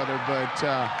each other, but.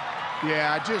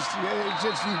 Yeah,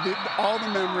 all the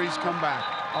memories come back.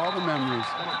 all the memories.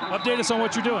 Update us on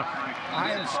what you're doing.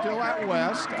 I am still at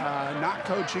West, not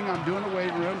coaching. I'm doing the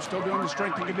weight room, still doing the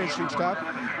strength and conditioning stuff.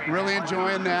 Really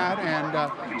enjoying that,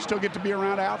 and still get to be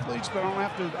around athletes, but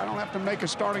I don't have to make a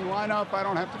starting lineup. I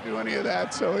don't have to do any of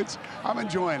that, so I'm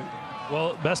enjoying it.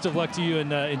 Well, best of luck to you,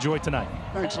 and enjoy tonight.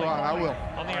 Thanks a lot. I will.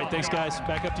 All right, thanks, guys.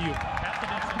 Back up to you.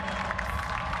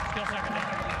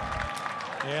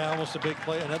 Yeah, almost a big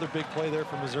play, another big play there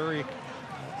for Missouri.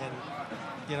 And,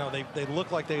 you know, they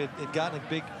look like they had gotten a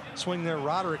big swing there.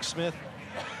 Roderick Smith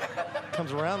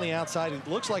comes around the outside. It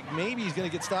looks like maybe he's going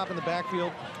to get stopped in the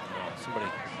backfield. Somebody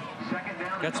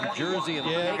got some jersey.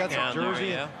 Yeah, got some jersey.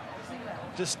 There,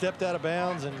 yeah. Just stepped out of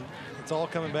bounds, and it's all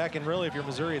coming back. And really, if you're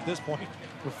Missouri at this point,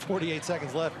 with 48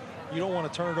 seconds left, you don't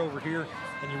want to turn it over here,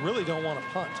 and you really don't want to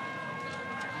punt.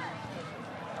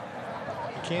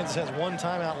 Kansas has one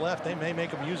timeout left. They may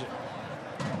make them use it.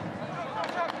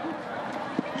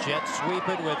 Jet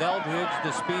sweeping with Eldridge,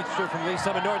 the speedster from Lee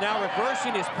Summit North, now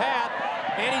reversing his path,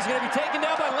 and he's going to be taken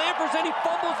down by Lampers, and he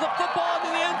fumbles the football into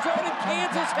the end zone, and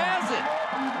Kansas has it.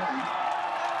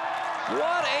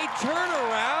 What a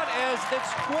turnaround as it's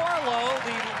Squarlow,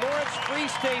 the Lawrence Free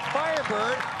State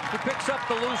Firebird, who picks up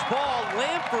the loose ball.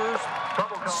 Lampers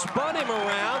spun him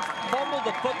around, fumbled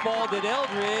the football, did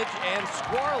Eldridge, and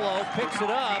Squarlow picks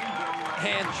it up.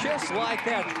 And just like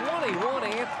that,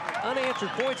 21 unanswered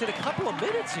points in a couple of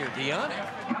minutes here, Dion.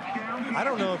 I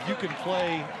don't know if you can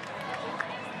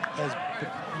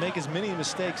make as many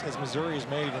mistakes as Missouri has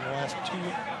made in the last 2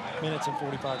 minutes and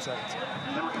 45 seconds.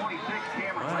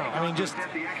 Wow. I mean, just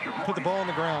put the ball on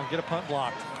the ground, get a punt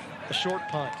blocked, a short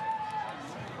punt.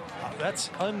 That's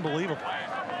unbelievable.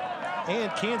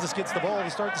 And Kansas gets the ball to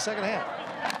start the second half.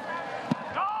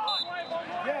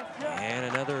 And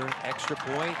another extra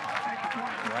point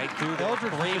right through the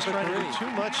Eldridge was trying to do too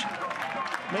much,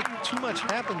 make too much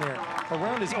happen there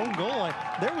around his own goal line.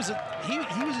 There was he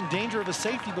was in danger of a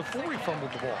safety before he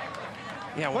fumbled the ball.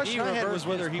 Yeah, the question I had was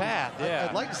whether path. Yeah.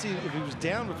 I'd like to see if he was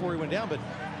down before he went down, but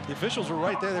the officials were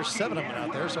right there. There's 7 of them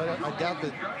out there, so I doubt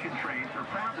that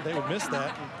they would miss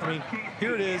that. I mean,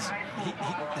 here it is. He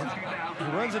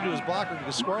runs into his blocker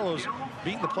because Squarlow's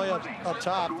beating the play up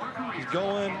top. He's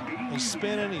going, he's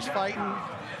spinning, he's fighting.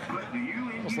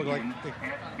 Almost looked like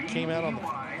it came out on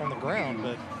the ground,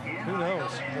 but who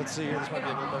knows? Let's see here. This might be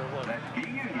a little better look.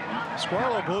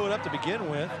 Squarlow blew it up to begin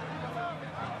with.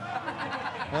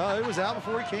 Well, it was out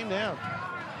before he came down.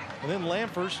 And then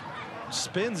Lampers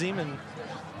spins him, and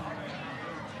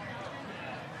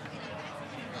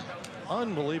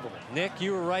unbelievable. Nick,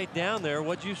 you were right down there.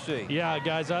 What'd you see? Yeah,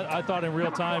 guys, I thought in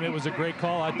real time it was a great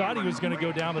call. I thought he was going to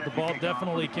go down, but the ball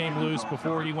definitely came loose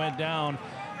before he went down.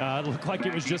 It looked like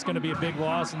it was just going to be a big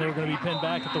loss, and they were going to be pinned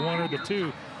back at the 1 or the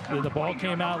 2. The ball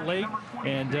came out late,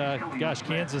 and gosh,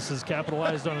 Kansas has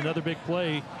capitalized on another big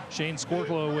play. Shane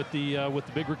Squarlow with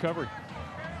the big recovery.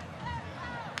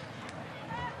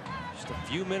 Just a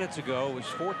few minutes ago, it was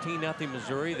 14-0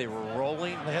 Missouri. They were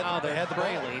rolling. Now they're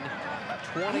trailing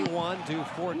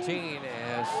 21-14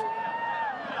 as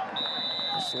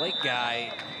this Lake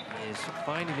guy is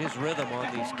finding his rhythm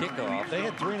on these kickoffs. They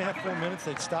had 3.5, 4 minutes.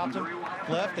 They'd stopped him,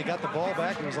 left. They got the ball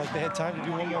back. It was like they had time to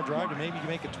do one more drive to maybe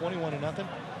make it 21-0.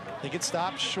 They get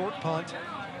stopped, short punt,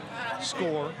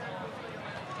 score.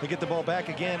 They get the ball back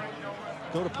again,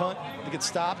 go to punt. They get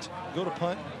stopped, go to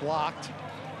punt, blocked.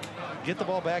 Get the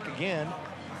ball back again,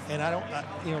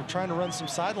 and trying to run some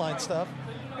sideline stuff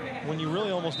when you really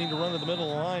almost need to run to the middle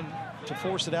of the line to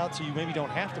force it out so you maybe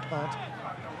don't have to punt.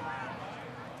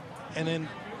 And then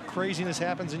craziness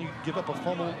happens and you give up a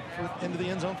fumble into the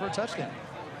end zone for a touchdown.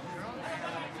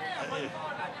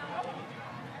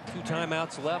 2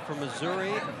 timeouts left for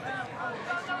Missouri.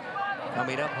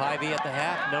 Coming up, Hy-Vee at the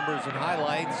half. Numbers and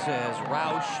highlights as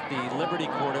Roush, the Liberty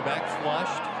quarterback,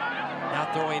 flushed. Now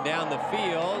throwing down the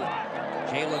field.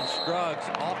 Jalen Scruggs,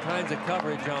 all kinds of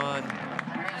coverage on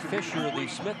Fisher, the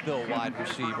Smithville wide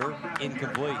receiver,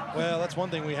 incomplete. Well, that's one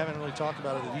thing we haven't really talked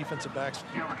about are the defensive backs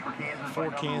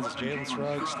for Kansas. Jalen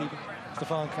Scruggs,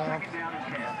 Stefan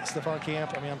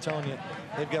Camp. I mean, I'm telling you,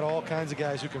 they've got all kinds of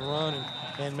guys who can run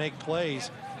and make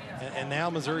plays. And now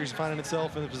Missouri's finding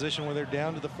itself in a position where they're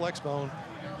down to the flex bone.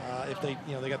 If they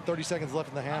got 30 seconds left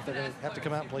in the half, they're going to have to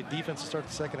come out and play defense to start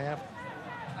the second half.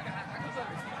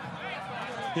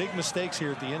 Big mistakes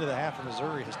here at the end of the half for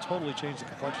Missouri has totally changed the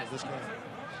complexion of this game.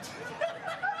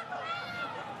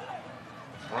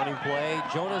 Running play,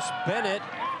 Jonas Bennett.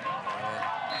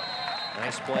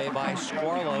 Nice play by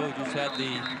Squarlow, who just had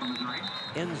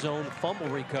the end zone fumble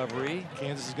recovery.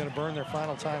 Kansas is going to burn their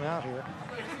final timeout here.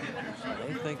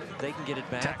 They think they can get it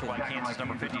back. Tackled by Kansas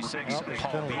number 56,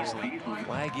 Paul Beasley.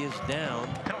 Flag is down.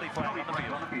 Penalty flag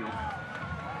on the field.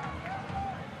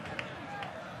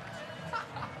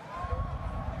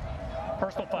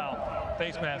 Personal foul,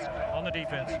 face mask on the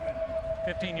defense.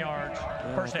 15 yards,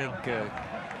 first down. I think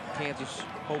Kansas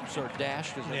hopes are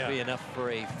dashed as it'll be enough for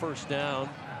a first down.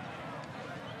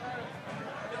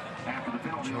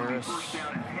 Harris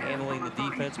handling the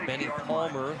defense. Benny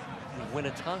Palmer, the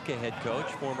Winnetonka head coach,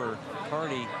 former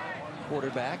Kearney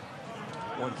quarterback,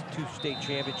 won 2 state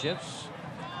championships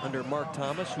under Mark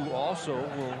Thomas, who also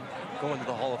will go into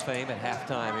the Hall of Fame at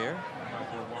halftime here.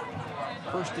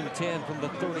 First and 10 from the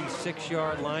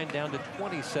 36-yard line, down to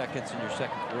 20 seconds in your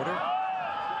second quarter.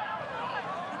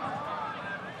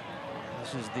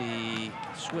 This is the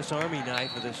Swiss Army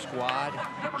knife of this squad,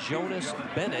 Jonas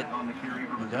Bennett,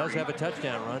 who does have a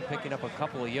touchdown run, picking up a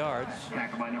couple of yards.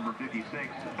 Tackled by number 56,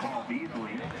 Paul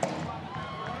Beasley.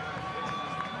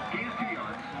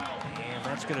 And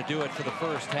that's going to do it for the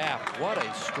first half. What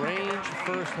a strange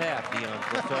first half, Dion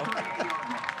Clifton.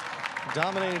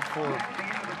 Dominated for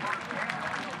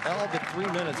all but 3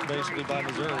 minutes, basically, by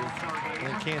Missouri. And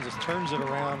then Kansas turns it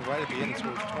around right at the end and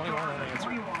scores 21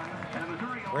 unanswered.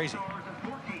 Crazy.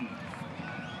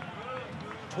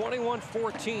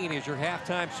 21-14 is your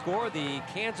halftime score. The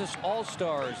Kansas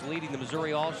All-Stars leading the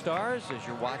Missouri All-Stars as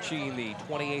you're watching the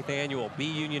 28th annual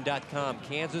BUnion.com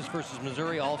Kansas versus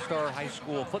Missouri All-Star High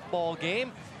School football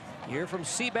game here from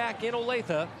Seaback in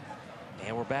Olathe.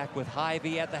 And we're back with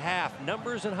Hy-Vee at the half.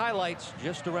 Numbers and highlights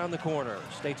just around the corner.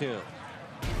 Stay tuned.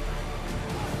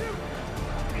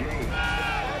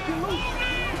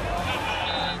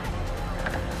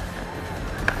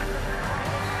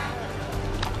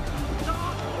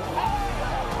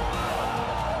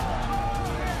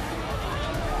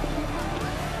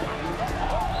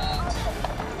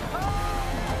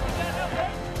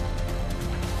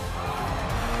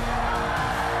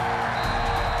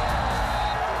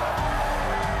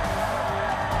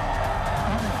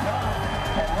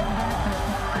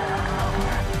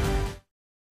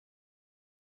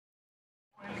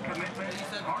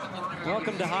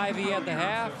 Welcome to Hy-Vee at the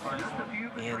half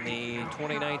in the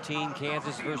 2019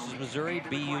 Kansas versus Missouri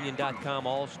BUnion.com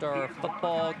All-Star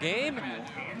football game.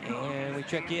 And we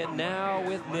check in now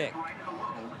with Nick.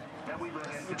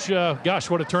 Gosh,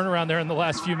 what a turnaround there in the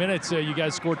last few minutes. You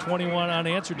guys scored 21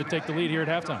 unanswered to take the lead here at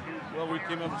halftime. Well, we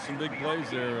came up with some big plays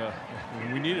there.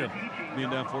 We needed them, being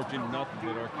down 14-0,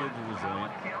 but our kids are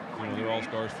resilient. You know, they're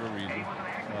all-stars for a reason.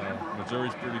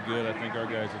 Missouri's pretty good. I think our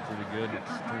guys are pretty good.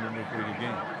 It's turned into a pretty good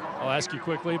game. I'll ask you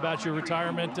quickly about your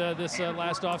retirement this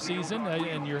last offseason,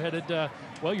 and you're headed.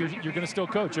 Well, you're going to still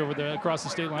coach over across the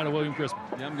state line of William Crispin.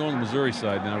 Yeah, I'm going to the Missouri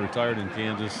side now. Retired in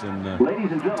Kansas, and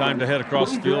time to head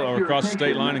across the field or across the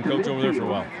state line and coach over there for a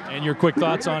while. And your quick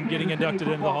thoughts on getting inducted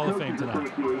into the Hall of Fame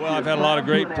tonight? Well, I've had a lot of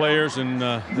great players and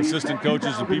assistant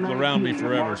coaches and people around me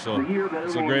forever, so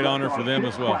it's a great honor for them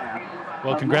as well.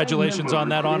 Well, congratulations on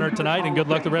that honor tonight, and good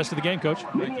luck the rest of the game, Coach.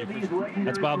 Thank you.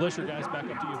 That's Bob Lisher, guys. Back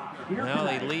up to you. Now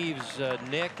he leaves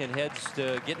Nick and heads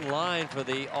to get in line for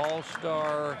the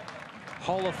All-Star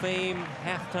Hall of Fame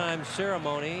halftime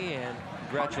ceremony. And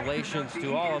congratulations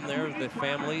to all of them there, the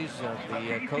families of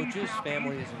the coaches,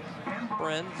 families and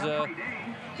friends,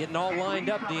 getting all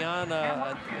lined up. Dion,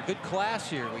 a good class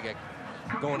here we got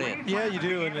going in. Yeah, you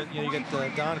do, and you get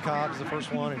Don Cobbs, the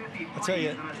first one, and I tell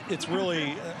you, it's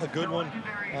really a good one.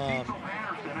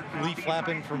 Lee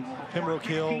Flappin from Pembroke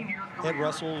Hill, Ed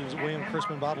Russell, who's William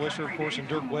Crispin, Bob Lisher, of course, and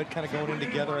Dirk Wedd kind of going in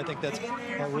together. I think that's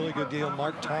a really good deal.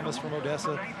 Mark Thomas from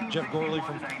Odessa, Jeff Gorley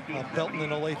from Belton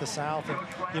and Olathe South,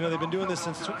 and they've been doing this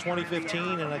since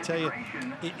 2015. And I tell you,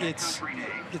 it's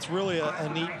really a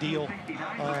neat deal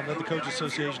that the Coach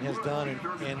Association has done,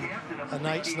 and a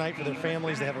nice night for their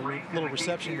families. They have a little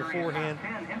reception beforehand.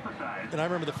 And I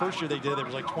remember the first year they did, there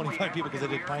was like 25 people because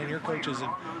they did Pioneer coaches,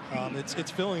 and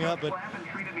it's filling up, but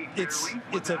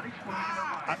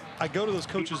I go to those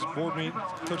Coach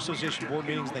Association board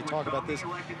meetings, and they talk about this.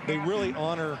 They really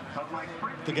honor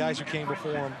the guys who came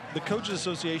before them. The Coaches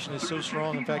Association is so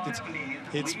strong. In fact,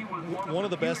 it's one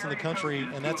of the best in the country,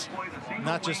 and that's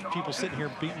not just people sitting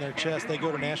here beating their chest. They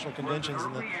go to national conventions,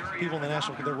 and the people in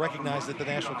the they're recognized at the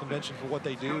national convention for what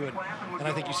they do. And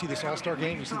I think you see this All-Star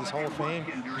game, you see this Hall of Fame,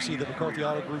 you see the McCarthy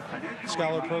Auto Group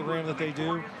Scholar Program that they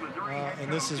do,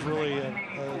 and this is really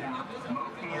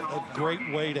a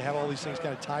great way to have all these things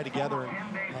kind of tie together,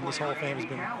 and this Hall of Fame has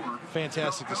been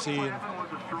fantastic to see. And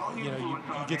you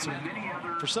get some,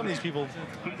 for some of these people,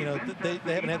 they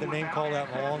haven't had their name called out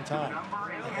in a long time,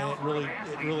 and it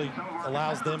really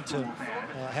allows them to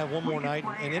have one more night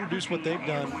and introduce what they've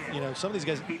done. You know, some of these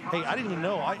guys, hey, I didn't even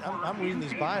know. I'm reading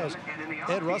these bios.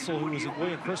 Ed Russell, who was at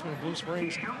William Chrisman in Blue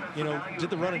Springs, you know, did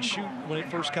the run and shoot when it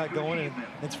first got going. And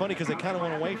it's funny because they kind of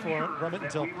went away from it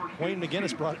until Wayne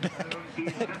McGinnis brought it back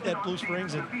at Blue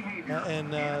Springs. And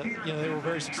you know, they were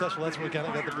very successful. That's where we kind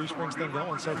of got the Blue Springs thing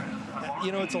going. So,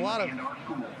 you know, it's a lot of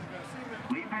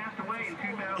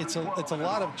it's a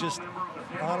lot of just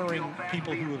honoring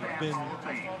people who have been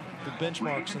the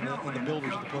benchmarks and the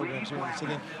builders of the programs here in the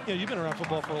city. And, you know, you've been around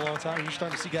football for a long time. You're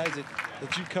starting to see guys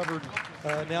that you've covered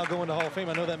now going to Hall of Fame.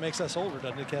 I know that makes us older,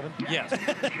 doesn't it, Kevin? Yes.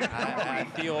 I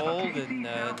feel old, and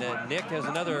Nick has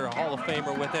another Hall of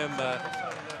Famer with him.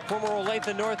 Former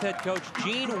Olathe North head coach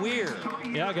Gene Weir.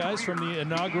 Yeah, guys, from the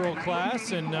inaugural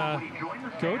class. And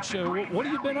Coach, what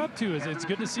have you been up to? It's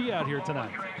good to see you out here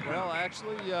tonight. Well,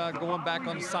 actually, going back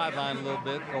on the sideline a little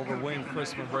bit over William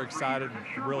Chrisman, very excited.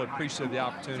 Really appreciate the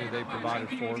opportunity they provided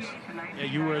for us. Yeah,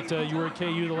 you were at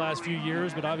KU the last few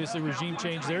years, but obviously regime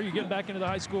change there. You're getting back into the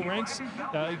high school ranks.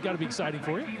 Got to be exciting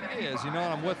for you. It is. You know,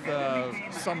 I'm with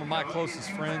some of my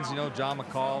closest friends. You know, John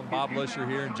McCall, Bob Lisher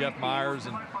here, and Jeff Myers,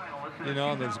 and you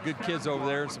know, there's good kids over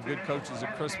there, some good coaches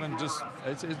at Chrisman. Just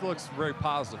it looks very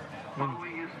positive. I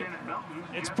mean,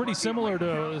 it's pretty similar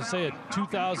to, say, a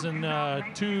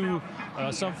 2002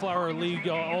 Sunflower League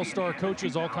All-Star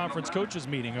Coaches, All-Conference Coaches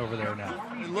meeting over there now.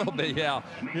 A little bit, yeah.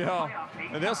 You know,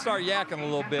 and they'll start yakking a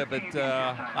little bit, but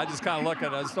I just kind of look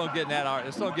at it. I just don't get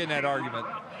in that argument.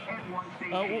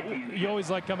 You always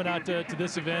like coming out to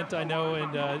this event, I know,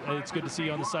 and it's good to see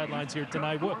you on the sidelines here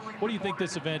tonight. What do you think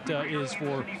this event is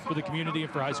for the community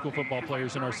and for high school football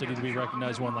players in our city to be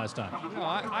recognized one last time? No,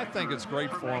 I think it's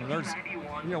great for them.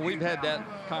 You know, we've had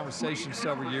that conversation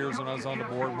several years when I was on the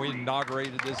board. We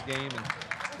inaugurated this game, and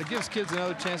it gives kids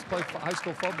another chance to play high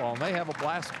school football, and they have a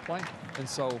blast playing. And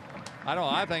so,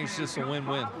 I think it's just a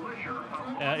win-win.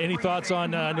 Any thoughts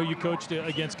on, I know you coached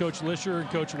against Coach Lisher and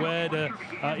Coach Wedd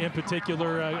in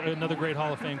particular, another great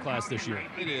Hall of Fame class this year.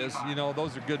 It is. You know,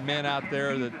 those are good men out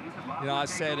there that, you know, I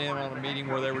sat in on a meeting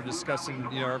where they were discussing,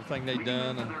 you know, everything they'd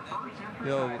done. And, you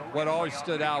know, what always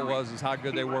stood out is how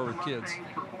good they were with kids,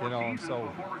 you know, and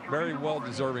so very well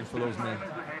deserving for those men.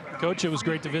 Coach, it was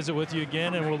great to visit with you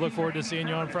again, and we'll look forward to seeing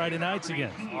you on Friday nights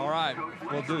again. All right,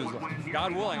 we'll do.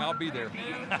 God willing, I'll be there.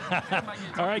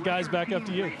 All right, guys, back up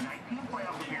to you.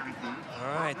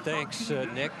 All right, thanks,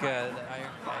 Nick. I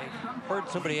heard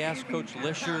somebody ask Coach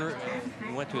Lisher,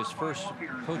 he went to his first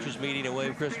coaches meeting at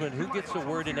William Chrisman, who gets the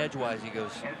word in edgewise? He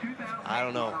goes, I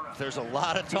don't know. There's a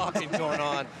lot of talking going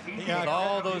on with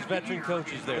all those veteran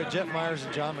coaches there. Jeff Myers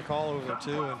and John McCall over there,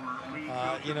 too.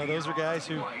 And, you know, those are guys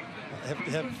who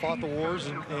have fought the wars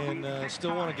and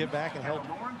still want to give back and help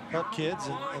kids,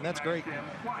 and that's great.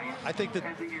 I think that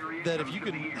if you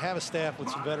can have a staff with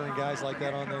some veteran guys like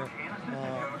that on there,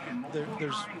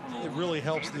 it really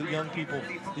helps the young people,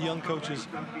 the young coaches,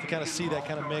 to kind of see that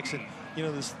kind of mix. And you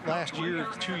know, this last year,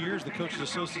 2 years, the Coaches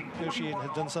Association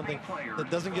have done something that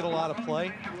doesn't get a lot of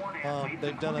play.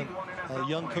 They've done a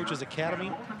Young Coaches Academy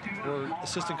where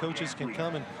assistant coaches can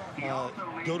come and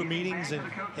go to meetings, and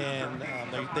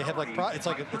they have like it's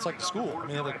like the school. I mean,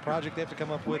 they have like a project they have to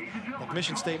come up with, like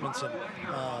mission statements and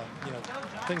you know,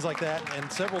 things like that. And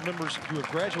several members who have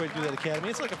graduated through that academy.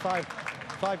 It's like a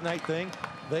five-night thing.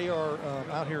 They are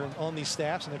out here on these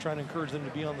staffs, and they're trying to encourage them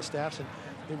to be on the staffs. And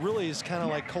it really is kind of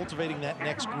like cultivating that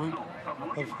next group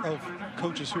of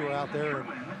coaches who are out there. And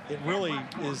it really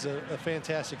is a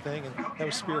fantastic thing. And that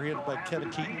was spearheaded by Kevin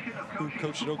Keaton, who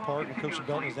coached at Oak Park and coached at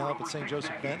Belton. He's now up at St.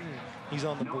 Joseph Benton. He's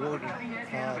on the board.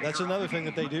 And, that's another thing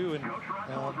that they do. And,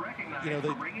 you know,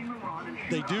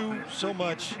 they do so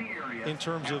much in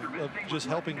terms of just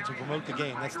helping to promote the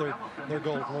game. That's their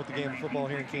goal, to promote the game of football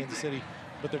here in Kansas City.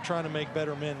 But they're trying to make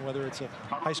better men, whether it's a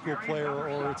high school player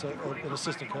or it's an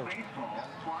assistant coach.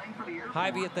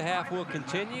 Hy-Vee at the half will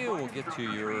continue. We'll get to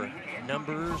your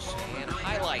numbers and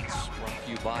highlights brought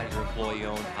to you by your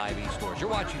employee-owned Hy-Vee stores. You're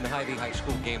watching the Hy-Vee High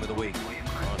School Game of the Week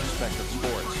on Spectrum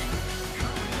Sports.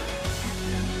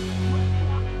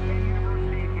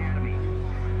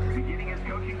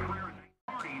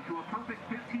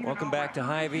 Welcome back to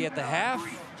Hy-Vee at the half.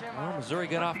 Well, Missouri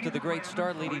got off to the great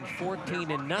start, leading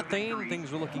 14-0.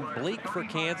 Things were looking bleak for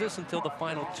Kansas until the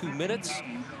final 2 minutes,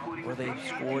 where they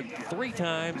scored 3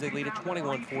 times. They lead at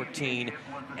 21-14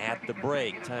 at the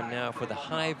break. Time now for the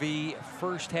Hy-Vee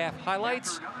first half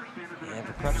highlights. And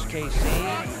for Preps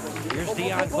KC, here's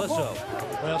Dion Clisso.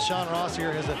 Well, Sean Ross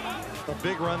here has a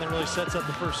big run that really sets up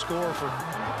the first score for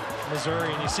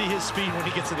Missouri. And you see his speed when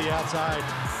he gets to the outside.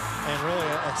 And really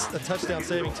a touchdown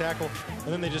saving tackle.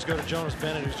 And then they just go to Jonas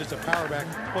Bennett, who's just a power back.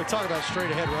 Boy, talk about a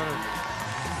straight ahead runner.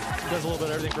 does a little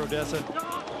bit of everything for Odessa.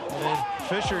 And then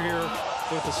Fisher here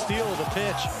with the steal of the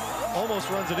pitch, almost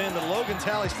runs it in, but Logan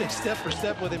Talley stays step for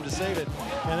step with him to save it.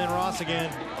 And then Ross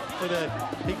again, with that,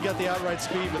 he got the outright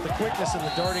speed, but the quickness and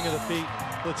the darting of the feet,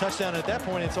 the touchdown. At that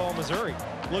point, it's all Missouri,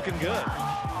 looking good.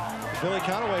 Billy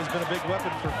Conaway has been a big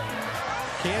weapon for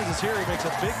Kansas here. He makes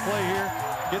a big play here,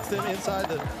 gets them inside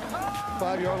the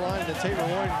 5-yard line, and then Tabor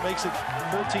Lloyd makes it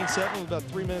 14-7 with about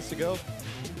 3 minutes to go.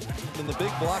 Then the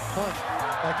big block punt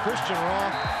by Christian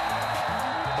Roth.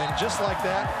 And just like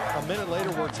that, a minute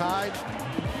later, we're tied.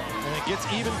 And it gets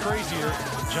even crazier.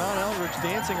 John Eldridge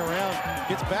dancing around,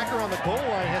 gets back around the goal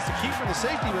line, has to keep from the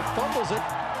safety, but fumbles it.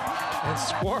 And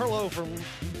Squarlow from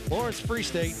Lawrence Free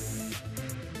State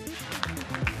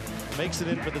makes it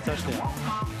in for the touchdown.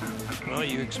 Well,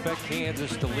 you expect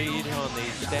Kansas to lead on the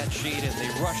stat sheet in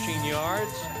the rushing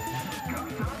yards.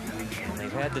 And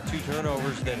they've had the 2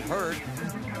 turnovers that hurt.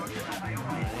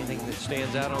 Anything that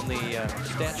stands out on the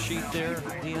stat sheet there,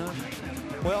 Dion?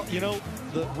 Well, you know,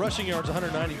 the rushing yards,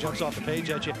 190, jumps off the page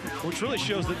at you, which really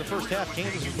shows that in the first half,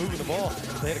 Kansas was moving the ball.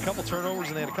 They had a couple turnovers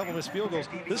and they had a couple missed field goals.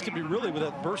 This could be really, with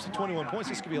that burst of 21 points,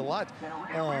 this could be a lot,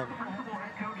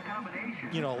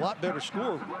 you know, a lot better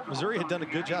score. Missouri had done a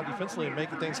good job defensively in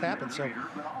making things happen. So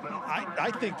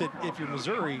I think that if you're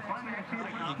Missouri,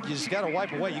 you just got to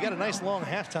wipe away. You got a nice long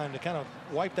halftime to kind of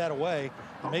wipe that away.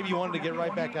 And maybe you wanted to get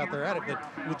right back out there at it, but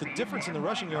with the difference in the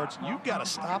rushing yards, you've got to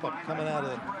stop them coming out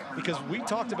of it. Because we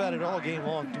talked about it all game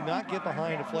long. Do not get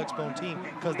behind a flexbone team,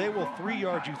 because they will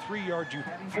 3-yard you, 3-yard you,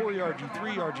 4-yard you,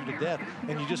 3-yard you to death,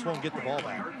 and you just won't get the ball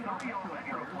back.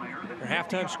 Their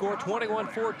halftime score,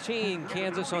 21-14,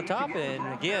 Kansas on top.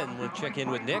 And again, we'll check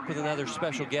in with Nick with another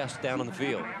special guest down on the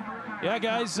field. Yeah,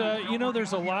 guys, you know,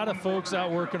 there's a lot of folks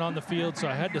out working on the field, so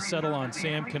I had to settle on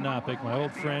Sam Knopick, my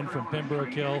old friend from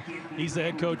Pembroke Hill. He's the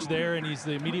head coach there, and he's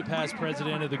the immediate past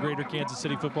president of the Greater Kansas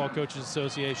City Football Coaches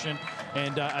Association.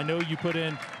 And I know you put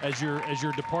in as your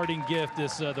departing gift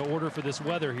this the order for this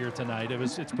weather here tonight.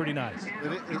 It's pretty nice.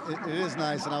 It is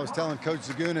nice, and I was telling Coach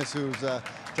Zagunis, who's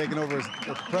taking over as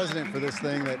president for this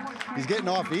thing, that he's getting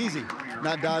off easy,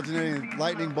 not dodging any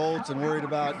lightning bolts and worried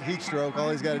about heat stroke.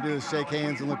 All he's got to do is shake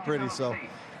hands and look pretty. So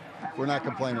we're not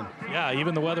complaining. Yeah,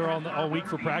 even the weather all week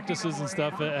for practices and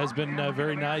stuff has been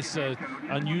very nice,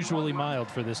 unusually mild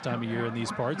for this time of year in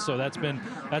these parts. So that's been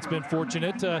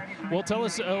fortunate. Well, tell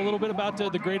us a little bit about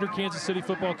the Greater Kansas City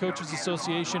Football Coaches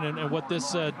Association and what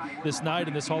this night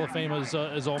and this Hall of Fame is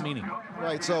all meaning.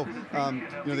 Right. So you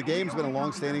know, the game's been a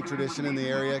long-standing tradition in the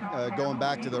area, going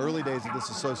back to the early days of this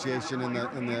association in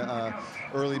the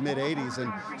early mid-'80s,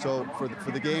 and so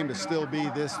for the game to still be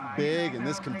this big and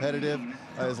this competitive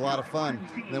is a lot of fun.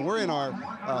 And then we're in our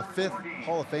 5th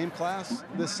Hall of Fame class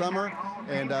this summer,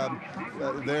 and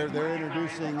they're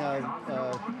introducing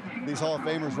these Hall of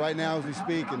Famers right now as we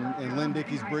speak, and Lynn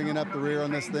Dickey's bringing up the rear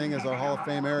on this thing as our Hall of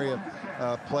Fame area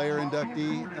player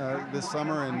inductee this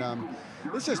summer, and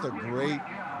it's just a great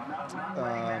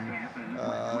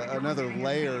another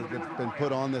layer that's been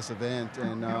put on this event,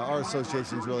 and our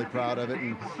association's really proud of it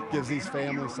and gives these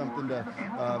families something to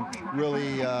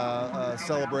really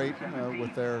celebrate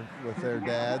with their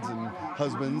dads and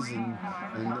husbands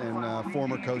and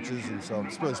former coaches, and so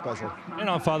it's really special. And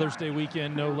on Father's Day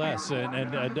weekend, no less.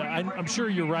 And I'm sure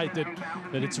you're right that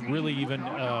it's really even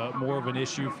more of an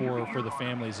issue for the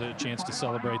families, a chance to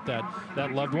celebrate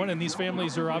that loved one. And these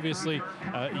families are obviously,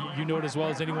 you know it as well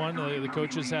as anyone, the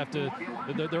coaches have to,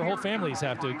 their whole families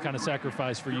have to kind of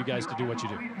sacrifice for you guys to do what you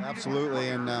do. Absolutely.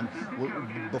 And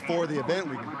before the event,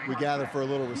 we gather for a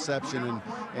little reception,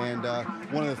 and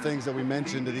one of the things that we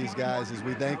mentioned to these guys is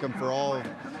we thank them for all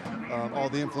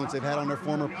the influence they've had on their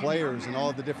former players and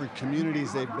all the different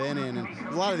communities they've been in. And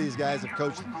a lot of these guys have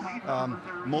coached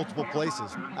multiple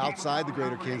places outside the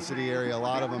Greater Kansas City area, a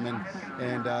lot of them,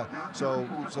 and so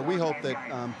we hope that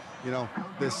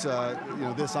this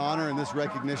honor and this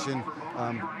recognition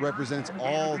represents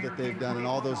all that they've done and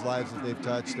all those lives that they've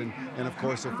touched, and of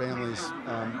course their families'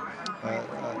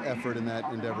 effort in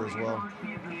that endeavor as well.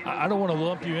 I don't want to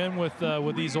lump you in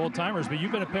with these old timers, but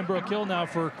you've been at Pembroke Hill now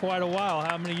for quite a while.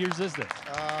 How many years is this?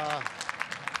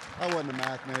 I wasn't a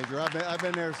math major. I've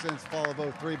been there since fall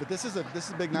of '03, but this is a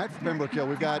big night for Pembroke Hill.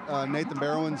 We've got Nathan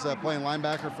Barrowins playing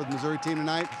linebacker for the Missouri team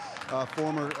tonight.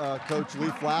 Former coach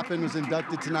Lee Flappin was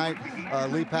inducted tonight.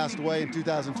 Lee passed away in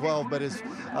 2012, but his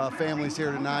family's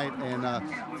here tonight, and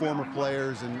former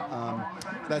players, and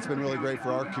that's been really great for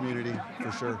our community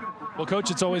for sure. Well,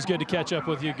 Coach, it's always good to catch up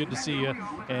with you. Good to see you,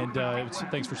 and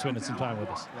thanks for spending some time with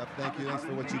us. Yep, thank you. Thanks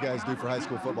for what you guys do for high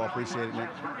school football. Appreciate it, Nick.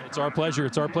 It's our pleasure.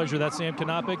 It's our pleasure. That's Sam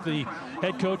Knopick, the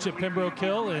head coach at Pembroke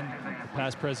Hill, and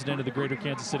past president of the Greater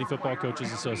Kansas City Football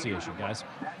Coaches Association. Guys.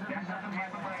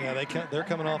 Yeah, they're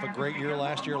coming off a great year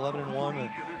last year, 11-1,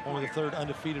 and only the 3rd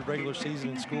undefeated regular season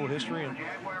in school history. And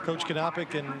Coach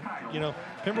Kanopic, and you know,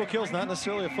 Pembroke Hill's not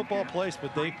necessarily a football place,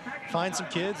 but they find some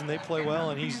kids and they play well.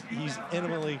 And he's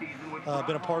intimately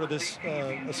been a part of this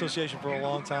association for a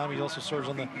long time. He also serves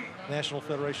on the National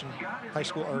Federation High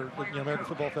School, or American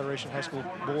Football Federation High School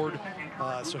Board.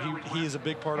 So he is a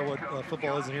big part of what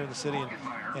football is here in the city,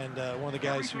 and one of the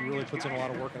guys who really puts in a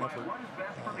lot of work and effort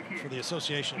for the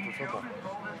association for football.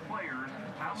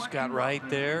 Scott Wright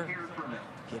there,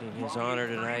 getting his honor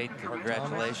tonight.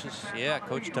 Congratulations. Yeah,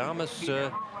 Coach Thomas.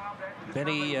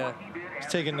 Benny. He's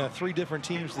taken 3 different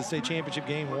teams to the state championship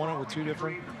game, won it with 2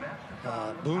 different.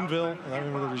 Boonville, I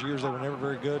remember there was years they were never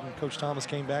very good, and Coach Thomas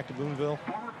came back to Boonville,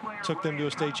 took them to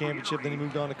a state championship, then he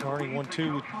moved on to Kearney, won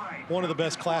 2 with one of the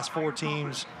best Class 4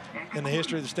 teams in the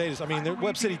history of the state. I mean, the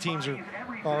Webb City teams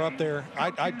are up there.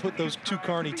 I'd put those 2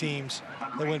 Kearney teams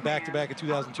that went back-to-back in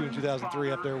 2002 and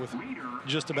 2003 up there with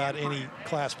just about any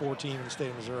Class 4 team in the state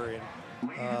of Missouri.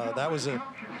 And that was I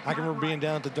can remember being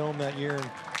down at the Dome that year,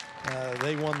 and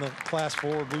they won the Class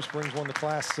 4, Blue Springs won the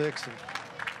Class 6, and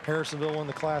Harrisonville won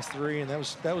the Class 3, and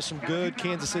that was some good.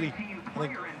 Kansas City, I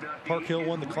think Park Hill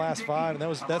won the Class 5, and that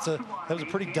was a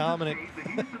pretty dominant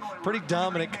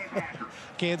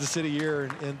Kansas City year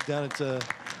down at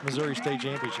Missouri State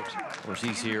Championships. Of course,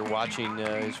 he's here watching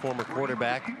his former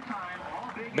quarterback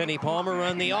Benny Palmer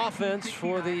run the offense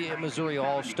for the Missouri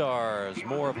All-Stars.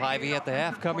 More of Hy-Vee at the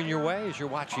half coming your way as you're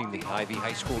watching the Hy-Vee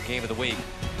High School Game of the Week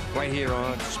right here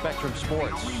on Spectrum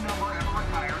Sports.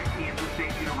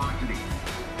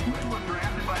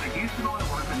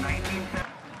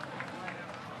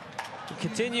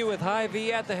 Continue with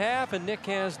Hy-Vee at the half, and Nick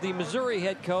has the Missouri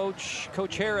head coach,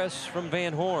 Coach Harris from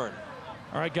Van Horn.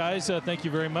 All right, guys, thank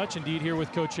you very much indeed here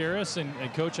with Coach Harris. And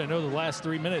Coach, I know the last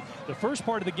 3 minutes, the first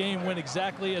part of the game went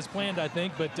exactly as planned, I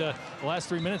think, but the last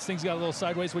 3 minutes, things got a little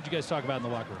sideways. What did you guys talk about in the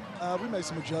locker room? We made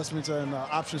some adjustments, and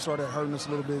options started hurting us a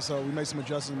little bit, so we made some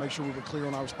adjustments to make sure we were clear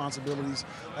on our responsibilities.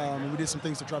 And we did some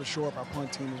things to try to shore up our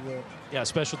punt team as well. Yeah,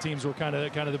 special teams were kind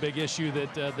of the big issue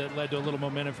that led to a little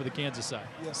momentum for the Kansas side.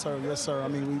 Yes, sir. Yes, sir. I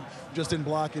mean, we just didn't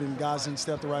block it, and guys didn't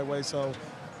step the right way, so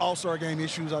All-Star game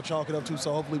issues I chalk it up to,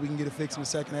 so hopefully we can get it fixed in the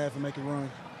second half and make it run.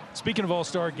 Speaking of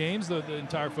All-Star games, the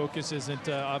entire focus isn't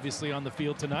obviously on the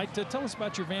field tonight. Tell us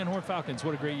about your Van Horn Falcons.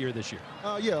 What a great year this year.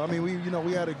 Yeah, I mean,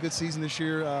 we had a good season this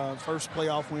year. First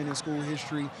playoff win in school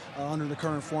history under the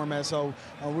current format. So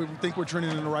we think we're trending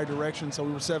in the right direction. So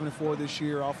we were 7-4 this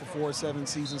year off a 4-7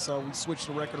 season. So we switched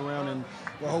the record around, and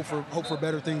we'll hope for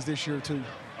better things this year too.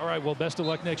 All right. Well, best of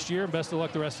luck next year, and best of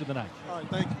luck the rest of the night. All right.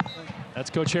 Thank you.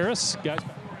 That's Coach Harris, guys.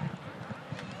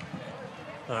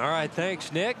 All right,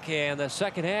 thanks, Nick. And the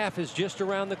second half is just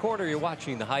around the corner. You're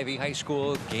watching the Hy-Vee High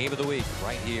School Game of the Week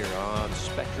right here on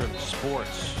Spectrum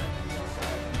Sports.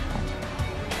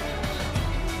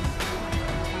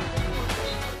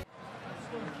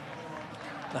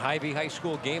 The Hy-Vee High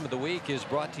School Game of the Week is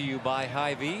brought to you by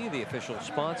Hy-Vee, the official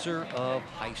sponsor of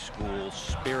High School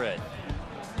Spirit.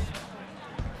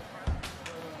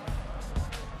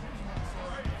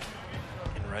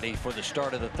 Ready for the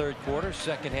start of the third quarter.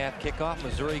 Second half kickoff.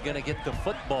 Missouri going to get the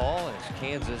football as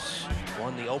Kansas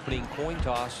won the opening coin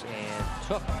toss and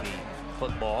took the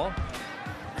football.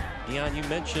 Dion, you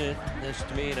mentioned this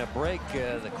to me in a break.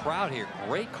 The crowd here,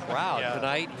 great crowd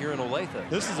tonight here in Olathe.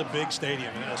 This is a big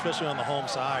stadium, especially on the home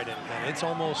side, and it's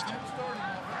almost,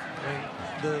 I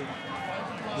mean,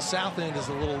 the south end is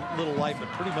a little light, but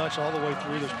pretty much all the way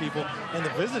through there's people. And the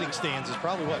visiting stands is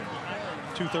probably, what,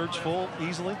 2/3 full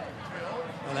easily?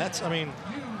 And that's, I mean,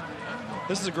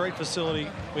 this is a great facility.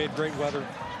 We had great weather.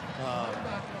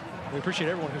 We appreciate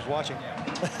everyone who's watching.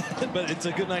 But it's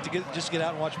a good night to just get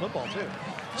out and watch football, too.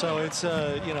 So it's,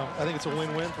 you know, I think it's a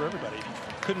win-win for everybody. If you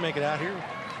couldn't make it out here,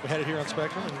 we had it here on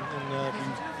Spectrum, and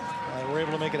if you were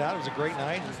able to make it out, it was a great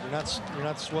night. You're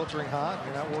not sweltering hot.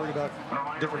 You're not worried about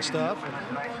different stuff.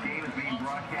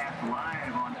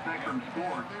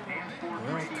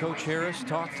 Well, Coach Harris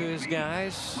talked to his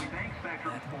guys.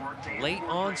 Late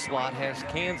onslaught has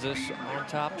Kansas on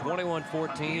top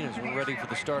 21-14 as we're ready for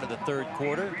the start of the third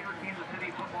quarter.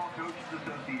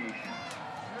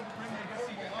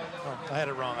 Oh, I had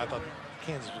it wrong. I thought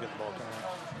Kansas was getting the ball coming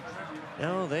out.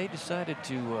 No, they decided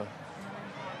to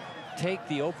take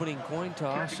the opening coin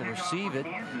toss and receive it.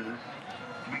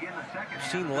 We've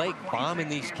seen Lake bombing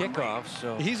these kickoffs.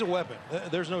 So he's a weapon.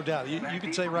 There's no doubt. You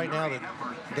can say right now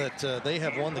that they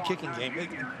have won the kicking game.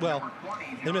 Well,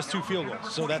 they missed 2 field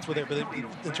goals, so that's what they're. But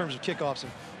in terms of kickoffs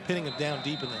and pinning them down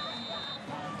deep in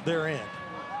their end.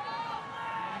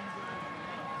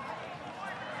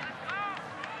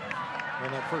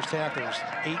 In that first half, there was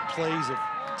 8 plays of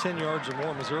 10 yards or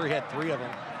more. Missouri had 3 of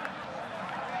them.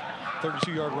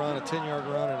 32-yard run, a 10-yard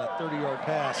run, and a 30-yard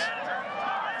pass.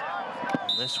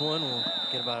 And this one will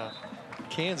get about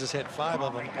Kansas had 5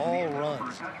 of them, all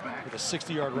runs, with a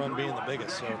 60-yard run being the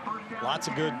biggest. So lots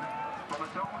of good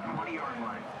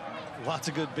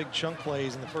big chunk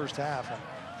plays in the first half. And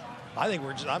I think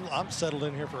I'm settled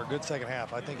in here for a good second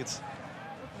half. I think it's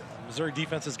Missouri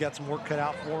defense has got some work cut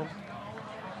out for them.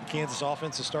 The Kansas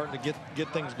offense is starting to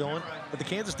get things going, but the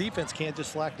Kansas defense can't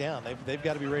just slack down. They've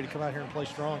got to be ready to come out here and play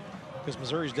strong, because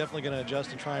Missouri's definitely going to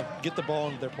adjust and try and get the ball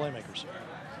into their playmakers.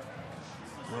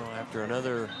 Well, after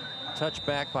another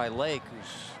touchback by Lake,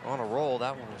 who's on a roll,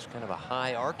 that one was kind of a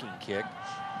high arcing kick.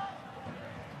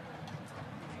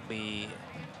 The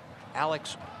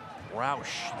Alex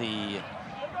Roush, the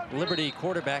Liberty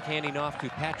quarterback, handing off to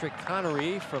Patrick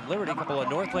Connery from Liberty. A couple of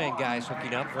Northland guys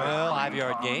hooking up for a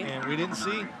 5-yard gain. And we didn't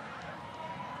see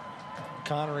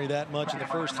Connery that much in the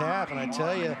first half, and I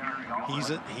tell you,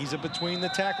 he's a between the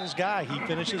tackles guy. He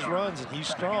finishes runs and he's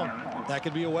strong. That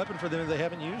could be a weapon for them they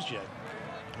haven't used yet.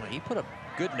 Well, he put up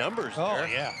good numbers there. Oh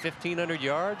yeah, 1,500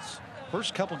 yards.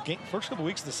 First couple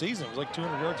weeks of the season, it was like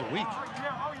 200 yards a week.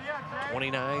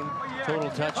 29 total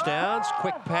touchdowns.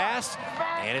 Quick pass,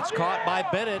 and it's caught by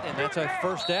Bennett, and that's a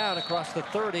first down across the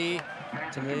 30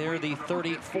 to near the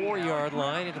 34-yard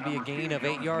line. It'll be a gain of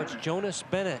 8 yards. Jonas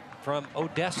Bennett from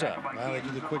Odessa. Well, they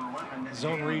do the quick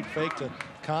zone read fake to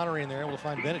Connery, and they're able to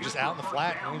find Bennett just out in the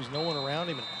flat, and there's no one around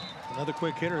him. And another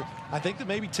quick hitter. I think that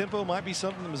maybe tempo might be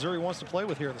something that Missouri wants to play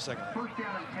with here in the second half. First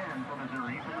down and 10 for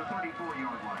Missouri from the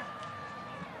 34-yard line.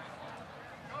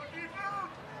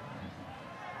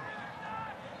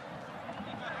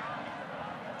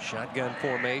 Shotgun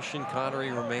formation.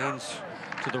 Connery remains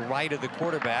to the right of the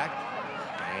quarterback,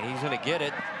 and he's going to get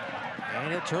it,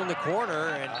 and he'll turn the corner.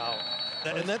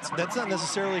 And that's not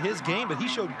necessarily his game, but he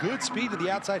showed good speed to the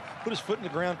outside, put his foot in the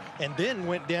ground, and then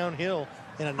went downhill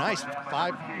in a nice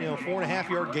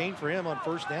 4.5-yard gain for him on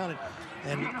first down.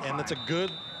 And that's a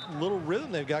good little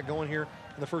rhythm they've got going here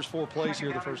in the first 4 plays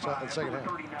here, the second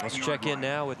half. Let's check in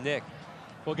now with Nick.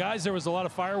 Well, guys, there was a lot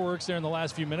of fireworks there in the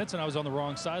last few minutes, and I was on the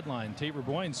wrong sideline. Tate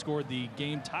Burboyne scored the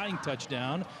game-tying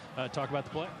touchdown. Talk about the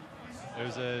play. It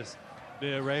was a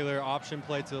regular option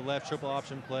play to the left, triple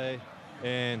option play,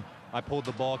 and I pulled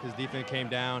the ball because defense came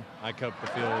down. I kept the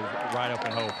field right up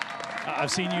in hope.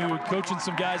 I've seen you coaching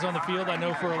some guys on the field. I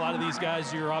know for a lot of these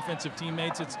guys, your offensive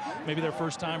teammates, it's maybe their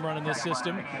first time running this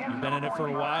system. You've been in it for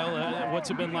a while.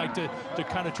 What's it been like to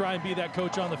kind of try and be that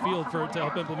coach on the field to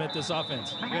help implement this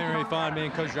offense? It's been really fun being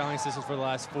Coach Drowning system for the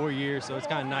last 4 years, so it's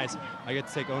kind of nice. I get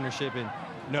to take ownership and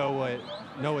know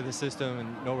what the system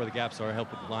and know where the gaps are,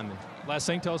 help with the linemen. Last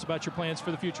thing, tell us about your plans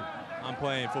for the future. I'm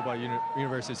playing football at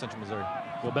University of Central Missouri.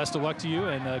 Well, best of luck to you,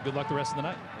 and good luck the rest of the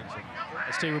night. Thanks, sir.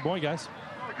 That's Tate Burboyne, guys.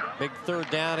 Big third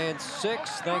down and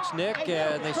 6. Thanks, Nick.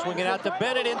 And they swing it out to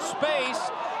Bennett in space,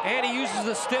 and he uses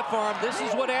the stiff arm. This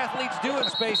is what athletes do in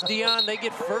space, Dion. They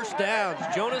get first downs.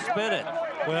 Jonas Bennett.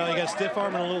 Well, he got a stiff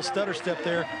arm and a little stutter step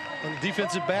there, and the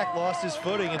defensive back lost his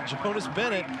footing, and Jonas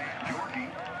Bennett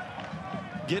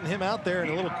getting him out there and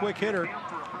a little quick hitter,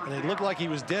 and it looked like he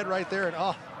was dead right there,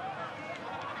 and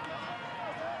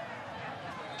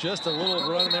just a little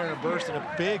run there and a burst and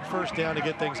a big first down to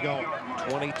get things going.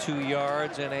 22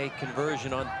 yards and a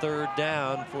conversion on third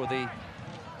down for the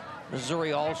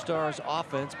Missouri All-Stars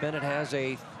offense. Bennett has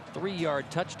a 3-yard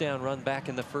touchdown run back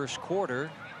in the first quarter,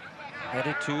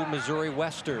 headed to Missouri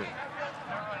Western.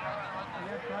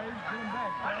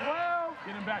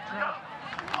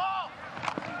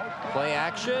 Play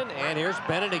action, and here's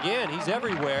Bennett again. He's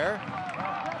everywhere.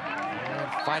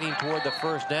 Fighting toward the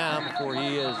first down before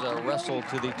he is wrestled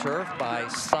to the turf by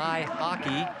Cy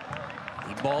Hockey,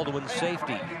 the Baldwin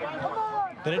safety.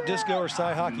 Bennett Disco or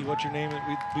Cy Hockey, what's your name?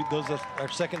 Those are our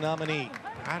second nominee.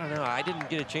 I don't know. I didn't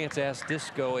get a chance to ask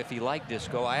Disco if he liked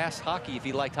disco. I asked Hockey if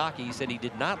he liked hockey. He said he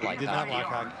did not like hockey. He did not like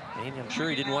hockey. And I'm sure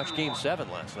he didn't watch Game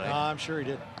 7 last night. I'm sure he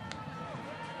did.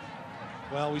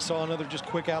 Well, we saw another just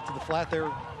quick out to the flat there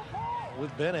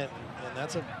with Bennett, and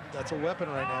that's a weapon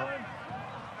right now.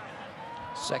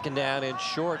 Second down and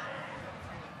short.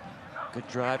 Good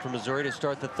drive from Missouri to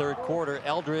start the third quarter.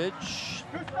 Eldridge,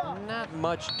 not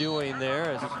much doing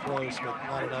there. It's close, but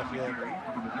not enough yet.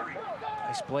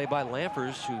 Nice play by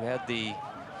Lampers, who had the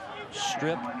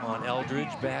strip on Eldridge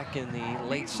back in the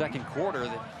late second quarter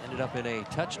that ended up in a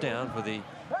touchdown for the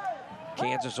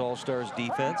Kansas All-Stars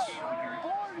defense.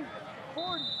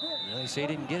 They say he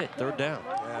didn't get it. Third down.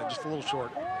 Yeah, just a little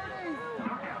short.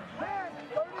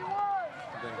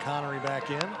 Then Connery back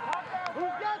in. Who's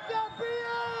got that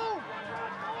BO?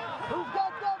 Who's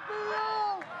got that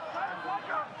BO?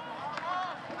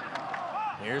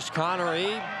 Here's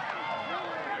Connery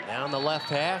down the left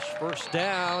hash, first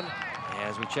down.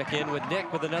 As we check in with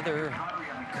Nick with another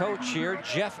coach here,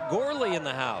 Jeff Gorley in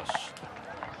the house.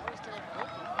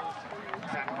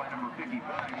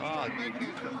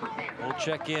 We'll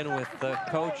check in with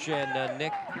Coach and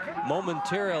Nick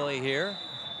momentarily here.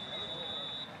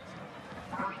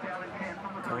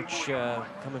 Coach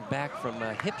coming back from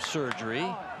hip surgery.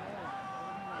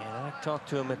 And I talked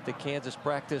to him at the Kansas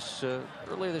practice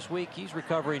earlier this week. He's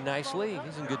recovering nicely.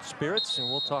 He's in good spirits, and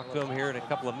we'll talk to him here in a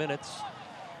couple of minutes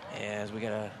as we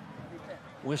got a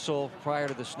whistle prior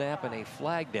to the snap and a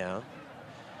flag down.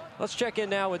 Let's check in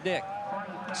now with Nick.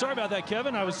 Sorry about that,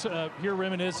 Kevin. I was here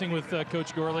reminiscing with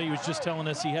Coach Gorley. He was just telling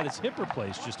us he had his hip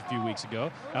replaced just a few weeks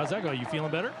ago. How's that going? You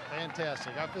feeling better?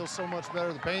 Fantastic. I feel so much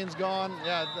better. The pain's gone.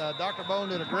 Yeah, Dr. Bone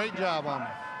did a great job on me.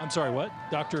 I'm sorry, what?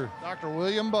 Dr.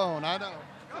 William Bone, I know.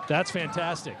 That's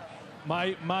fantastic.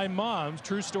 My mom,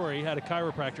 true story, had a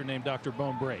chiropractor named Dr.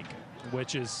 Bone Break,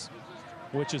 which is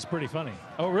pretty funny.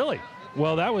 Oh, really?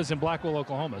 Well, that was in Blackwell,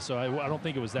 Oklahoma, so I don't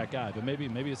think it was that guy, but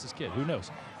maybe it's his kid. Who knows?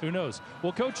 Who knows?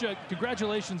 Well, Coach,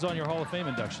 congratulations on your Hall of Fame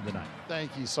induction tonight.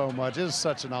 Thank you so much. It is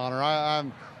such an honor.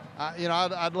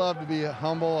 I'd love to be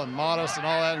humble and modest and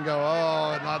all that and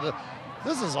go,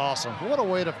 this is awesome. What a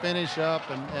way to finish up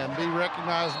and be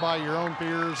recognized by your own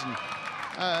peers,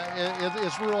 and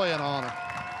it's really an honor.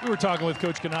 We were talking with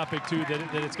Coach Kanopic, too,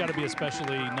 that it's got to be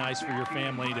especially nice for your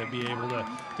family to be able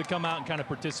to come out and kind of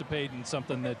participate in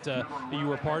something that you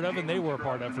were a part of and they were a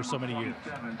part of for so many years.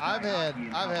 I've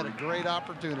had a great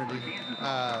opportunity.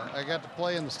 I got to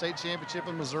play in the state championship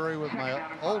in Missouri with my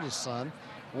oldest son,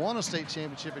 won a state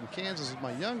championship in Kansas with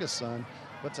my youngest son,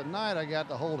 but tonight I got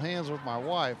to hold hands with my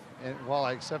wife while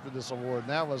I accepted this award, and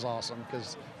that was awesome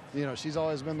because, she's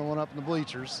always been the one up in the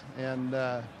bleachers, and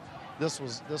this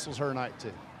was her night,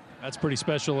 too. That's pretty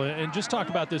special. And just talk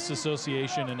about this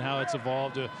association and how it's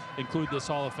evolved to include this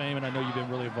Hall of Fame. And I know you've been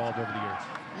really involved over the years.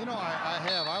 I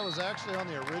have. I was actually on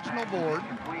the original board.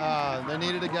 They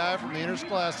needed a guy from the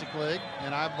Interscholastic League,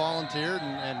 and I volunteered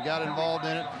and got involved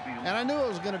in it. And I knew it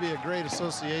was going to be a great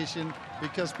association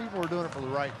because people were doing it for the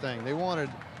right thing. They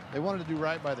wanted to do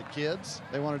right by the kids.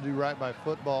 They wanted to do right by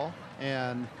football.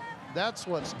 And that's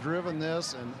what's driven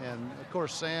this. And of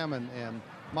course, Sam and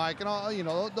Mike and all,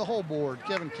 the whole board,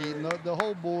 Kevin Keaton, the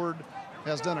whole board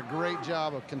has done a great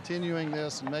job of continuing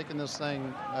this and making this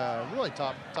thing really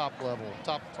top level,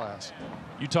 top class.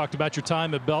 You talked about your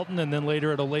time at Belton and then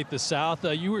later at Olathe South.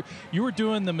 You were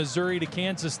doing the Missouri to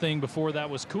Kansas thing before that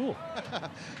was cool.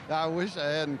 I wish I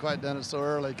hadn't quite done it so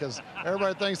early because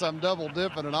everybody thinks I'm double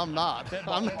dipping and I'm not.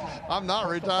 I'm not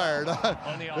retired.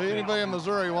 Anybody in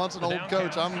Missouri wants an old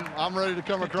coach, I'm ready to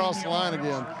come across the line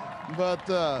again. But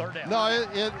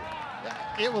no,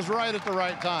 it was right at the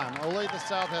right time. Olathe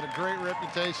South had a great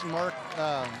reputation. Mark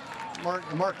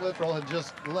Littrell had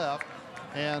just left,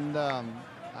 and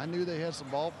I knew they had some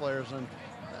ball players. And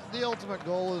the ultimate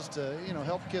goal is to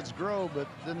help kids grow, but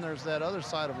then there's that other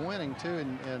side of winning too.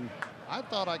 And I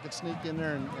thought I could sneak in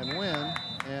there and win,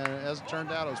 and as it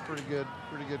turned out, it was pretty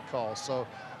good call. So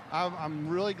I'm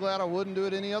really glad I wouldn't do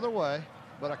it any other way.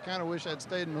 But I kind of wish I'd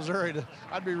stayed in Missouri.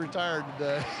 I'd be retired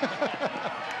today.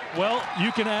 Well,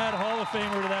 you can add Hall of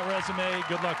Famer to that resume.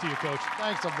 Good luck to you, Coach.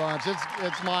 Thanks a bunch.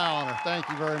 It's my honor. Thank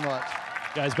you very much.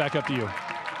 Guys, back up to you.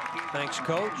 Thanks,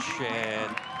 Coach.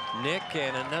 And Nick,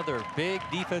 and another big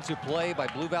defensive play by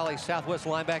Blue Valley Southwest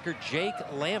linebacker Jake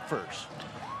Lamphers.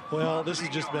 Well, this has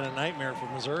just been a nightmare for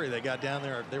Missouri. They got down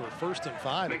there. They were 1st and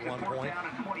 5 at one point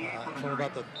from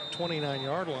about the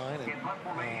 29-yard line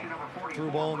and threw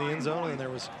a ball in the end zone. And there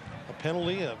was a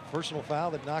penalty, a personal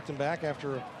foul that knocked him back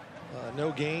after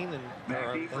no gain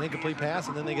or an incomplete pass.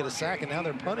 And then they get a sack, and now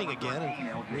they're punting again.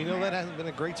 And we know that hasn't been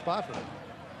a great spot for them.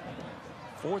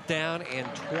 4th down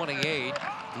and 28.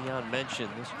 Dion mentioned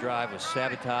this drive was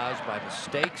sabotaged by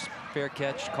mistakes. Fair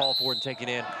catch, called for and taken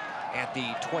in at the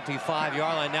 25-yard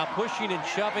line. Now pushing and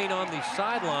shoving on the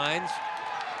sidelines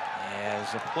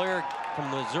as a player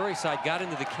from the Missouri side got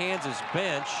into the Kansas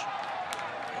bench.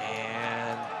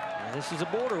 And this is a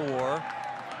border war.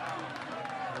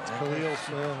 It's Khalil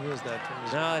Smith. Who is that?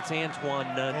 No, it's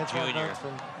Antoine Nunt Jr. Nunt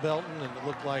from Belton, and it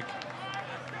looked like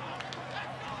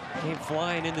came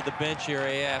flying into the bench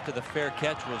area after the fair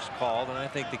catch was called. And I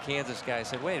think the Kansas guy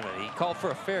said, wait a minute, he called for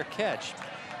a fair catch.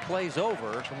 Plays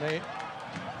over.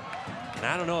 And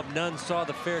I don't know if Nunn saw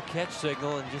the fair catch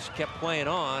signal and just kept playing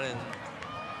on, and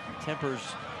tempers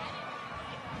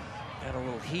got a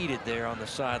little heated there on the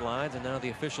sidelines, and now the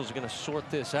officials are going to sort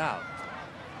this out.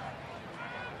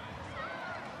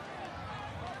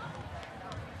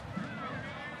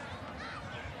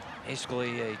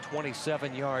 Basically a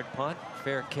 27-yard punt,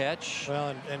 fair catch.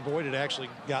 Well, and Boyd had actually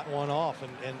got one off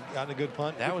and gotten a good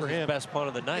punt. That was his best punt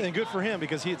of the night. And good for him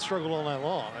because he had struggled all night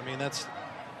long. I mean, that's...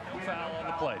 Foul on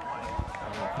the play.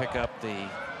 Pick up the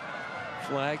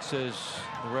flag, says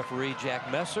the referee,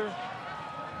 Jack Messer.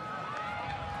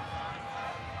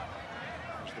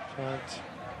 There's the punt.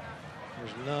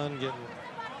 There's none, getting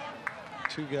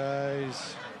 2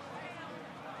 guys.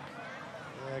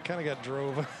 Yeah, kind of got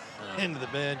drove into the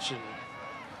bench, and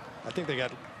I think they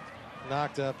got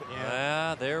knocked up.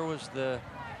 Yeah, there was the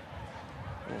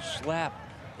little slap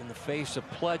in the face of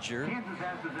Pledger. Kansas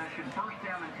has possession, first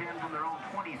down and 10 from their own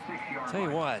 26-yard Tell you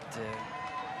what,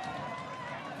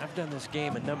 I've done this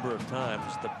game a number of times.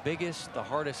 The biggest, the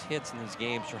hardest hits in these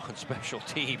games are on special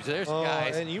teams. There's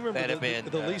guys and you remember that have been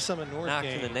the Lee Summit North knocked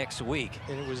game to the next week.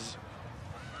 And it was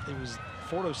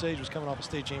Fort Osage was coming off a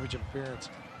state championship appearance,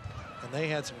 and they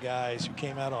had some guys who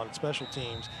came out on special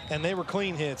teams, and they were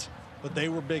clean hits, but they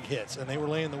were big hits, and they were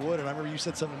laying the wood. And I remember you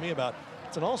said something to me about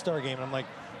it's an all-star game, and I'm like,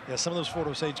 yeah, some of those Fort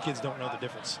Osage kids don't know the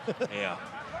difference. Yeah.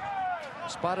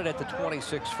 Spotted at the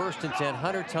 26, first and 10.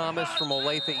 Hunter Thomas from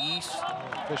Olathe East.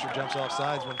 Fisher jumps off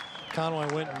sides when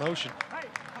Conway went in motion.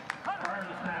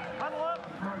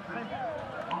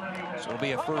 So it'll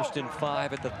be a first and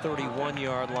 5 at the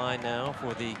 31-yard line now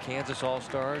for the Kansas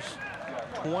All-Stars.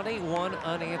 21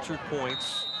 unanswered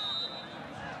points.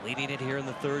 Leading it here in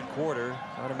the third quarter.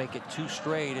 Trying to make it 2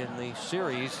 straight in the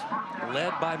series.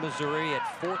 Led by Missouri at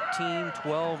 14,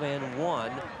 12, and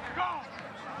 1.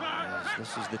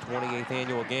 This is the 28th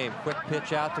annual game. Quick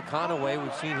pitch out to Conaway.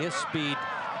 We've seen his speed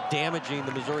damaging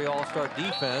the Missouri All-Star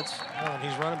defense. Oh, and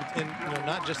he's running in,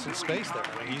 not just in space there.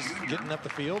 I mean, he's getting up the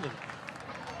field,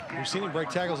 and we've seen him break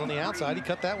tackles on the outside. He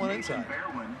cut that one inside.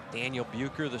 Daniel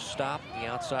Bucher, the stop, the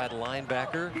outside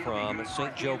linebacker from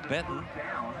St. Joe Benton.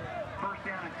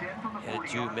 Headed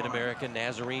to Mid-American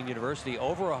Nazarene University.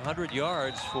 Over 100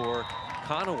 yards for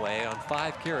Conaway on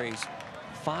 5 carries.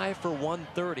 5 for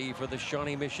 130 for the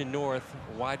Shawnee Mission North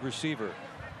wide receiver.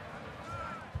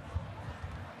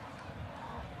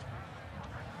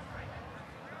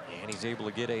 And he's able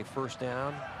to get a first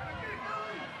down.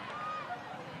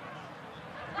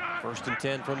 First and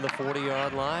 10 from the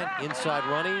 40-yard line. Inside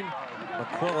running.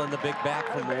 McQuillan, the big back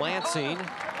from Lansing.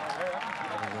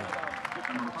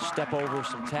 Step over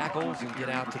some tackles and get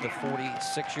out to the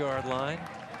 46-yard line.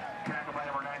 Tackled by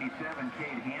number 97,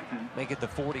 Cade Hansen. Make it the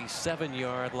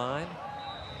 47-yard line.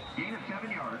 Gain of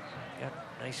 7 yards. Yep,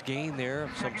 nice gain there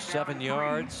of some 7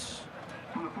 yards.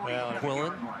 Well,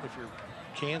 McQuillan. If you're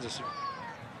Kansas,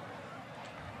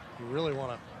 you really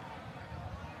want to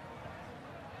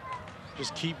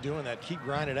just keep doing that. Keep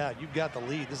grinding it out. You've got the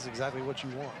lead. This is exactly what you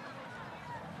want.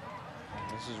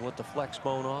 This is what the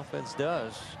Flexbone offense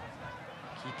does.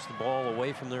 Keeps the ball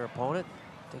away from their opponent.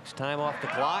 Takes time off the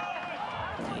clock.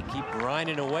 They keep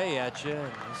grinding away at you.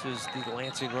 And this is the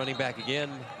Lansing running back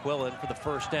again, McQuillan, for the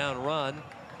first down run.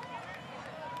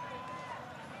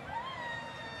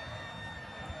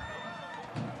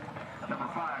 Number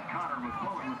 5, Connor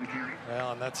McQuillan with the carry.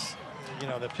 Well, and that's,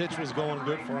 the pitch was going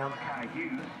good for him.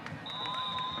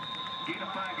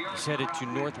 He's headed to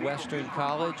Northwestern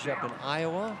College up in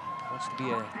Iowa. Wants to be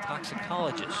a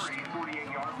toxicologist.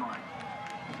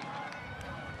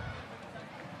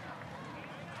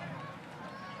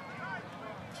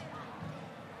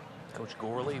 Coach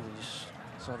Gorley, we just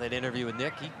saw that interview with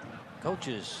Nick. He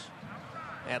coaches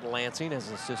at Lansing as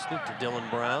an assistant to Dylan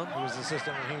Brown. He was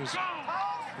assistant when he was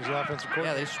the offensive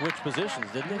coordinator. Yeah, they switched positions,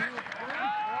 didn't they?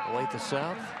 Olathe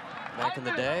South back in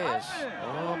the day.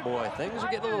 Oh boy, things are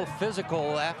getting a little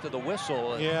physical after the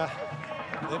whistle. Yeah,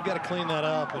 they've got to clean that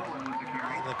up.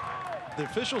 And the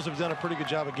officials have done a pretty good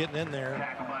job of getting in there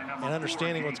and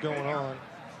understanding what's going on.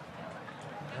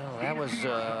 Well, that was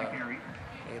a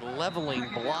leveling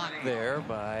block there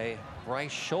by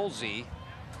Bryce Schulze,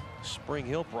 Spring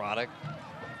Hill product.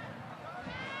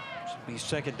 Should be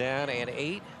second down and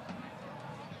 8.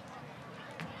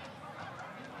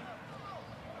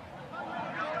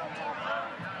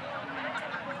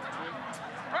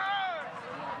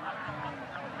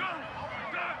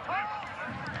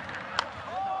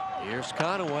 Here's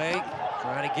Conaway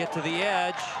trying to get to the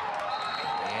edge,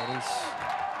 and he's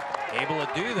able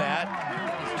to do that.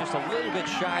 He's just a little bit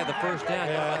shy of the first down.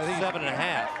 Yeah, I think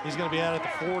 7.5. He's going to be out at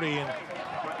the 40, and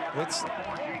it's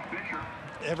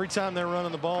every time they're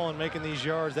running the ball and making these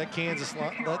yards, that Kansas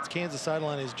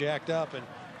sideline is jacked up, and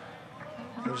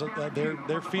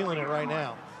they're feeling it right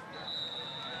now.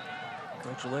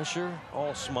 Coach Lisher,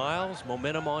 all smiles,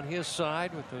 momentum on his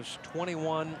side with those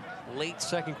 21 late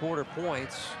second quarter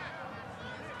points.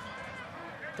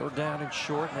 Third down and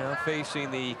short now facing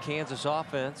the Kansas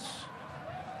offense.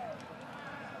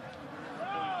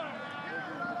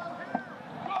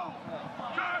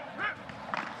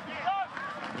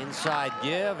 Inside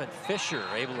give, and Fisher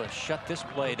able to shut this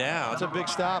play down. It's a big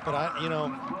stop, but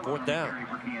fourth down.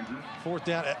 Fourth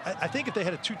down. I think if they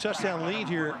had a 2-touchdown lead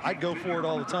here, I'd go for it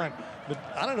all the time. But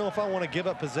I don't know if I want to give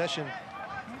up possession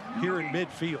here in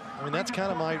midfield. I mean, that's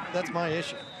kind of my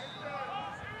issue.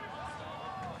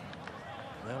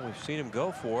 Well, we've seen him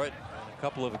go for it on a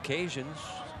couple of occasions.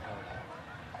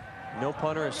 No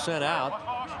punter is sent out.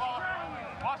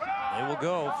 They will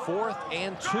go 4th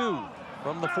and 2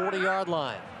 from the 40-yard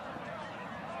line.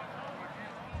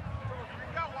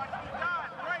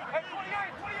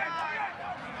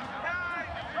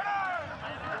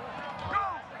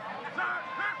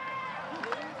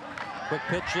 Quick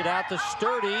pitch it out to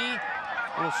Sturdy.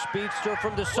 Little speedster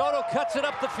from DeSoto, cuts it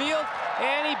up the field,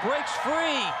 and he breaks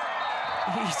free.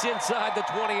 He's inside the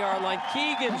 20-yard line.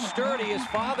 Keegan Sturdy, his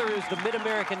father is the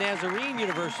Mid-American Nazarene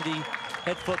University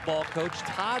head football coach,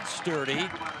 Todd Sturdy,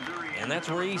 and that's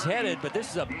where he's headed. But this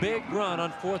is a big run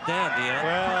on 4th down, Deion.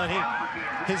 Well,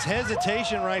 and his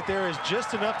hesitation right there is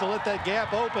just enough to let that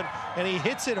gap open, and he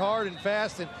hits it hard and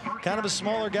fast, and kind of a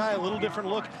smaller guy, a little different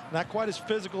look, not quite as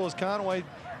physical as Conway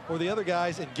or the other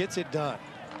guys, and gets it done.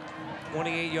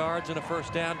 28 yards and a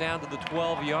first down to the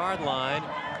 12-yard line.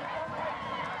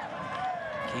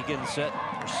 Keegan set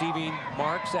receiving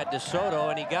marks at DeSoto,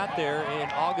 and he got there in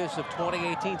August of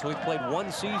 2018. So he played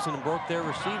one season and broke their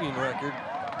receiving record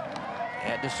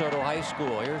at DeSoto High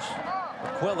School. Here's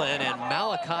McQuillan and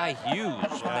Malachi Hughes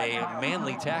with a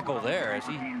manly tackle there as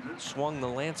he swung the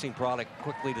Lansing product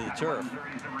quickly to the turf.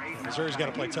 Yeah, Missouri's got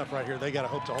to play tough right here. They got to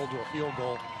hope to hold to a field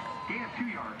goal.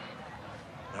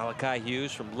 Malachi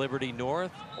Hughes from Liberty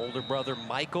North, older brother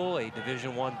Michael, a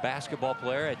Division I basketball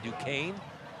player at Duquesne.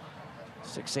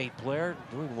 6'8" player,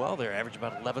 doing well there, average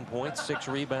about 11 points, 6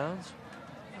 rebounds.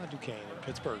 Duquesne in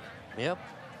Pittsburgh. Yep.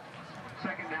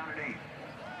 Second down and 8.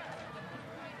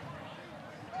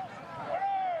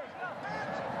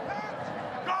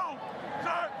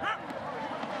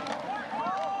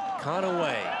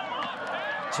 Conaway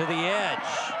to the edge.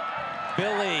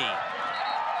 Billy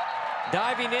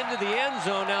diving into the end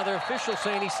zone. Now their official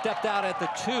saying he stepped out at the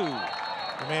 2.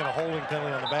 They may have a holding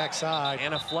penalty on the backside.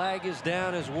 And a flag is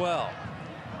down as well.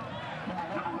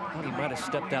 I thought he might have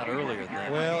stepped out earlier than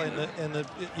that. Well,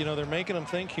 you know, they're making them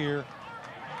think here.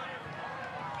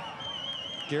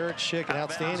 Garrett Schick, an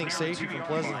outstanding safety from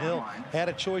Pleasant Hill, had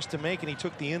a choice to make, and he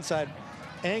took the inside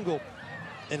angle.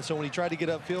 And so when he tried to get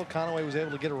upfield, Conaway was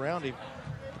able to get around him.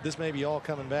 But this may be all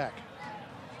coming back.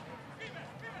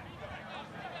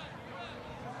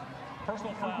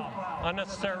 Personal foul,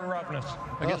 unnecessary roughness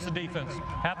against the defense.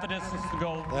 Half the distance to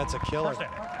go. That's a killer.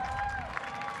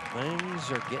 Things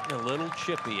are getting a little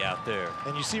chippy out there.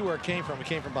 And you see where it came from. It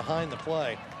came from behind the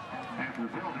play.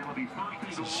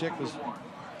 So Schick was,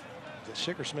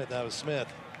 Schick or Smith? That was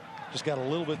Smith. Just got a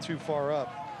little bit too far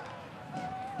up.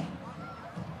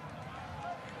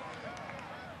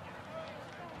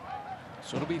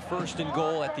 So it'll be 1st and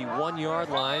goal at the 1-yard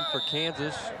line for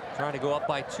Kansas, trying to go up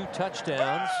by 2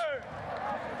 touchdowns.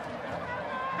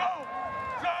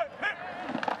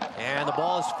 And the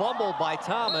ball is fumbled by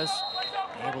Thomas.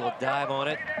 Able to dive on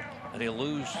it, and he'll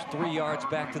lose 3 yards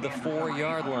back to the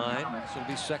 4-yard line. So it'll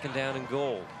be 2nd down and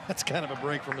goal. That's kind of a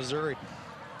break for Missouri.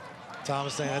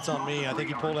 Thomas saying that's on me. I think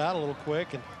he pulled out a little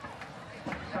quick and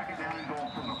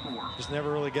just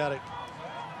never really got it.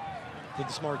 Did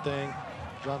the smart thing,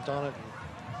 jumped on it.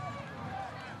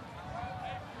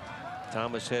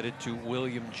 Thomas headed to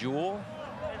William Jewell.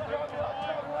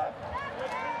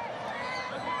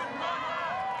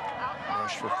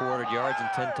 Rushed for 400 yards and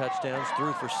 10 touchdowns.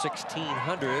 Threw for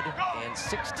 1,600 and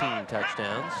 16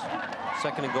 touchdowns.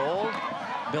 2nd and goal.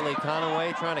 Billy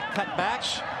Conaway trying to cut back,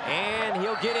 and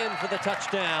he'll get in for the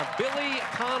touchdown. Billy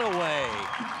Conaway,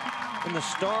 and the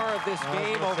star of this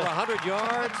game, over 100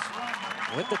 yards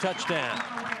with the touchdown.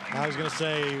 I was going to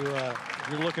say, if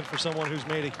you're looking for someone who's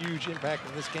made a huge impact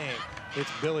in this game, it's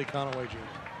Billy Conaway Jr.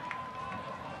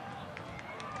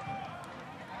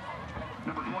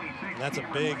 That's a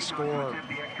big score.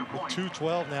 With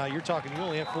 2:12 now, you're talking, you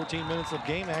only have 14 minutes of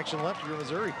game action left if you're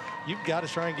Missouri. You've got to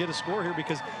try and get a score here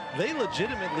because they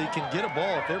legitimately can get a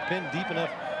ball if they're pinned deep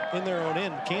enough in their own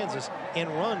end, Kansas, and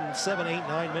run 7, 8,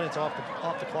 9 minutes off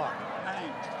the clock.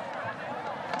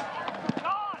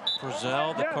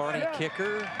 Frizzell, the Kearney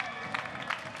kicker,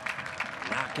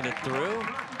 knocking it through.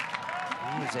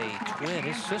 He's a twin.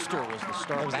 His sister was the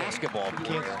star basketball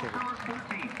player.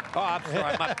 Oh, I'm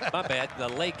sorry, my bad. The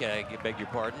Lake, I beg your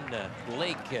pardon.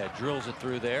 Lake drills it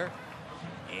through there.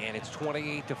 And it's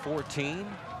 28-14.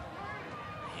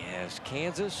 Yes,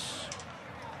 Kansas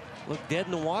looked dead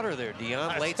in the water there,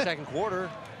 Dion, late second quarter.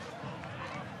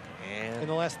 And in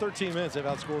the last 13 minutes, they've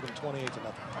outscored them 28-0.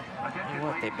 You know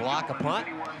what, they block a punt.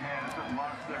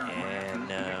 And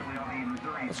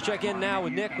let's check in now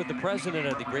with Nick, with the president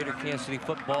of the Greater Kansas City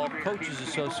Football Coaches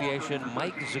Association,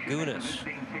 Mike Zagunis.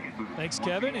 Thanks,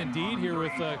 Kevin. Indeed, here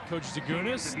with Coach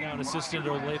Zagunis, now an assistant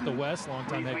at Olathe West,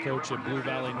 longtime head coach at Blue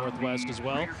Valley Northwest as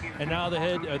well, and now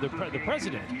the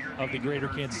president of the Greater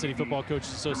Kansas City Football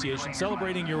Coaches Association,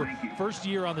 celebrating your first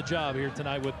year on the job here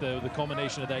tonight with the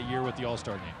culmination of that year with the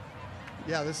All-Star game.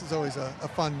 Yeah, this is always a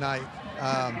fun night.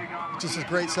 Just a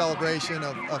great celebration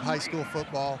of high school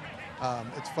football.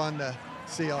 It's fun to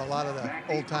see a lot of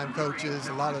the old-time coaches,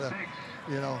 a lot of the,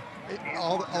 a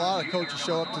lot of coaches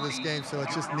show up to this game, so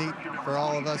it's just neat for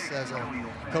all of us as a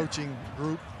coaching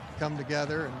group come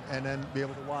together and then be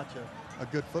able to watch a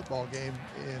good football game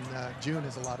in June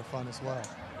is a lot of fun as well.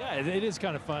 Yeah, it is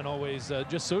kind of fun always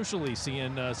just socially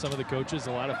seeing some of the coaches.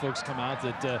 A lot of folks come out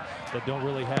that don't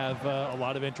really have a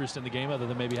lot of interest in the game other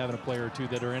than maybe having a player or two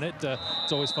that are in it.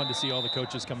 It's always fun to see all the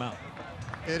coaches come out.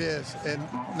 It is, and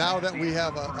now that we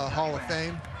have a Hall of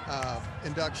Fame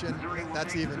induction,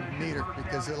 that's even neater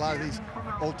because a lot of these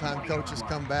old-time coaches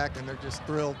come back and they're just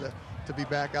thrilled to be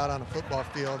back out on a football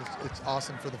field. It's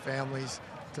awesome for the families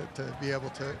to be able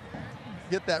to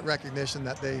get that recognition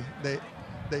that they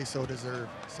so deserve.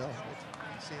 So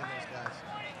seeing those guys.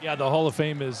 Yeah, the Hall of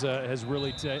Fame has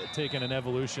really taken an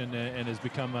evolution and has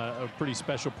become a pretty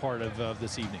special part of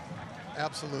this evening.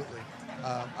 Absolutely.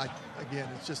 Again,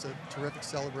 it's just a terrific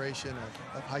celebration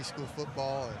of high school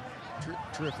football,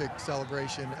 a terrific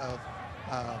celebration of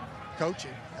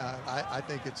coaching. I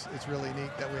think it's really neat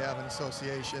that we have an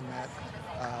association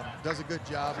that does a good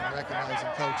job in recognizing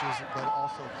coaches, but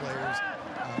also players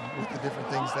with the different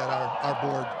things that our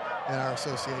board and our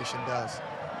association does.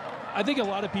 I think a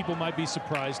lot of people might be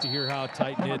surprised to hear how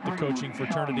tight-knit the coaching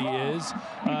fraternity is.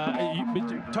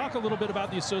 Talk a little bit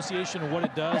about the association and what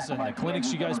it does and the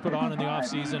clinics you guys put on in the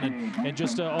off-season and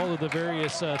just all of the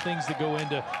various things that go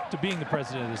into being the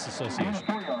president of this association.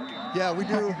 Yeah, we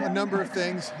do a number of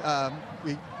things.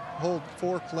 We hold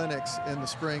 4 clinics in the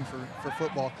spring for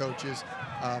football coaches.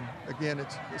 Again,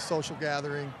 it's a social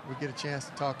gathering. We get a chance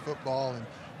to talk football, and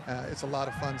it's a lot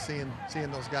of fun seeing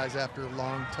those guys after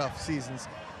long, tough seasons.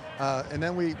 And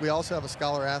then we also have a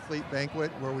Scholar Athlete banquet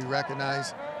where we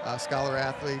recognize Scholar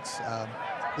Athletes.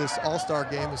 This All-Star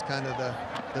game is kind of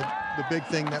the big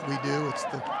thing that we do. It's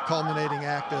the culminating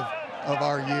act of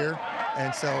our year.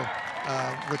 And so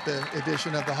with the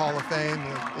addition of the Hall of Fame,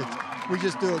 we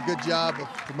just do a good job of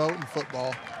promoting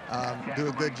football, do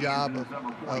a good job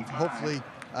of hopefully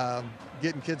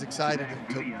getting kids excited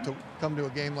to come to a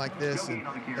game like this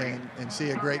and see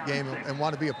a great game and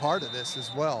want to be a part of this as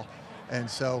well. And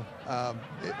so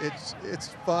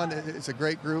it's fun. It's a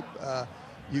great group.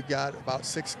 You got about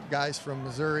 6 guys from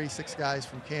Missouri, 6 guys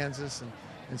from Kansas,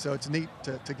 and so it's neat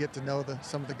to get to know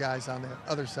some of the guys on the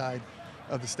other side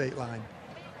of the state line.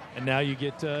 And now you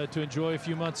get to enjoy a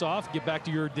few months off, get back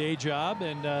to your day job,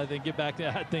 and then get back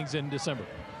to things in December.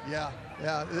 Yeah.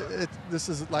 This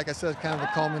is, like I said, kind of the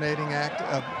culminating act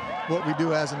of what we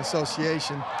do as an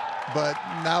association. But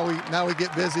now we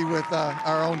get busy with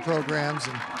our own programs,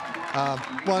 and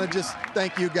want to just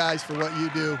thank you guys for what you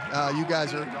do. You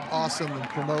guys are awesome in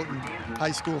promoting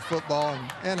high school football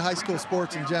and high school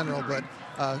sports in general, but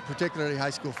particularly high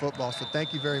school football. So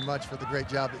thank you very much for the great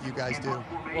job that you guys do.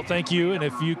 Well, thank you. And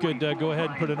if you could go ahead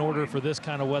and put an order for this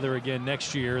kind of weather again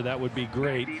next year, that would be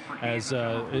great, as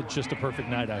it's just a perfect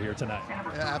night out here tonight.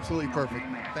 Yeah, absolutely perfect.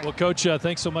 Well, Coach,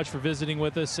 thanks so much for visiting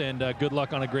with us, and good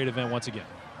luck on a great event once again.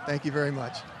 Thank you very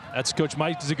much. That's Coach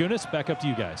Mike Zagunis. Back up to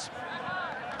you guys.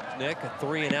 Nick, a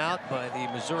 3-and-out by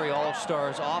the Missouri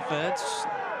All-Stars offense.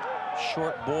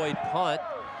 Short Boyd punt.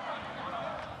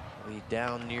 We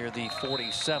down near the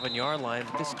 47-yard line.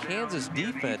 But this Kansas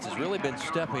defense has really been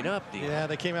stepping up. Yeah,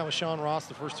 they came out with Sean Ross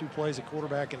the first 2 plays at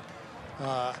quarterback, and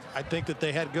I think that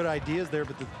they had good ideas there,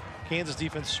 but the Kansas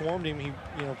defense swarmed him. He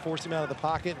forced him out of the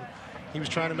pocket, and he was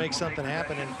trying to make something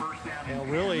happen.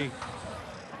 And really,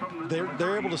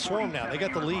 they're able to swarm now. They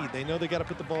got the lead. They know they got to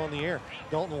put the ball in the air.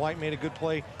 Dalton White made a good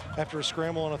play after a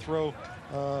scramble on a throw.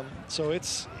 So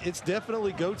it's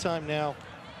definitely go time now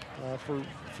for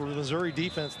the Missouri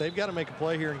defense. They've got to make a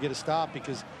play here and get a stop,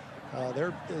 because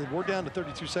we're down to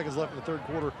 32 seconds left in the 3rd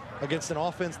quarter against an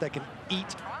offense that can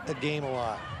eat the game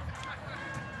alive.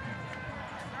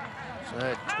 So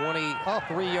a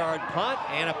 23-yard punt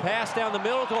and a pass down the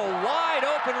middle to a wide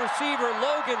open receiver,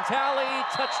 Logan Talley,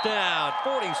 touchdown,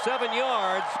 47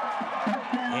 yards.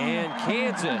 And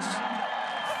Kansas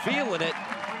feeling it.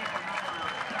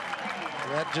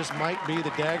 That just might be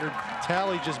the dagger.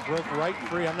 Tally just broke right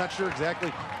free. I'm not sure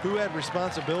exactly who had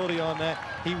responsibility on that.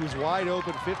 He was wide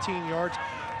open, 15 yards.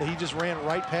 He just ran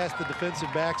right past the defensive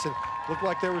backs and looked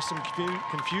like there was some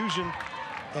confusion.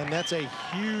 And that's a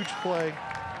huge play.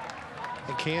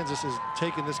 And Kansas is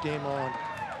taking this game on.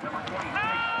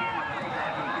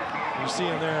 You see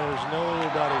him there. There's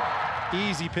nobody.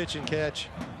 Easy pitch and catch.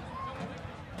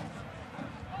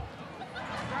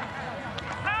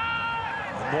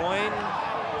 Boyne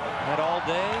had all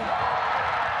day.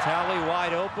 Tally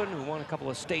wide open, who won a couple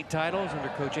of state titles under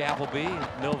Coach Appleby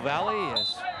at Mill Valley.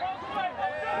 As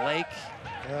Lake.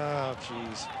 Oh,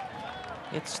 jeez.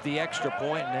 It's the extra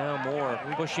point now, more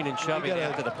pushing and shoving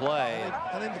after the play.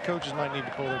 I think the coaches might need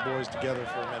to pull their boys together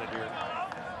for a minute here,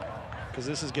 because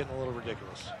this is getting a little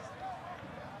ridiculous.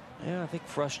 Yeah, I think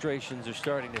frustrations are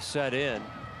starting to set in.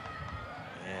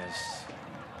 As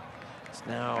it's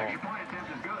now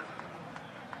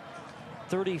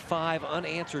 35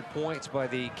 unanswered points by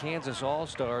the Kansas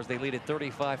All-Stars. They lead at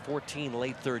 35-14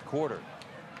 late third quarter.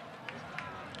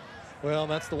 Well,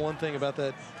 that's the one thing about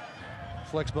that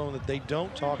flex bone that they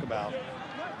don't talk about,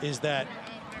 is that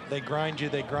they grind you,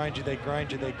 they grind you, they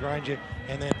grind you, they grind you,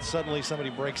 and then suddenly somebody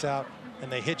breaks out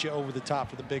and they hit you over the top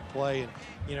for the big play. And,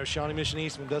 you know, Shawnee Mission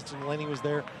East, when Dustin Laney was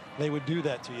there, they would do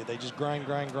that to you. They just grind,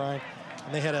 grind, grind.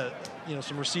 And they had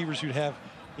some receivers who'd have,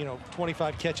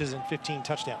 25 catches and 15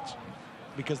 touchdowns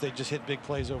because they just hit big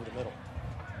plays over the middle.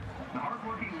 The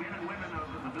hardworking men and women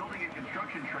of the building and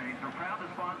construction trades are proud to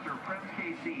sponsor Prep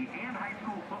KC and high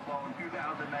school football in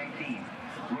 2019.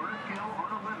 Learn a skill,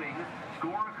 earn a living,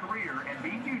 score a career, and be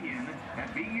union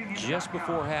at BeUnion.com. Just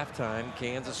before halftime,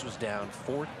 Kansas was down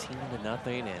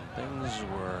 14-0, and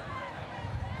things were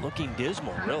looking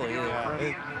dismal, really.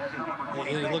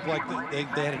 It looked like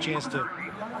they had a chance to.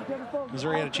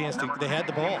 Missouri had a chance to. They had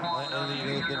the ball,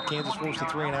 and then Kansas forced a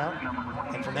 3 and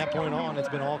out. And from that point on, it's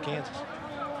been all Kansas.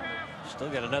 Still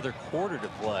got another quarter to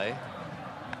play.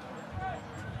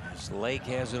 As Lake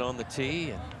has it on the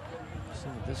tee, and see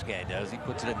what this guy does. He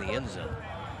puts it in the end zone.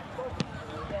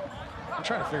 I'm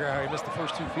trying to figure out how he missed the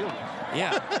first 2 field goals.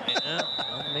 Yeah,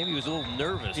 maybe he was a little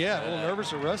nervous. Yeah, a little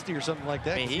nervous or rusty or something like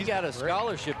that. I mean, he got a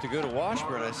scholarship to go to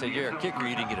Washburn. I said, "You're a kicker.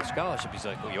 You didn't get a scholarship." He's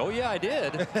like, "Oh yeah, I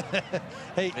did."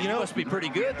 Hey, you must be pretty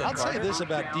good then, I'll say Carter. this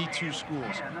about D2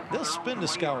 schools: they'll spend a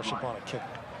scholarship on a kicker.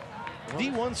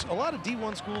 D1, a lot of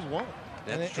D1 schools won't.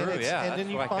 That's true. Yeah, and then that's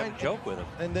you why I find kind of joke with him.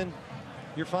 And then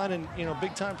you're finding,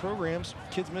 big time programs,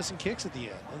 kids missing kicks at the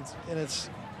end, and it's,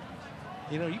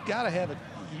 you got to have a.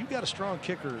 You got a strong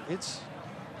kicker. It's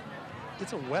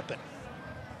a weapon.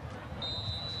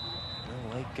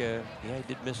 Well, Lake, he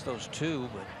did miss those 2,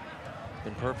 but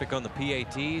been perfect on the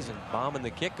PATs and bombing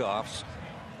the kickoffs.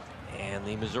 And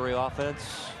the Missouri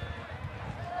offense.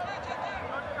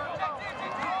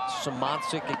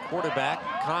 Simoncic at quarterback,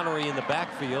 Connery in the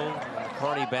backfield,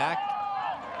 Carney back.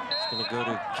 He's going to go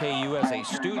to KU as a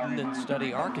student and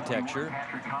study architecture.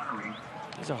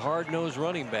 He's a hard-nosed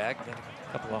running back. Got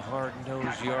a couple of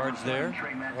hard-nosed yards there.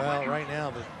 Well, right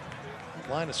now the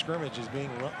line of scrimmage is being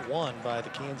won by the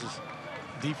Kansas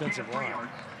defensive line.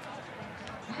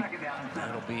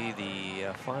 That'll be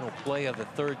the final play of the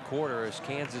third quarter as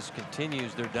Kansas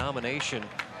continues their domination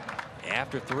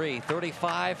after 3.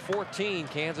 35-14,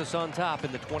 Kansas on top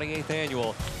in the 28th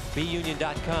annual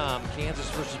BeUnion.com Kansas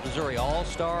versus Missouri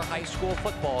All-Star High School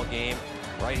football game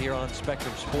right here on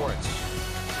Spectrum Sports.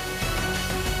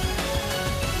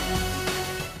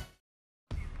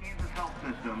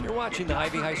 You're watching the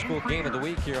Ivy High School Game of the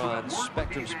Week here on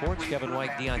Spectrum Sports. Kevin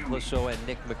White, Dion Clisso, and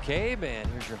Nick McCabe. And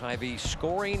here's your Ivy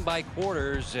scoring by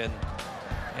quarters. And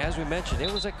as we mentioned,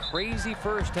 it was a crazy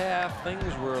first half. Things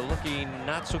were looking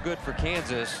not so good for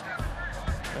Kansas.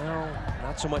 Well,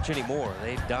 not so much anymore.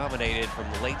 They dominated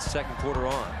from the late second quarter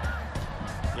on.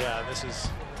 Yeah, this is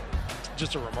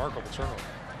just a remarkable turnover.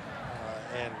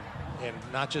 And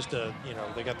not just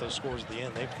they got those scores at the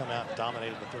end. They've come out and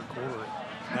dominated the third quarter.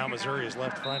 Now Missouri is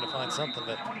left trying to find something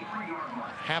that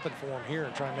happened for them here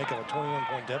and try and make it a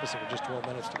 21-point deficit with just 12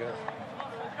 minutes to go.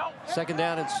 Second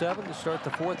down and 7 to start the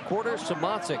fourth quarter.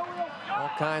 Simoncic, all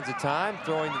kinds of time,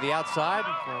 throwing to the outside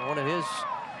for one of his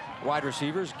wide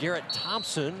receivers, Garrett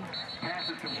Thompson.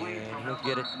 And he'll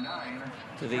get it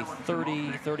to the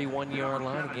 31-yard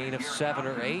line, a gain of 7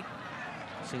 or 8.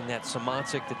 Seen that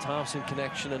Simoncic to Thompson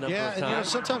connection a number of times. Yeah, and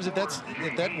sometimes if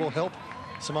that will help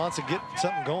Simoncic get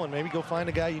something going, maybe go find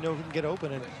a guy who can get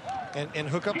open and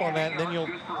hook up on that, and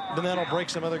then that'll break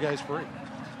some other guys free.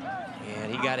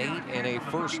 And he got 8 and a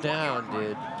first down,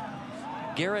 did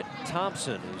Garrett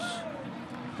Thompson, who's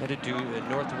headed to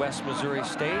Northwest Missouri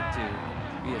State to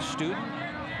be a student.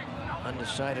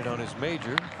 undecided on his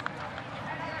major.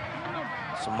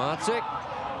 Samanczyk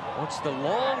wants the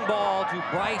long ball to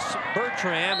Bryce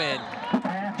Bertram, and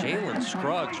Jalen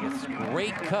Scruggs with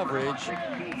great coverage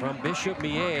from Bishop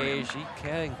Miege. He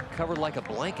can cover like a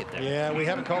blanket there. Yeah, we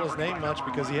haven't called his name much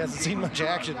because he hasn't seen much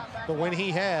action, but when he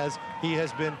has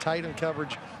been tight in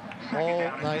coverage all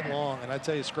night long. And I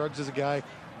tell you, Scruggs is a guy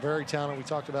very talented. We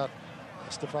talked about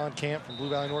Stefan Camp from Blue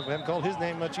Valley North. We haven't called his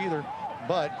name much either,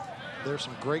 but there's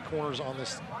some great corners on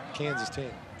this Kansas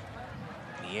team.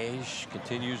 Miege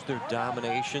continues their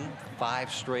domination.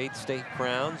 5 straight state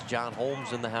crowns. John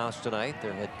Holmes in the house tonight,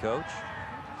 their head coach.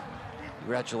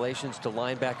 Congratulations to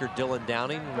linebacker Dylan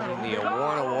Downing winning the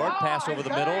Warren Award. Pass over the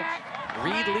middle.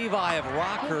 Reed Levi of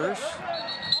Rockhurst.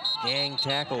 Gang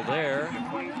tackle there.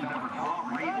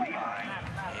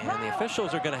 And the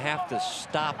officials are going to have to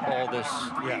stop all this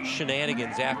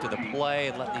shenanigans after the play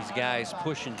and let these guys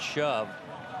push and shove.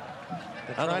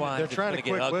 They're trying to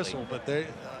quick whistle, but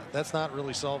that's not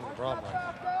really solving the problem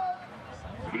right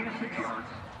now.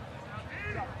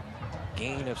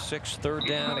 Gain of 6, 3rd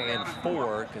down and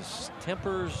 4, because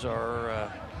tempers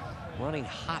are running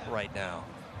hot right now.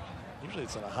 Usually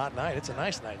it's on a hot night. It's a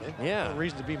nice night. Yeah. No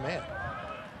reason to be mad.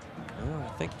 Well,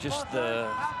 I think just the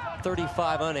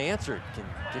 35 unanswered can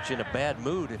get you in a bad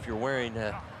mood if you're wearing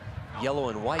yellow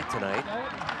and white tonight.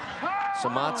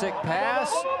 Samanczyk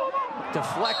pass.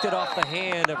 Deflected off the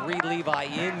hand of Reed Levi,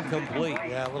 incomplete.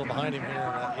 Yeah, a little behind him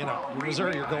here. You know,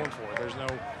 Missouri you're going for. There's no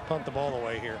punt the ball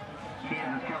away here.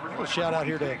 A little shout out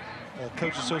here to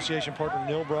Coach Association partner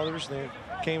Nill Brothers. They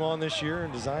came on this year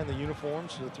and designed the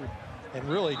uniforms, and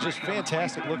really just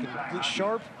fantastic looking,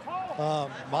 sharp,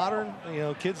 modern. You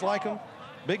know, kids like them,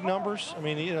 big numbers. I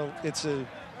mean, you know, it's a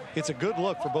good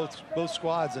look for both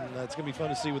squads, and it's going to be fun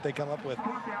to see what they come up with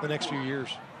the next few years.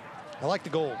 I like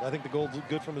the gold. I think the gold's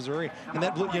good for Missouri. And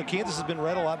that blue, you know, Kansas has been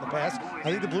red a lot in the past.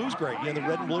 I think the blue's great. You know, the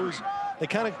red and blues, they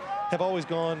kind of have always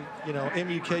gone, you know,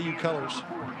 MUKU colors.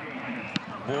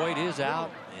 Boyd is out,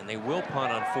 and they will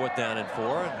punt on 4th down and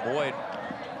 4. And Boyd,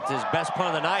 it's his best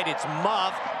punt of the night. It's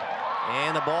muffed,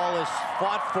 and the ball is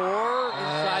fought for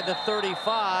inside the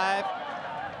 35.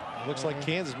 Looks like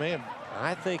Kansas, man.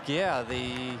 I think, yeah,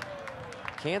 the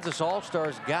Kansas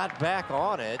All-Stars got back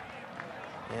on it.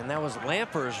 And that was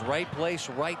Lampers, right place,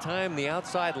 right time, the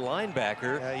outside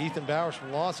linebacker. Ethan Bowers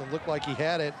from Lawson looked like he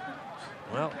had it.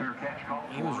 Well,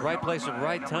 he was right place at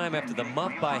right time after the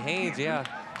muff by Haynes, yeah.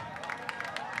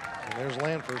 And there's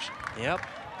Lampers. Yep.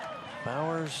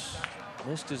 Bowers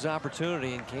missed his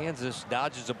opportunity, and Kansas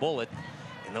dodges a bullet.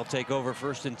 And they'll take over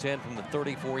 1st and 10 from the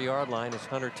 34-yard line as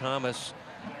Hunter Thomas,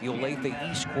 the Olathe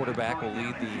East quarterback, will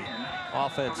lead the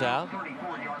offense out.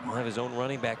 He'll have his own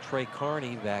running back, Trey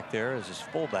Carney, back there as his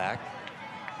fullback.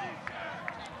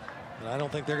 And I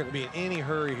don't think they're going to be in any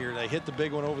hurry here. They hit the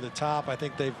big one over the top. I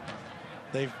think they've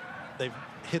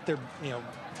hit their, you know,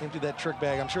 emptied that trick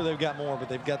bag. I'm sure they've got more, but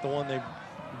they've got the one they've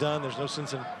done. There's no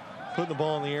sense in putting the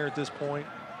ball in the air at this point.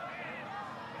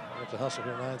 I have to hustle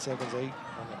here. 9 seconds, 8.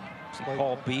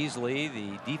 Paul Beasley,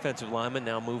 the defensive lineman,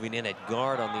 now moving in at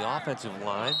guard on the offensive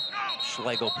line.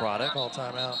 Schlegel product. Call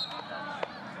timeout.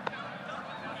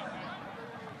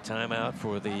 Timeout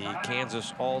for the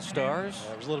Kansas All-Stars.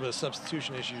 There was a little bit of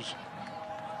substitution issues,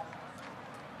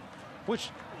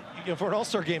 which, you know, for an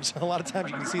All-Star game, a lot of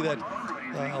times you can see that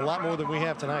a lot more than we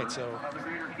have tonight. So,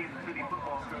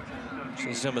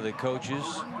 see some of the coaches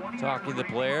talking to the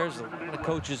players. A lot of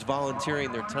coaches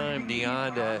volunteering their time,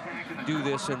 Dion, to do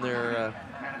this in their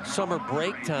summer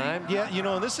break time. Yeah, you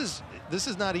know, and this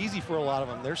is not easy for a lot of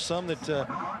them. There's some that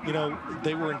you know,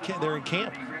 they're in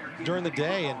camp during the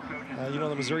day, and you know,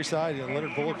 on the Missouri side, you know,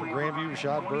 Leonard Bullock from Grandview,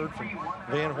 Rashad Bird from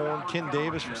Van Horn, Ken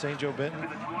Davis from St. Joe Benton,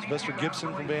 Sylvester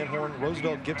Gibson from Van Horn,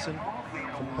 Roosevelt Gibson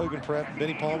from Hogan Prep,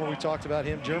 Benny Palmer, we talked about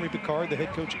him, Jeremy Picard, the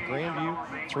head coach at Grandview,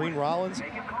 Tareen Rollins, you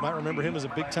might remember him as a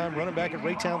big-time running back at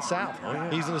Raytown South. Oh,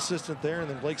 yeah. He's an assistant there, and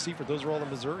then Blake Seifert, those are all the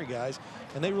Missouri guys,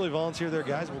 and they really volunteer their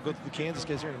guys. We'll go through the Kansas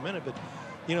guys here in a minute, but,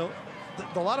 you know,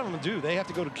 a lot of them do. They have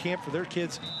to go to camp for their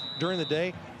kids during the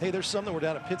day. Hey, there's some that we're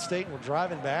down at Pitt State and we're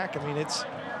driving back. I mean, it's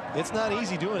not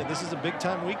easy doing it. This is a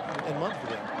big-time week and month for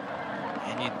them.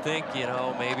 And you'd think, you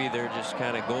know, maybe they're just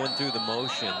kind of going through the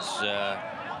motions.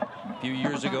 A few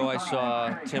years ago, I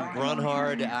saw Tim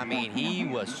Grunhard. I mean, he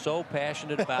was so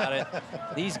passionate about it.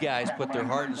 These guys put their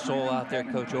heart and soul out there.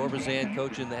 Coach Oberzan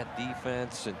coaching that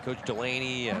defense, and Coach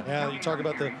Delaney. Yeah, you talk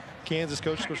about the Kansas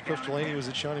coach. Coach Delaney was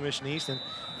at Shawnee Mission East, and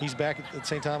he's back at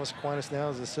St. Thomas Aquinas now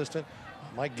as an assistant.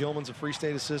 Mike Gilman's a Free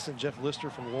State assistant. Jeff Lister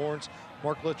from Lawrence.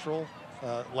 Mark Littrell,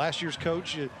 last year's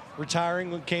coach,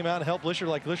 retiring, came out and helped Lister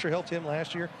like Lister helped him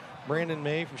last year. Brandon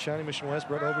May from Shawnee Mission West.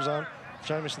 Brett Oberzan from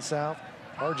Shawnee Mission South.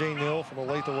 R.J. Neal from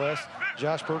Olathe West,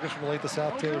 Josh Perkins from Olathe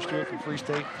South, Taylor Stewart from Free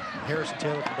State, and Harrison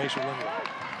Taylor from Basel Linwood.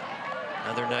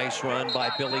 Another nice run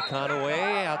by Billy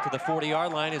Conaway out to the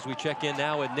 40-yard line as we check in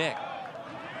now with Nick.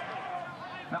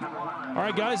 All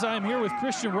right, guys, I am here with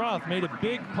Christian Roth. Made a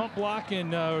big pump block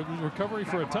in recovery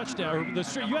for a touchdown.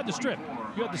 You had the strip.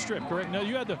 You had the strip, correct? No,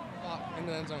 you had the... in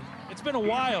the end zone. It's been a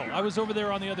while. I was over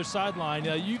there on the other sideline.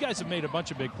 You guys have made a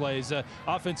bunch of big plays.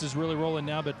 Offense is really rolling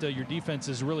now, but your defense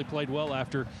has really played well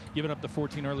after giving up the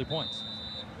 14 early points.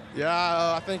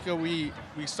 Yeah, I think we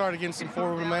started getting some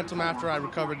forward momentum after I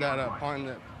recovered that punt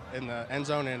in the end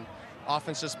zone, and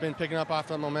offense just been picking up off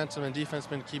that momentum, and defense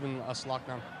been keeping us locked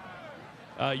down.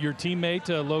 Your teammate,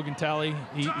 Logan Talley,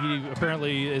 he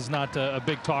apparently is not a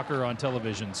big talker on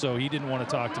television, so he didn't want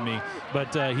to talk to me.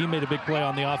 But he made a big play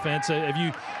on the offense. Have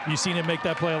you seen him make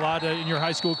that play a lot in your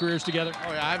high school careers together?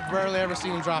 Oh, yeah, I've rarely ever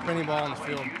seen him drop any ball on the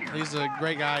field. He's a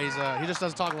great guy. He just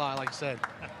doesn't talk a lot, like you said.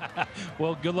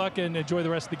 Well, good luck and enjoy the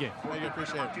rest of the game. Thank you,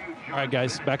 appreciate it. All right,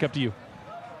 guys, back up to you.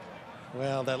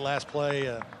 Well, that last play,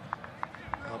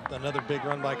 another big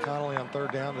run by Connolly on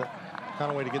third down to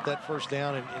Conaway to get that first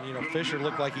down, and you know, Fisher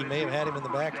looked like he may have had him in the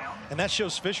back, and that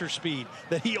shows Fisher's speed,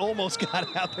 that he almost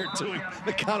got out there to him,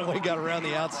 but Conaway got around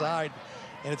the outside,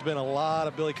 and it's been a lot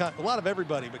of a lot of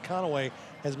everybody, but Conaway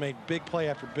has made big play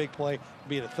after big play,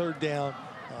 be it a third down,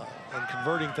 and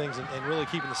converting things and really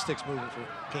keeping the sticks moving for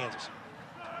Kansas.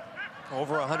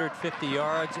 Over 150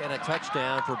 yards and a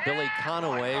touchdown for Billy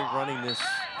Conaway, running this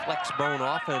flex bone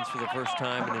offense for the first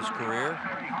time in his career.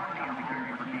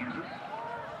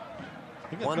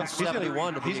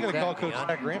 171 to be He's going to call exact, Coach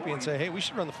Zach Rampy and say, hey, we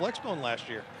should run the flex bone last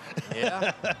year.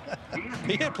 Yeah.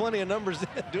 He had plenty of numbers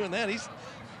doing that.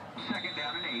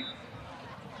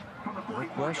 No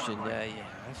question. I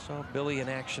saw Billy in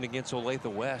action against Olathe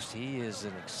West. He is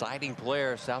an exciting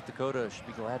player. South Dakota should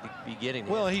be glad to be getting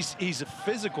him. Well, he's a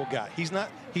physical guy.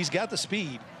 He's got the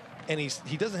speed, and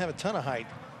he doesn't have a ton of height.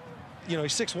 You know,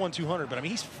 he's 6'1", 200, but I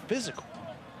mean, he's physical.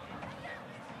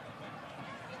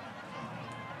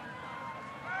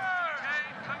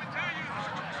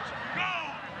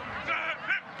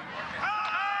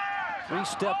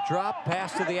 Three-step drop,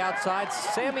 pass to the outside.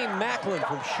 Sammy Macklin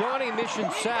from Shawnee Mission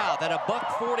South at a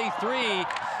 $143,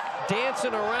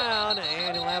 dancing around,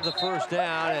 and he'll have the first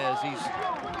down as he's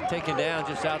taken down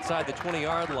just outside the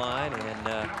 20-yard line. And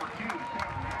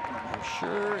I'm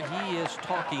sure he is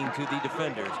talking to the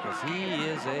defenders, because he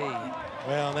is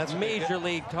a major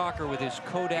league talker with his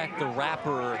Kodak the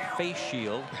Rapper face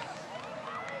shield.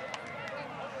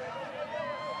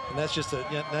 And that's just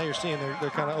now you're seeing they're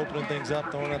kind of opening things up,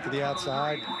 throwing up to the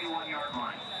outside.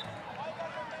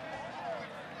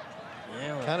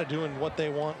 Yeah, kind of doing what they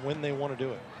want when they want to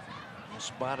do it.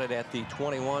 Spotted at the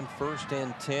 21, 1st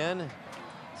and 10.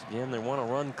 Again, they want to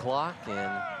run clock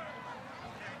and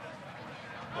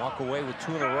walk away with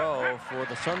 2 in a row for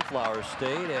the Sunflower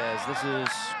State, as this is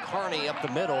Carney up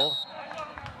the middle.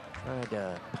 Tried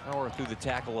to power through the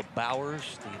tackle of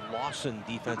Bowers, the Lawson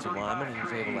defensive lineman. He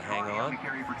was able to hang on.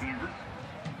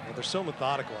 Well, they're so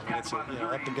methodical. I mean, it's up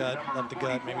the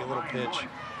gut, maybe a little pitch,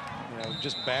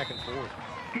 just back and forth.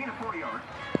 Gain of 4 yards.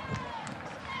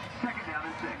 Second down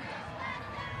and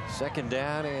 6. Second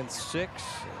down and 6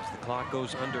 as the clock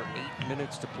goes under 8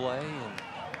 minutes to play. And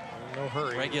no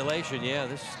hurry. Regulation, yeah.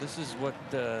 This is what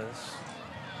this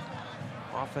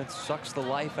offense sucks the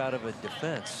life out of a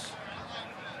defense.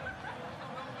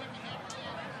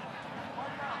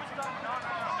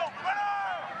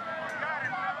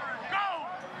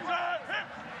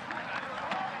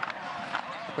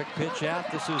 Quick pitch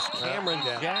out. This is Cameron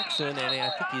Jackson, and I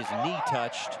think his knee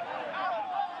touched.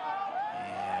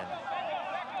 And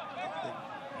the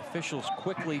officials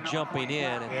quickly jumping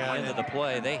in at the end of the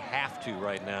play. They have to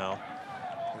right now.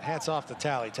 And hats off to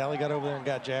Talley. Talley got over there and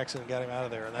got Jackson and got him out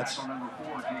of there. And that's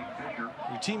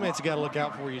your teammates have got to look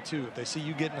out for you too. If they see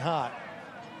you getting hot,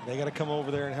 they got to come over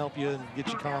there and help you and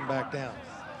get you calmed back down.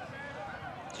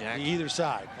 Either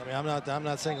side. I mean, I'm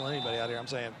not singling anybody out here. I'm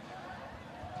saying,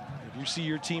 if you see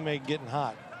your teammate getting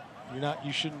hot,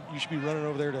 you should be running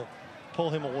over there to pull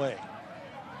him away.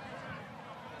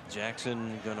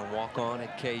 Jackson going to walk on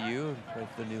at KU and play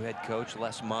for the new head coach,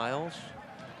 Les Miles.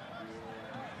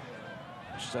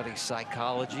 Studies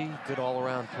psychology, good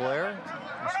all-around player.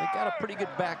 So they got a pretty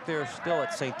good back there still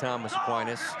at St. Thomas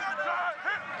Aquinas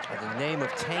by the name of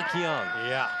Tank Young.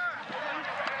 Yeah.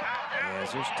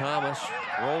 As there's Thomas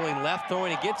rolling left,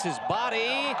 throwing, he gets his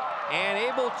body and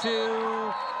able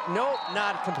to, nope,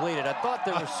 not completed. I thought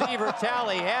the receiver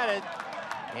Talley had it,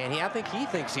 and I think he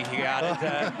thinks he got it.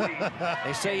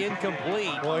 They say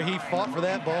incomplete. Boy, he fought for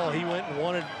that ball. He went and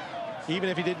wanted, even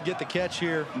if he didn't get the catch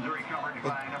here,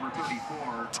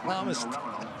 Thomas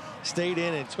stayed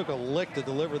in and took a lick to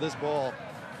deliver this ball.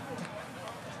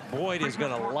 Boyd is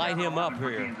going to light him up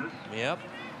here. Yep.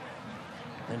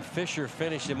 And Fisher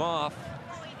finished him off.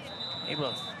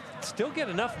 Able to still get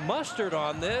enough mustard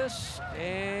on this.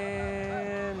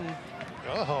 And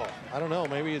I don't know.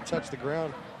 Maybe it touched the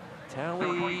ground.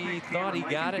 Talley thought he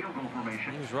got it.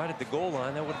 He was right at the goal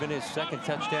line. That would have been his second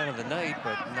touchdown of the night,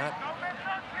 but not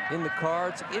in the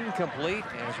cards. Incomplete,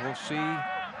 as we'll see.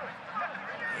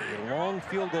 A long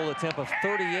field goal attempt of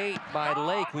 38 by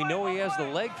Lake. We know he has the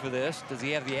leg for this. Does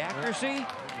he have the accuracy? He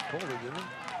pulled it, didn't he?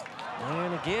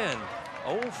 And again,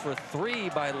 0 for 3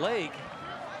 by Lake.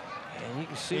 And you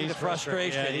can see the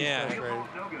frustration. Yeah, he's frustrated.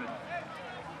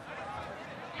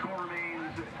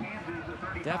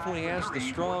 Definitely has the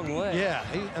strong leg. Yeah,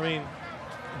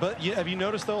 but have you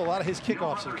noticed, though, a lot of his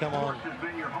kickoffs have come on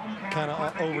kind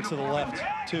of over to the left,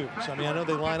 too. So, I know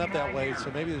they line up that way,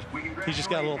 so maybe he's just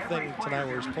got a little thing tonight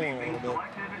where he's pulling a little bit.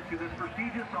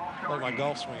 Like my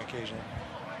golf swing occasionally.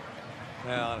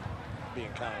 Well,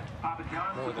 being kind,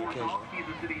 more than occasionally.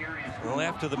 Well,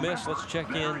 after the miss, let's check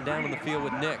in down in the field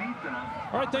with Nick.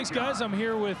 All right, thanks, guys. I'm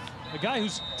here with a guy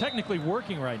who's technically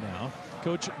working right now,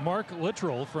 Coach Mark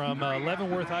Littrell from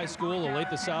Leavenworth High School,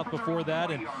 Olathe South before that,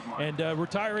 and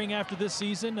retiring after this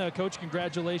season. Coach,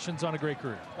 congratulations on a great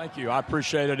career. Thank you. I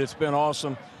appreciate it. It's been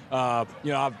awesome.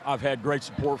 I've had great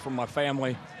support from my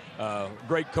family,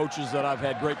 great coaches that I've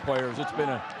had, great players. It's been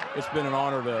an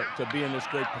honor to be in this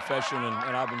great profession,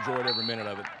 and I've enjoyed every minute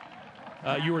of it.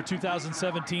 You were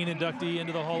 2017 inductee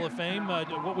into the Hall of Fame.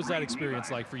 What was that experience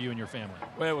like for you and your family?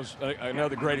 Well, it was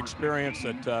another great experience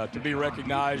to be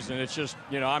recognized, and it's just,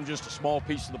 I'm just a small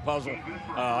piece of the puzzle.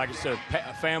 Like I said,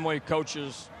 family,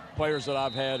 coaches, players that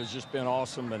I've had has just been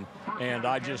awesome, and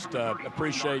I just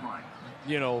appreciate,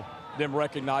 them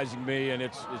recognizing me, and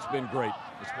it's been great.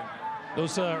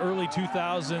 Those early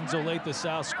 2000s Olathe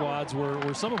South squads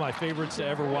were some of my favorites to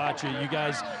ever watch. You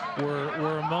guys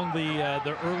were among the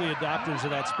early adopters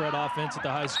of that spread offense at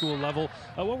the high school level.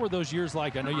 What were those years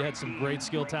like? I know you had some great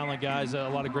skill talent guys, a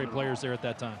lot of great players there at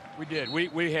that time. We did.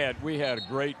 We had a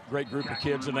great group of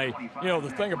kids, and they,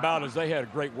 the thing about it is they had a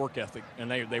great work ethic, and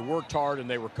they worked hard, and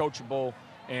they were coachable,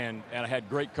 and I had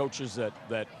great coaches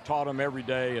that taught them every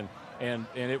day, and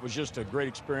it was just a great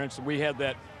experience. And we had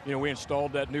that, we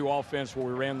installed that new offense where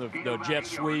we ran the jet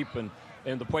sweep and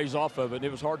the plays off of it. And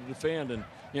it was hard to defend. And,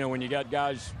 when you got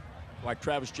guys like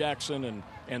Travis Jackson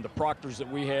and the Proctors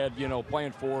that we had,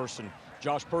 playing for us, and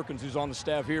Josh Perkins, who's on the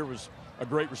staff here, was a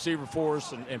great receiver for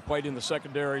us and played in the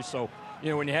secondary. So,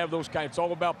 when you have those kinds, it's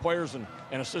all about players and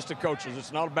assistant coaches.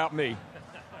 It's not about me.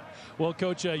 Well,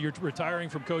 Coach, you're retiring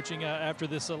from coaching after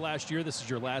this last year. This is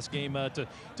your last game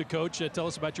to coach. Tell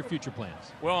us about your future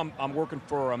plans. Well, I'm working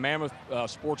for Mammoth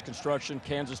Sports Construction,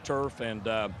 Kansas Turf, and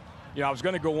I was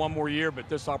going to go one more year, but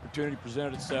this opportunity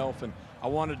presented itself, and I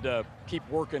wanted to keep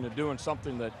working and doing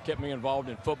something that kept me involved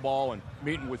in football and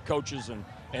meeting with coaches and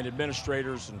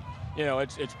administrators, and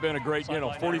it's been a great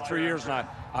 43 years, and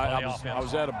I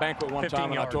was at a banquet one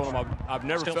time, and I told them I've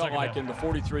never felt like in the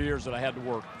 43 years that I had to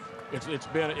work. It's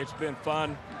been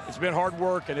fun. It's been hard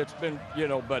work, and it's been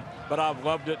but I've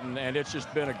loved it, and it's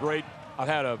just been I've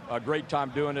had a great time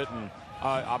doing it, and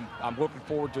I'm looking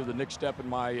forward to the next step in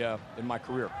my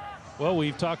career. Well,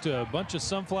 we've talked to a bunch of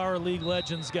Sunflower League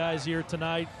legends guys here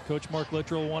tonight. Coach Mark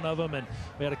Littrell, one of them, and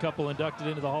we had a couple inducted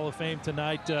into the Hall of Fame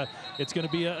tonight. It's going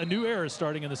to be a new era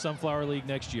starting in the Sunflower League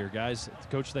next year, guys.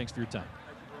 Coach, thanks for your time.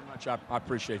 Thank you very much. I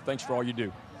appreciate it. Thanks for all you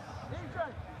do.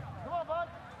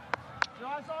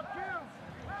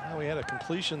 Well, we had a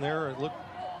completion there, and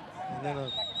then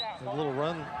a little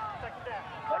run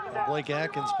from Blake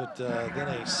Atkins, but then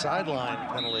a sideline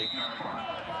penalty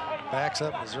backs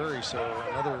up Missouri, so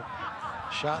another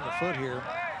shot in the foot here.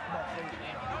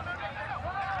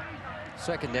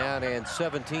 Second down and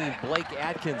 17. Blake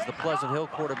Atkins, the Pleasant Hill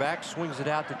quarterback, swings it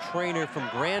out to Trainer from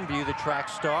Grandview, the track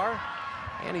star.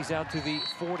 And he's out to the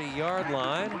 40-yard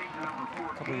line.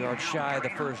 A couple yards shy of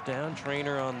the first down.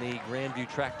 Trainer on the Grandview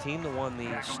track team that won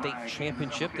the state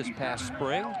championship this past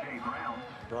spring.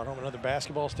 Brought home another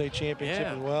basketball state championship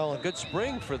as well. A good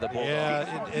spring for the Bulldogs.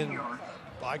 Yeah, and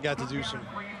I got to do some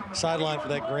sideline for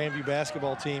that Grandview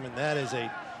basketball team, and that is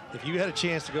if you had a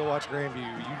chance to go watch Grandview,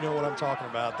 you know what I'm talking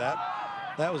about.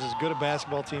 That was as good a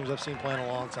basketball team as I've seen play in a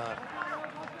long time.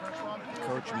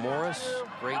 Coach Morris,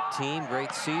 great team,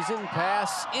 great season.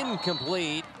 Pass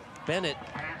incomplete. Bennett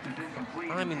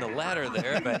climbing the ladder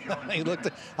there, but he looked.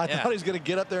 I thought he was going to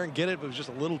get up there and get it, but it was just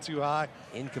a little too high.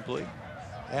 Incomplete.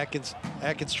 Atkins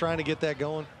trying to get that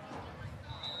going.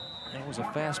 That was a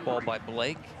fastball by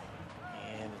Blake,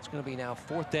 and it's going to be now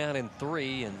 4th down and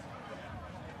 3, and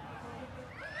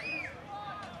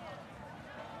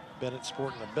Bennett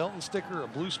sporting a Belton sticker, a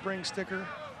Blue Spring sticker,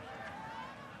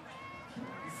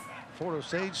 Fort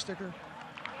Osage sticker.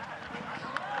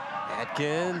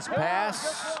 Atkins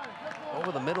pass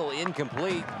over the middle,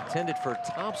 incomplete. Intended for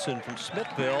Thompson from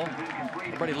Smithville.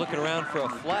 Everybody looking around for a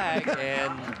flag,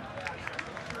 and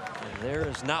there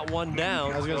is not one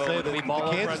down. I was going to say that the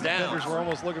Kansas down. defenders were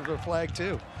almost looking for a flag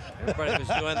too. Everybody was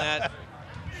doing that.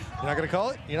 You're not going to call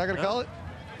it? You're not going to call it?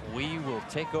 We will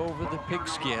take over the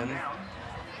pigskin.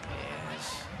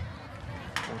 Yes.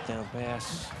 Fourth down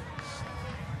pass.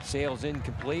 Sails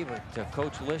incomplete, but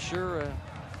Coach Lisher,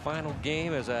 final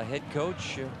game as a head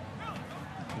coach,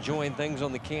 enjoying things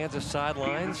on the Kansas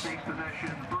sidelines.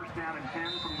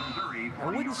 I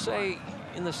wouldn't say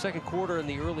in the second quarter, in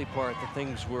the early part, that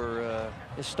things were,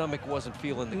 his stomach wasn't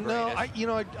feeling the greatest.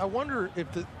 No, I wonder if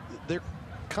their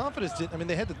confidence didn't. I mean,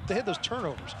 they had those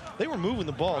turnovers. They were moving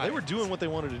the ball. Right. They were doing what they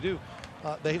wanted to do.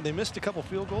 They missed a couple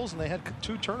field goals and they had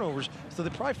 2 turnovers. So they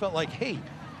probably felt like, hey,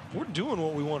 we're doing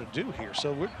what we want to do here.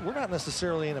 So we're not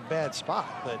necessarily in a bad spot.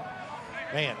 But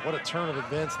man, what a turn of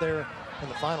events there in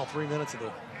the final 3 minutes of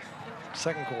the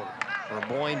second quarter.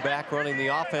 Boyne back running the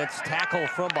offense. Tackle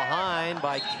from behind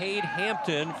by Cade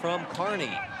Hampton from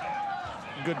Kearney.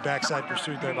 Good backside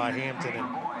pursuit there by Hampton,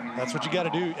 and that's what you got to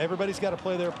do. Everybody's got to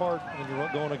play their part when you're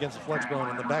going against the flex bone,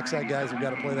 and the backside guys have got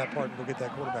to play that part and go get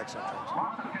that quarterback sometimes.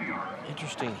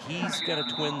 Interesting. He's got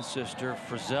a twin sister.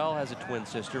 Frizzell has a twin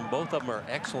sister, and both of them are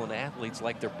excellent athletes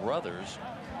like their brothers.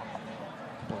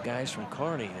 Well, guys from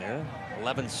Kearney there.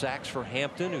 11 sacks for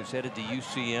Hampton, who's headed to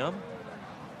UCM.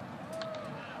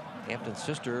 Hampton's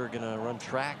sister going to run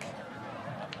track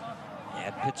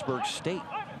at Pittsburgh State.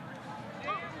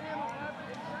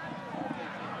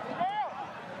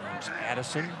 There's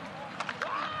Addison.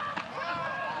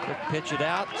 Quick pitch it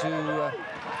out to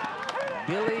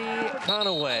Billy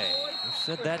Conaway. You've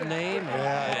said that name,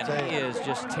 and he is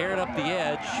just tearing up the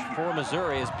edge for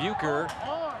Missouri as Bucher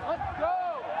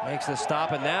makes the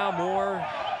stop, and now more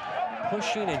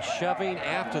pushing and shoving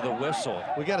after the whistle.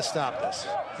 We got to stop this,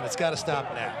 and it's got to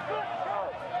stop now.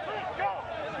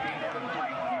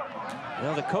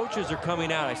 Now the coaches are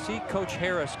coming out. I see Coach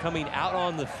Harris coming out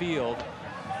on the field,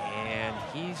 and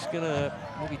he's going to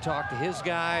maybe talk to his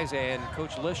guys, and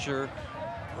Coach Lisher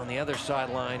on the other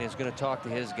sideline is going to talk to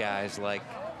his guys like,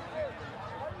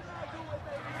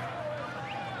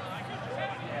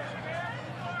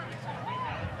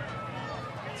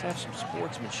 let's have some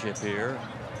sportsmanship here.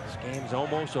 This game's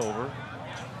almost over.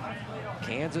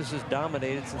 Kansas has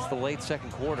dominated since the late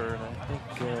second quarter, and I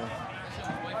think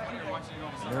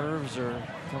nerves are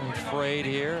coming frayed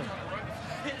here.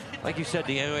 Like you said,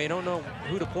 Deanna, you don't know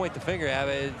who to point the finger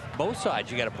at. Both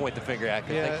sides you got to point the finger at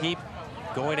because they keep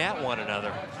going at one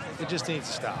another. It just needs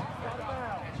to stop.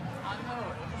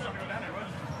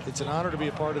 It's an honor to be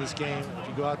a part of this game. If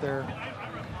you go out there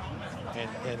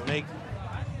and make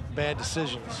bad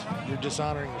decisions, you're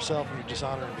dishonoring yourself and you're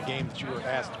dishonoring the game that you were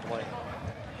asked to play.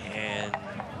 And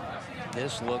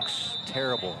this looks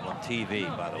terrible on TV,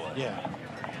 by the way. Yeah.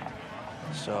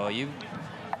 So you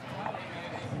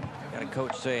got a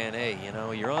coach saying, hey, you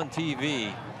know, you're on TV,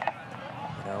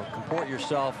 you know, comport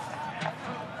yourself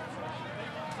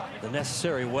the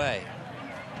necessary way.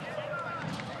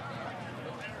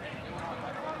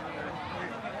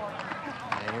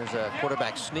 And here's a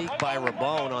quarterback sneak by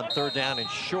Rabone on 3rd down and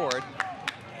short.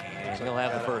 And he'll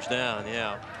have the first down,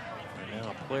 yeah. And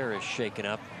now a player is shaken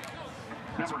up.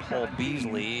 It's Paul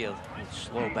Beasley. He'll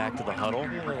slow back to the huddle.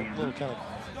 Little kind of,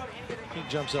 he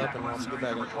jumps up and wants to get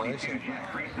back in play. So. Getting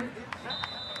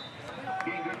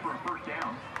good for a first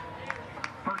down.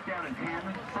 First down and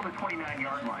 10 from the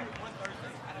 29-yard line.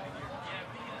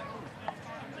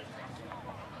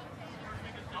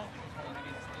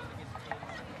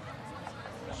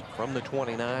 From the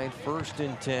 29, 1st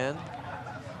and 10.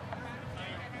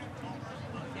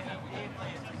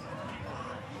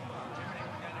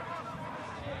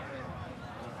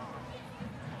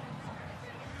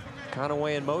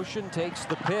 Conaway in motion, takes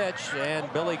the pitch,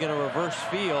 and Billy going to reverse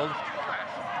field.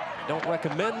 Don't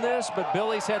recommend this, but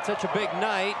Billy's had such a big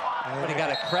night, but he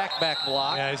got a crackback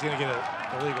block. Yeah, he's going to get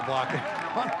an illegal block.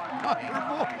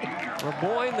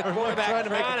 Rabone, the quarterback,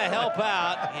 trying to help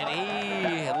out, and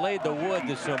he laid the wood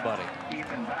to somebody. Yeah,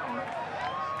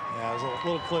 there's a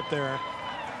little clip there.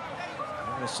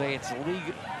 I'm going to say it's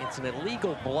illegal. It's an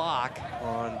illegal block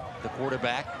on the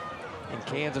quarterback, and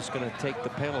Kansas going to take the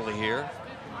penalty here.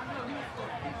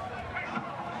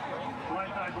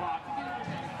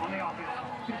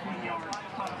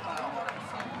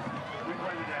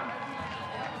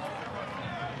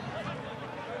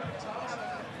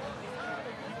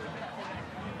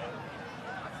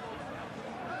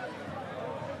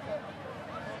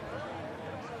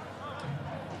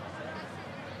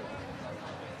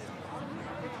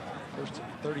 First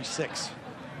and 36.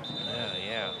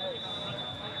 Yeah.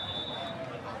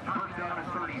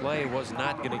 Play was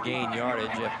not going to gain yardage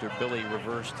after Billy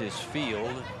reversed his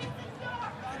field.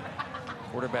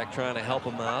 Quarterback trying to help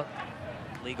him out.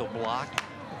 Legal block,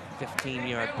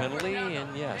 15-yard penalty,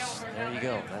 and yes, there you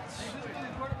go. That's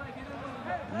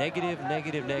negative,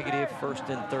 negative, negative. First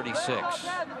and 36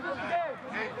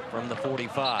 from the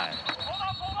 45.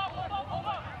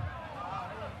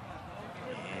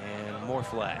 And more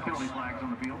flags.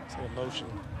 So motion.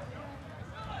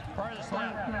 Prior to the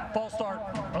snap, false start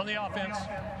on the offense,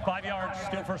 5 yards,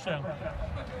 still first down.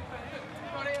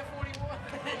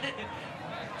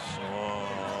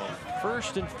 So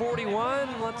first and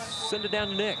 41, let's send it down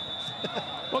to Nick.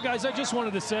 Well, guys, I just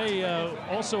wanted to say,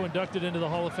 also inducted into the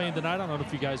Hall of Fame tonight, I don't know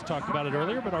if you guys talked about it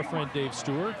earlier, but our friend Dave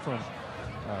Stewart from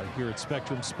here at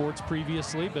Spectrum Sports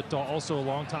previously, but also a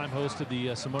longtime host of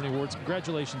the Simone Awards.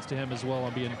 Congratulations to him as well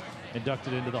on being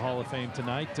inducted into the Hall of Fame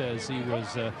tonight, as he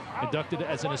was inducted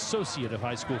as an associate of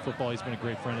high school football. He's been a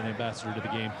great friend and ambassador to the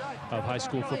game of high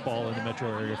school football in the metro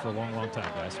area for a long, long time,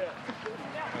 guys.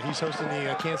 He's hosting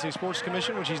the Kansas City Sports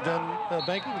Commission, which he's done,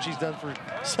 banquet, which he's done for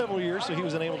several years, so he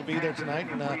was unable to be there tonight.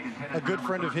 And a good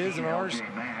friend of his and ours,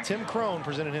 Tim Crone,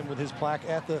 presented him with his plaque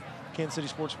at the Kansas City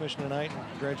Sports Commission tonight. And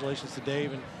congratulations to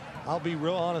Dave. And I'll be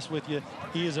real honest with you,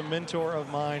 he is a mentor of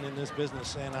mine in this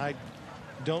business, and I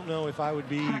don't know if I would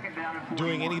be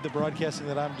doing any of the broadcasting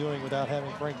that I'm doing without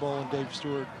having Frank Bowl and Dave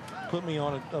Stewart put me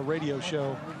on a radio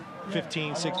show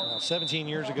 17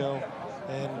 years ago.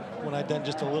 And when I'd done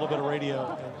just a little bit of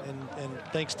radio, and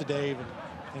thanks to Dave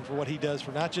and for what he does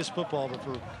for not just football, but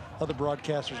for other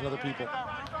broadcasters and other people.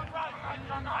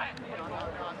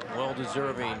 Well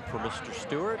deserving for Mr.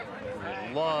 Stewart,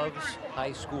 who loves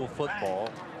high school football,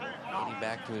 dating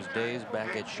back to his days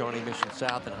back at Shawnee Mission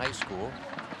South in high school.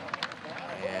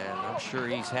 And I'm sure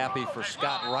he's happy for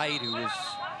Scott Wright, who was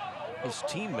his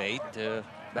teammate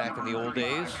back in the old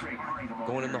days,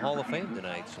 going in the Hall of Fame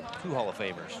tonight. So 2 Hall of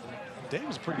Famers. Dave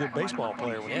was a pretty good baseball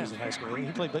player when he was in high school. He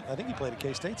played, I think he played at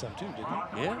K-State some too, didn't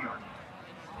he? Yeah.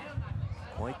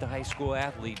 Quite the high school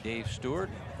athlete, Dave Stewart.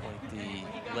 Quite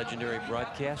the legendary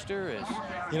broadcaster.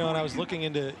 You know, and I was looking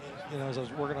into, you know, as I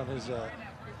was working on his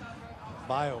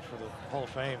bio for the Hall of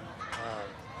Fame,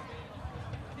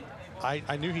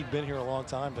 I knew he'd been here a long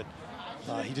time, but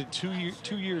he did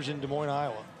 2 years in Des Moines,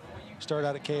 Iowa. Started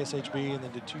out at KSHB and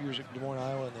then did 2 years at Des Moines,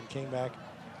 Iowa, and then came back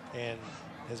and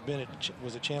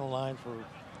was at Channel 9 for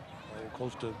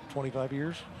close to 25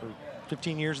 years, or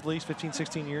 15 years at least, 15,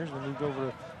 16 years, and then moved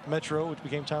over to Metro, which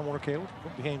became Time Warner Cable,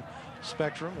 which became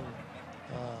Spectrum,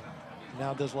 and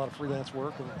now does a lot of freelance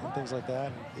work and things like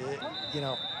that. And you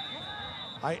know,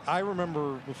 I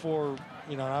remember before,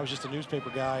 you know, I was just a newspaper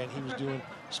guy, and he was doing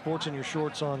Sports in Your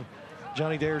Shorts on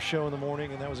Johnny Dare's show in the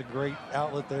morning, and that was a great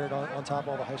outlet there on top of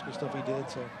all the high school stuff he did.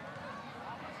 So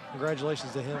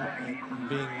congratulations to him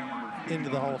being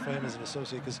into the Hall of Fame as an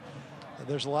associate, because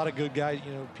there's a lot of good guys,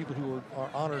 you know, people who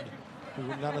are honored, who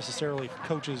are not necessarily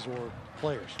coaches or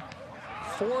players.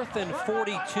 4th and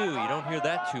 42. You don't hear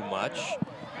that too much.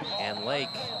 And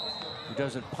Lake, who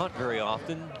doesn't punt very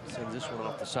often, sends this one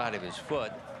off the side of his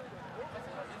foot.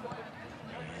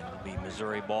 And it'll be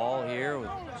Missouri ball here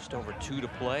with just over 2 to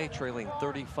play, trailing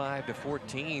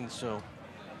 35-14. So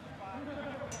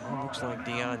it looks like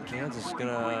Deion Kansas is going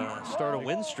to start a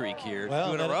win streak here, 2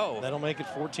 in a row. That'll make it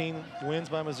 14 wins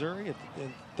by Missouri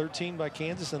and 13 by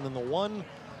Kansas. And then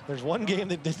there's one game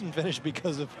that didn't finish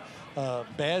because of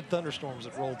bad thunderstorms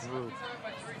that rolled through.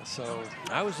 So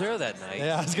I was there that night.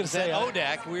 Yeah, I was going to say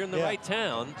ODAC. We were in the right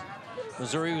town.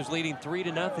 Missouri was leading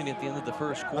 3-0 at the end of the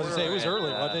first quarter. I was going to say it was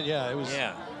early, wasn't it? Yeah, it was.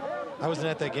 Yeah. I wasn't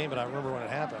at that game, but I remember when it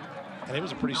happened. And it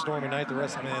was a pretty stormy night the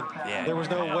rest of it. Yeah. There was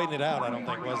no waiting it out, I don't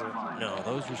think, was there? No,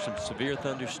 those were some severe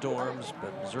thunderstorms,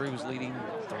 but Missouri was leading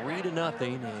 3-0,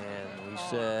 and we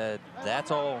said,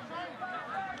 that's all.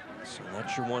 So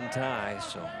that's your one tie.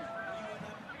 So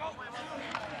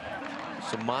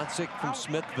Simoncic from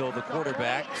Smithville, the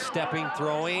quarterback, stepping,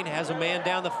 throwing, has a man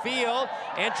down the field,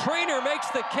 and Trainer makes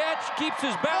the catch, keeps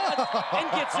his balance,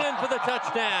 and gets in for the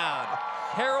touchdown.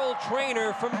 Harold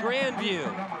Trainer from Grandview.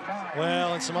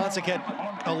 Well, and Simoncic had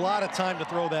a lot of time to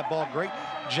throw that ball. Great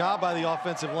job by the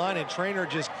offensive line, and Trainer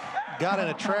just got in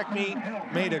a track meet,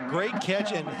 made a great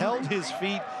catch, and held his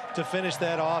feet to finish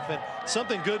that off. And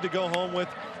something good to go home with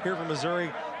here from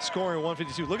Missouri, scoring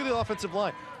 152. Look at the offensive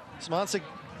line. Simoncic,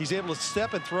 he's able to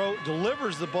step and throw,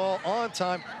 delivers the ball on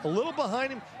time, a little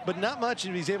behind him, but not much,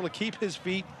 and he's able to keep his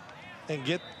feet and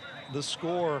get the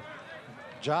score.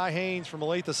 Jai Haynes from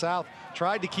Olathe South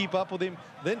tried to keep up with him,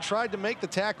 then tried to make the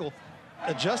tackle,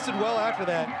 adjusted well after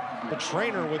that, but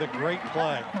Trainer with a great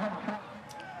play.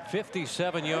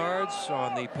 57 yards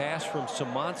on the pass from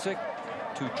Simoncic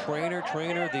to Trainer.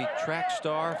 Trainer, the track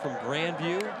star from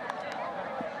Grandview.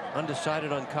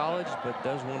 Undecided on college, but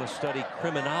does want to study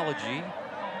criminology.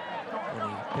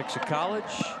 And he picks a college.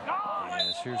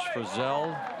 As here's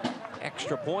Frizzell.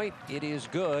 Extra point. It is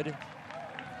good.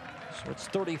 So it's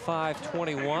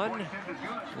 35-21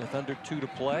 with under 2 to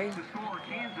play.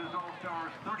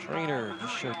 Trainer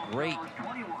just showed great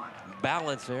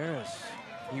balance there as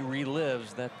he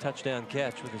relives that touchdown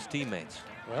catch with his teammates.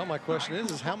 Well, my question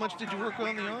is how much did you work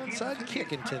on the onside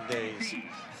kick in 10 days?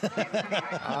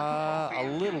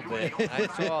 A little bit. I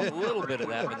saw a little bit of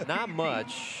that, but not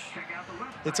much.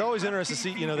 It's always interesting to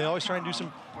see, you know, they always try and do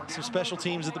some special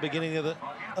teams at the beginning of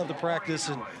the practice,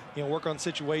 and, you know, work on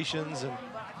situations, and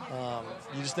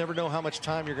you just never know how much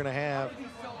time you're going to have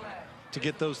to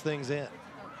get those things in.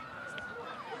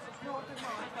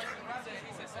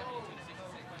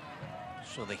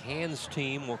 So the hands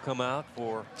team will come out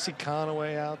for. See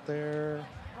Conaway out there.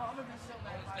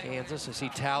 Kansas. I see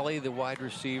Talley, the wide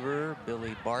receiver.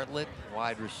 Billy Bartlett,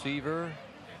 wide receiver.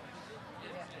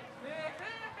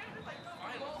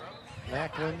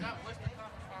 Macklin.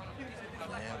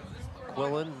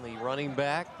 Quillen, the running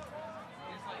back.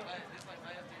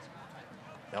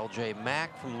 L.J.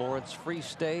 Mack from Lawrence Free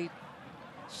State.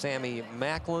 Sammy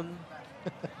Macklin.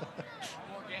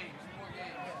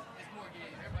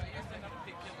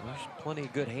 There's plenty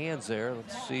of good hands there.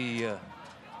 Let's see. They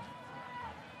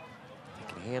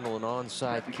can handle an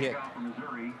onside kick.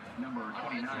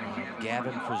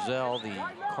 Gavin Frizzell, the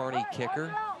Kearney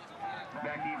kicker,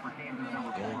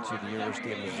 going to the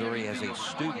University of Missouri as a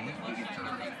student.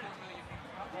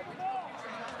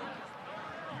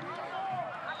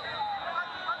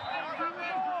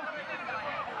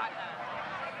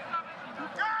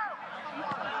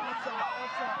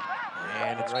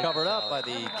 And it's covered up by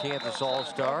the Kansas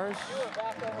All-Stars.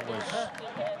 That was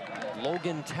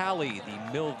Logan Talley,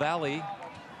 the Mill Valley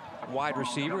wide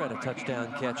receiver, had a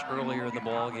touchdown catch earlier in the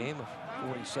ball game of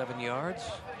 47 yards.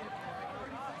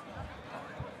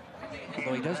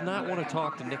 Although he does not want to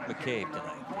talk to Nick McCabe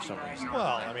tonight for some reason.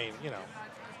 Well, I mean, you know.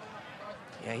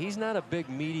 Yeah, he's not a big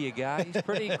media guy. He's a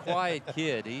pretty quiet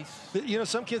kid. You know,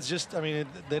 some kids just, I mean,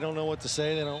 they don't know what to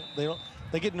say.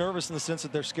 They get nervous in the sense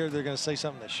that they're scared they're going to say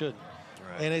something they shouldn't.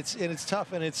 Right. And it's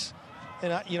tough, and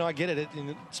you know, I get it.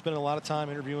 And spent a lot of time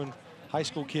interviewing high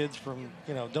school kids from,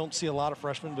 you know, don't see a lot of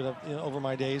freshmen, but you know, over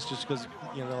my days, just because,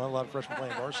 you know, a lot of freshmen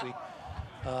playing varsity.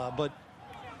 But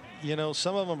you know,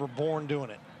 some of them are born doing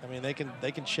it. I mean, they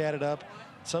can chat it up.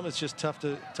 Some it's just tough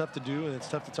to do, and it's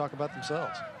tough to talk about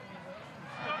themselves.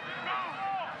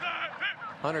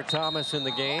 Hunter Thomas in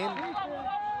the game.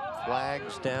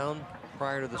 Flags down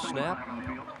prior to the snap.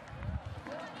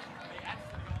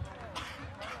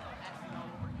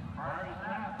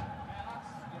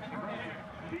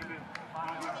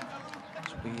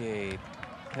 This will be a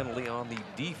penalty on the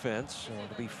defense. So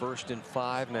it'll be 1st and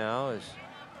 5 now as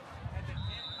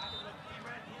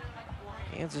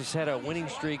Kansas had a winning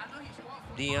streak,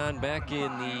 Dion, back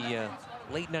in the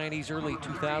late 90s, early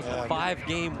 2000s,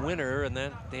 5-game winner, and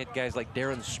then they had guys like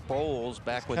Darren Sproles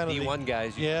back with D1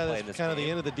 guys. Yeah, that's kind of the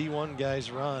end of the D1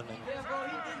 guys' run.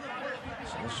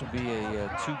 So this will be a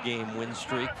 2-game win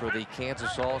streak for the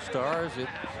Kansas All-Stars.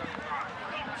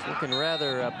 It's looking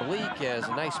rather bleak, as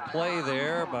a nice play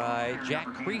there by Jack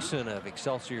Creason of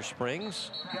Excelsior Springs.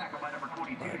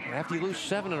 But after you lose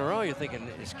 7 in a row, you're thinking,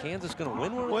 is Kansas going to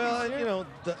win one? Well, you know,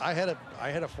 I had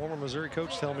a former Missouri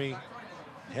coach tell me,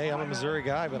 hey, I'm a Missouri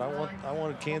guy, but I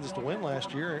wanted Kansas to win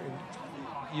last year.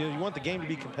 And you want the game to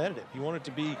be competitive. You want it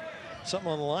to be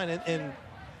something on the line. And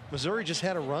Missouri just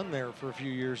had a run there for a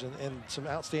few years, and some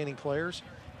outstanding players,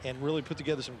 and really put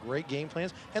together some great game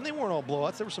plans. And they weren't all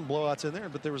blowouts. There were some blowouts in there,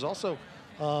 but there was also,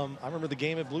 I remember the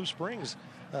game at Blue Springs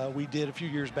we did a few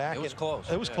years back. It was close.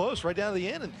 It was close right down to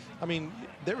the end. And I mean,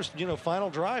 there was, you know, final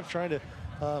drive trying to,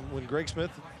 when Greg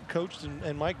Smith coached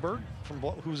and Mike Bird,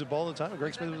 who was at Ball at the time, and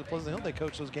Greg Smith was at Pleasant Hill, they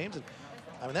coached those games. And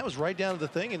I mean, that was right down to the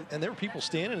thing. And there were people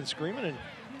standing and screaming,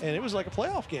 and it was like a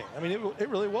playoff game. I mean, it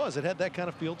really was. It had that kind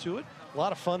of feel to it. A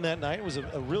lot of fun that night. It was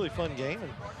a really fun game.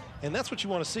 And that's what you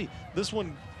want to see. This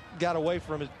one got away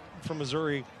from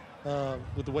Missouri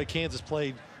with the way Kansas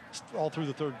played all through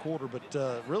the third quarter.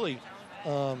 But really,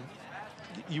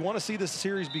 you want to see this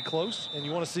series be close, and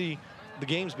you want to see the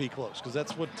games be close, because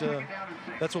that's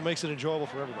what makes it enjoyable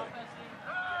for everybody,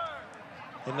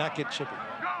 and not get chippy.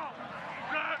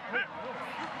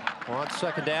 On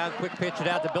 2nd down, quick pitch it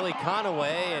out to Billy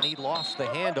Conaway, and he lost the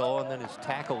handle and then is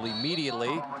tackled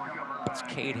immediately. It's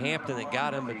Cade Hampton that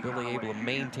got him, but Billy able to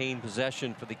maintain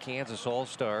possession for the Kansas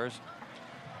All-Stars.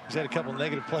 He's had a couple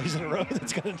negative plays in a row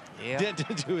that's going to dent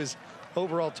into his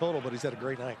overall total, but he's had a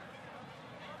great night.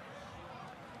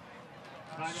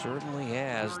 Certainly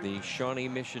has. The Shawnee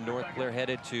Mission North player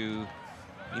headed to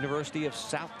University of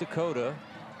South Dakota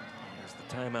as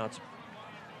the timeouts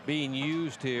being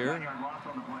used here.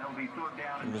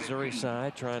 The Missouri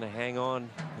side trying to hang on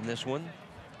in this one.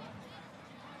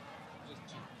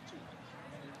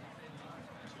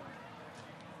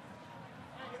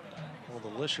 Well,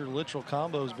 the Lisher-Littrell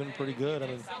combo has been pretty good. I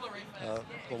mean,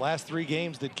 the last 3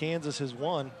 games that Kansas has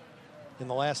won in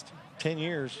the last 10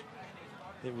 years,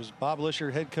 it was Bob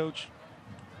Lisher, head coach,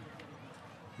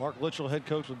 Mark Littrell, head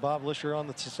coach with Bob Lisher on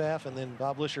the staff, and then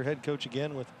Bob Lisher, head coach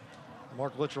again with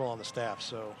Mark Littrell on the staff.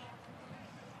 So,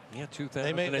 yeah,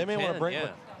 2010. They may want to bring it,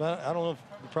 but I don't know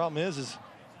if the problem is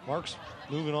Mark's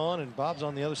moving on and Bob's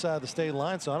on the other side of the state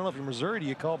line. So I don't know if you're Missouri, do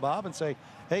you call Bob and say,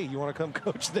 hey, you want to come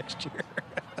coach next year?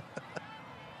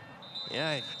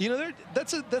 Yeah, you know,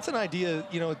 that's an idea.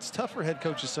 You know, it's tough for head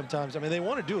coaches sometimes. I mean, they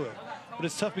want to do it, but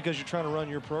it's tough because you're trying to run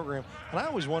your program. And I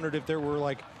always wondered if there were,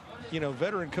 like, you know,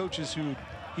 veteran coaches who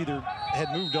either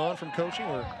had moved on from coaching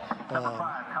or,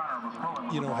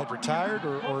 you know, had retired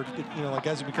or you know, like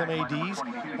guys who become ADs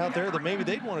out there, that maybe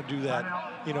they'd want to do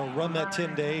that, you know, run that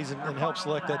 10 days and help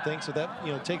select that thing, so that,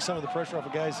 you know, takes some of the pressure off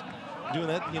of guys doing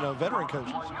that, you know, veteran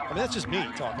coaches. I mean, that's just me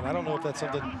talking. I don't know if that's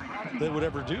something they would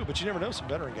ever do, but you never know, some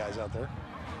veteran guys out there.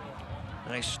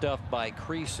 Nice stuff by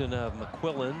Creason of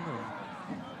McQuillan.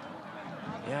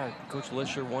 Yeah, Coach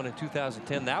Lisher won in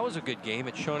 2010. That was a good game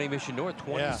at Shawnee Mission North,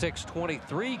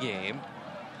 26-23 game.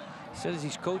 Says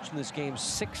he's coached in this game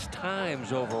 6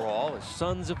 times overall. His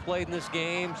sons have played in this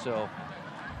game, so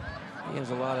he has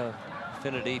a lot of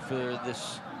affinity for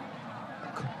this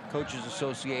Coaches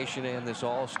Association and this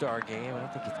All-Star game. I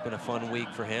think it's been a fun week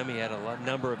for him. He had a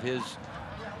number of his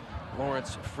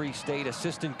Lawrence Free State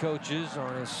assistant coaches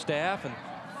on his staff and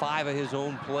 5 of his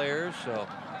own players. So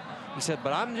he said,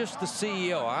 but I'm just the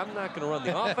CEO. I'm not going to run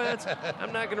the offense.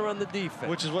 I'm not going to run the defense.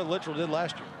 Which is what Littrell did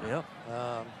last year.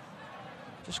 Yep.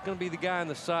 Just going to be the guy on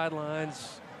the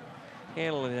sidelines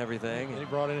handling everything. And he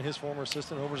brought in his former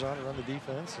assistant, Oberzon, to run the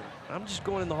defense. I'm just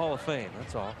going in the Hall of Fame,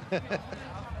 that's all.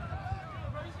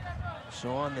 So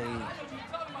on the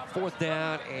 4th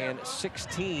down and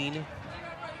 16,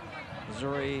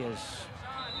 Missouri has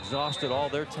exhausted all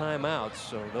their timeouts,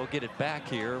 so they'll get it back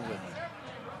here with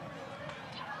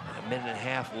a minute and a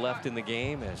half left in the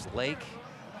game as Lake,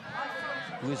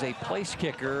 who is a place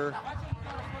kicker,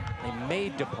 they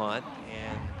made to punt,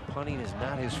 and punting is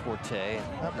not his forte.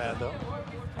 Not bad, though.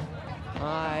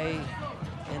 High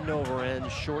end over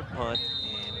end short punt,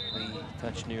 and we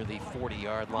touch near the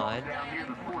 40-yard line.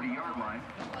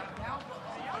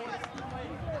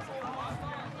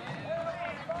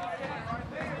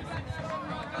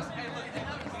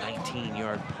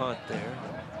 19-yard punt there.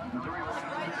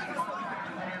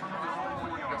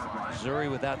 Missouri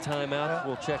without timeout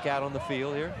will check out on the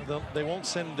field here. They won't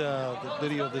send the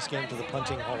video of this game to the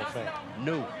punting Hall of Fame.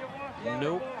 No,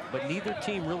 nope. But neither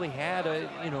team really had a,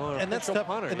 you know, an official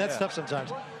punter. And that's tough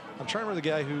sometimes. I'm trying to remember the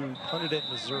guy who punted at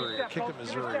Missouri, or kicked at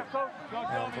Missouri,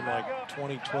 from like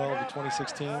 2012 to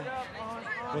 2016.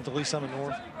 Went to Lee Summit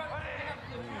North.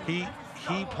 He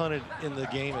punted in the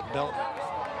game at Belton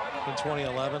in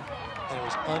 2011, and it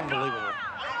was unbelievable.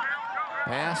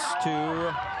 Pass to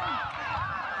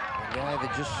the guy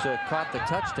that just caught the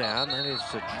touchdown. That is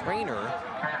a trainer.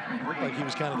 Looked like he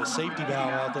was kind of the safety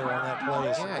valve out there on that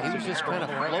play. Yeah, he was just kind of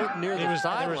floating near the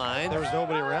sideline. There was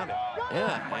nobody around him.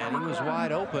 Yeah, and he was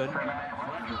wide open.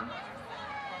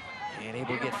 And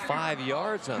able to get 5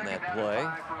 yards on that play.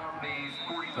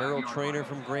 Harold Trainer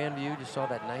from Grandview just saw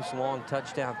that nice long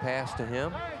touchdown pass to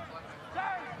him.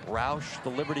 Roush, the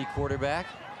Liberty quarterback,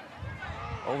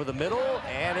 over the middle,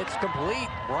 and it's complete.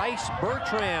 Bryce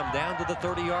Bertram down to the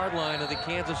 30-yard line of the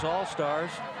Kansas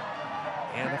All-Stars.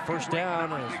 And the first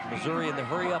down is Missouri in the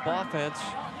hurry-up offense,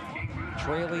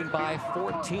 trailing by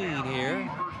 14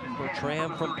 here.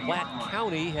 Bertram from Platte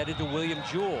County headed to William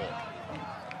Jewell.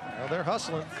 Well, they're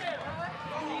hustling.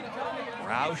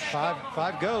 Roush.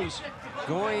 Five goes.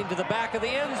 Going to the back of the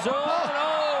end zone.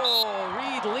 Oh,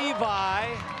 Reed Levi.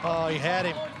 Oh, he had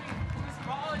him.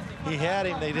 He had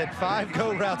him. They did 5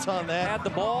 go routes on that. Had the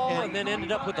ball and then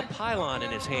ended up with the pylon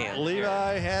in his hand.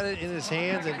 Levi had it in his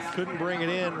hands and couldn't bring it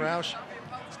in. Roush,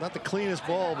 it's not the cleanest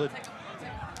ball, but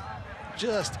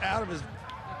just out of his...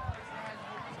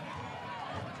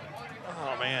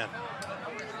 Oh, man.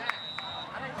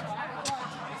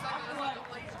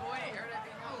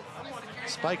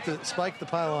 Spiked the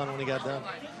pylon when he got done.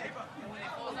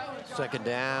 Second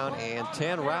down and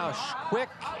 10. Roush quick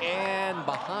and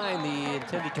behind the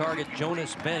intended target,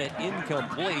 Jonas Bennett,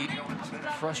 incomplete.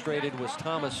 Frustrated was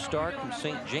Thomas Stark from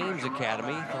St. James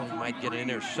Academy. Thought he might get an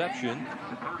interception.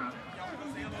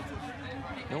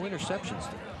 No interceptions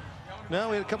today. No,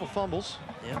 we had a couple fumbles.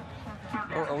 Yeah.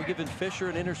 Or are we giving Fisher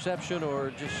an interception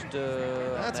or just...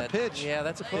 that's a pitch. Yeah,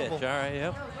 that's a pitch. Fumble. All right,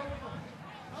 yep.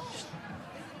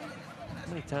 How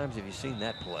many times have you seen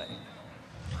that play?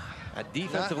 A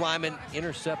defensive lineman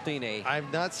intercepting a...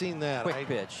 I've not seen that. Quick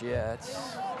pitch, yeah,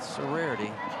 it's a rarity.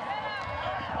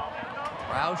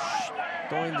 Roush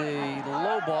throwing the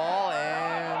low ball,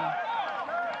 and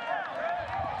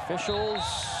officials...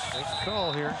 Nice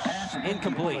call here.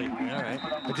 Incomplete. All right.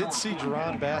 I did see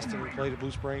Jerron Baston, who played at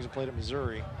Blue Springs and played at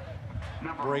Missouri,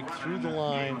 break through the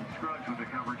line,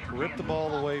 rip the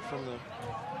ball away from the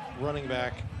running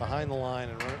back behind the line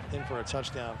and run in for a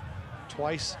touchdown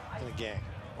twice in a game.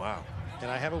 Wow. And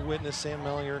I have a witness, Sam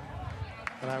Mellinger,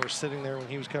 and I were sitting there when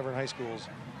he was covering high schools.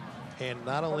 And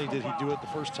not only did he do it the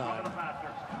first time.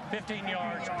 15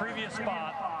 yards, previous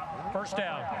spot, first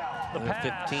down. The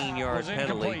pass 15-yard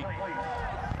penalty.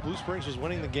 Blue Springs was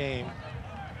winning the game,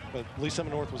 but Lee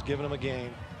Summit North was giving them a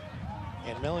game.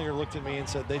 And Mellinger looked at me and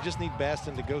said, they just need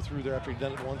Baston to go through there after he'd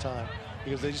done it one time,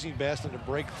 because they just need Baston to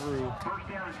break through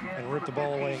and rip the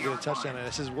ball away and get a touchdown. And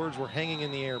as his words were hanging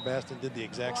in the air, Baston did the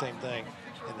exact same thing,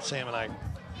 and Sam and I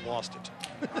lost it.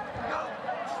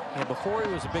 And before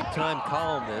he was a big-time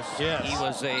columnist, yes. He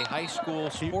was a high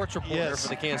school sports reporter for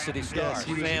the Kansas City Star. Yes,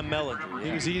 Sam Mellinger. He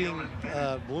was eating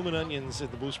blooming onions at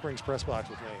the Blue Springs press box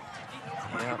with me.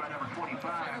 Yeah.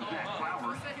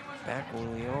 Back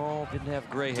when we all didn't have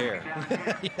gray hair.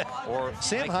 Yeah. Or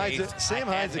Sam hides it. Sam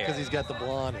hides it because he's got the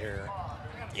blonde hair.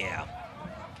 Yeah.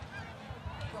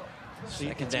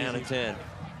 Second down and 10.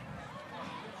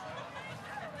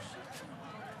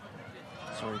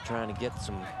 So we're trying to get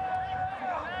some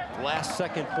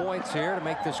last-second points here to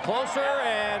make this closer,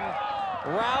 and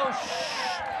Roush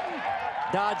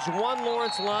dodged one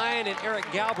Lawrence Lyon and Eric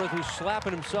Galbraith, who's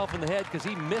slapping himself in the head because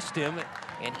he missed him,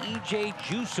 and E.J.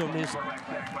 Jusom, his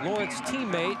Lawrence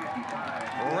teammate,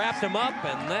 wrapped him up,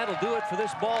 and that'll do it for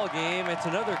this ball game. It's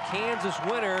another Kansas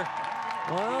winner.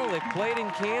 Well, they played in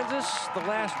Kansas the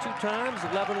last two times,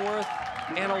 Leavenworth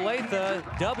and Olathe,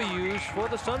 W's for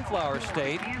the Sunflower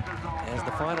State, as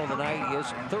the final tonight is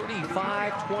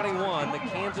 35-21. The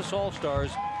Kansas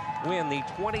All-Stars win the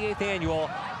 28th annual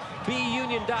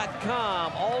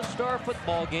BUnion.com All-Star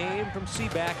Football Game from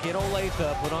CBAC in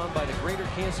Olathe, put on by the Greater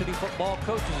Kansas City Football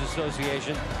Coaches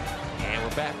Association. And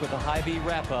we're back with the High B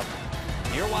wrap-up.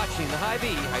 You're watching the High B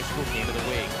High School Game of the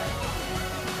Week.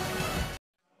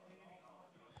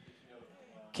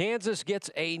 Kansas gets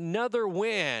another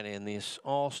win in this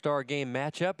All-Star Game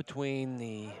matchup between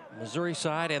the Missouri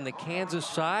side and the Kansas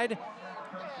side.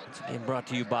 It's again brought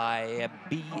to you by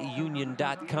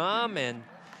BUnion.com, and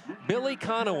Billy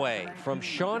Conaway from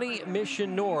Shawnee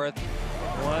Mission North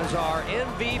was our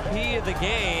MVP of the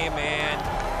game, and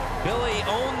Billy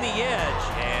owned the edge.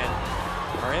 And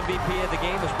our MVP of the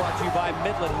game is brought to you by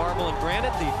Midland Marble and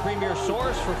Granite, the premier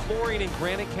source for flooring and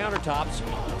granite countertops.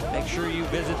 Make sure you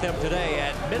visit them today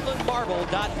at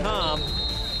midlandmarble.com.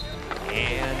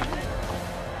 And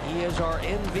he is our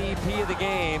MVP of the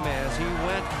game as he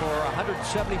went for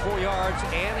 174 yards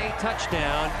and a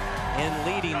touchdown in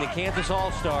leading the Kansas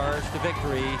All-Stars to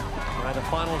victory by the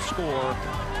final score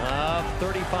of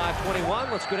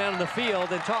 35-21. Let's go down to the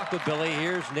field and talk with Billy.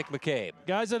 Here's Nick McCabe.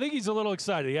 Guys, I think he's a little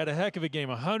excited. He had a heck of a game,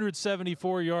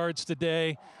 174 yards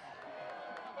today.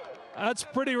 That's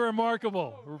pretty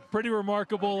remarkable. Pretty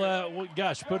remarkable.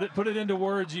 Gosh, put it into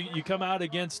words. You come out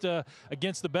against the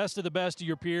best of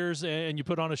your peers, and you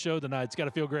put on a show tonight. It's got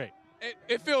to feel great.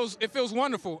 It feels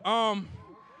wonderful.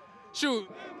 Shoot,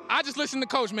 I just listened to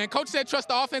Coach, man. Coach said trust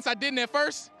the offense. I didn't at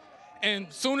first, and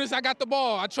as soon as I got the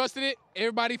ball, I trusted it.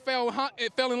 Everybody fell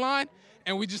in line,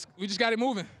 and we just got it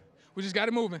moving. We just got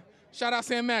it moving. Shout out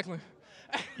Sam Macklin.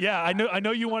 Yeah, I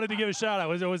know you wanted to give a shout out.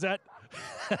 Was that?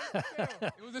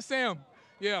 It was a Sam.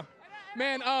 Yeah,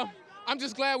 man. I'm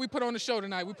just glad we put on the show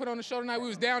tonight. We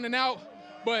was down and out,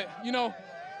 but you know,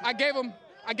 I gave him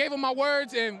my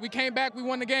words, and we came back. We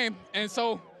won the game, and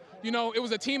so you know, it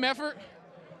was a team effort,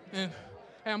 and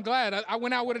I'm glad I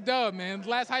went out with a dub, man.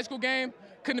 Last high school game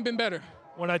couldn't have been better.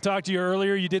 When I talked to you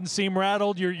earlier, you didn't seem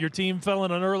rattled. Your team fell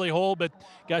in an early hole, but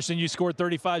gosh, then you scored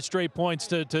 35 straight points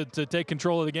to take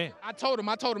control of the game. I told him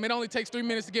it only takes 3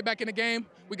 minutes to get back in the game.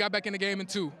 We got back in the game in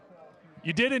 2.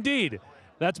 You did indeed.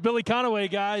 That's Billy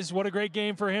Conaway, guys. What a great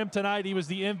game for him tonight. He was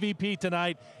the MVP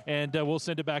tonight, and we'll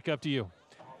send it back up to you.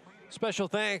 Special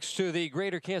thanks to the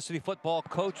Greater Kansas City Football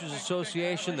Coaches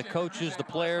Association, the coaches, the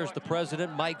players, the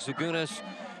president, Mike Zagunas,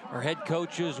 our head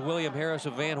coaches, William Harris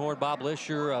of Van Horn, Bob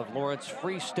Lisher of Lawrence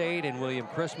Free State, and William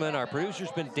Chrisman. Our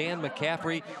producer's been Dan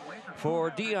McCaffrey. For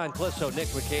Dion Clisso, Nick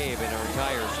McCabe, and our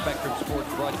entire Spectrum Sports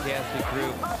broadcasting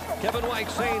crew, Kevin White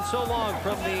saying so long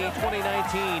from the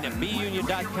 2019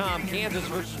 BUnion.com Kansas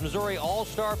versus Missouri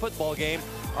All-Star football game.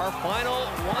 Our final,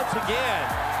 once again,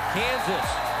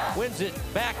 Kansas wins it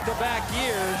back-to-back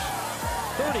years,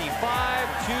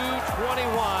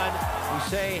 35-21. We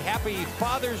say happy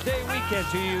Father's Day weekend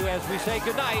to you as we say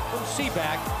goodnight from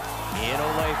CBAC in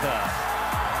Olathe.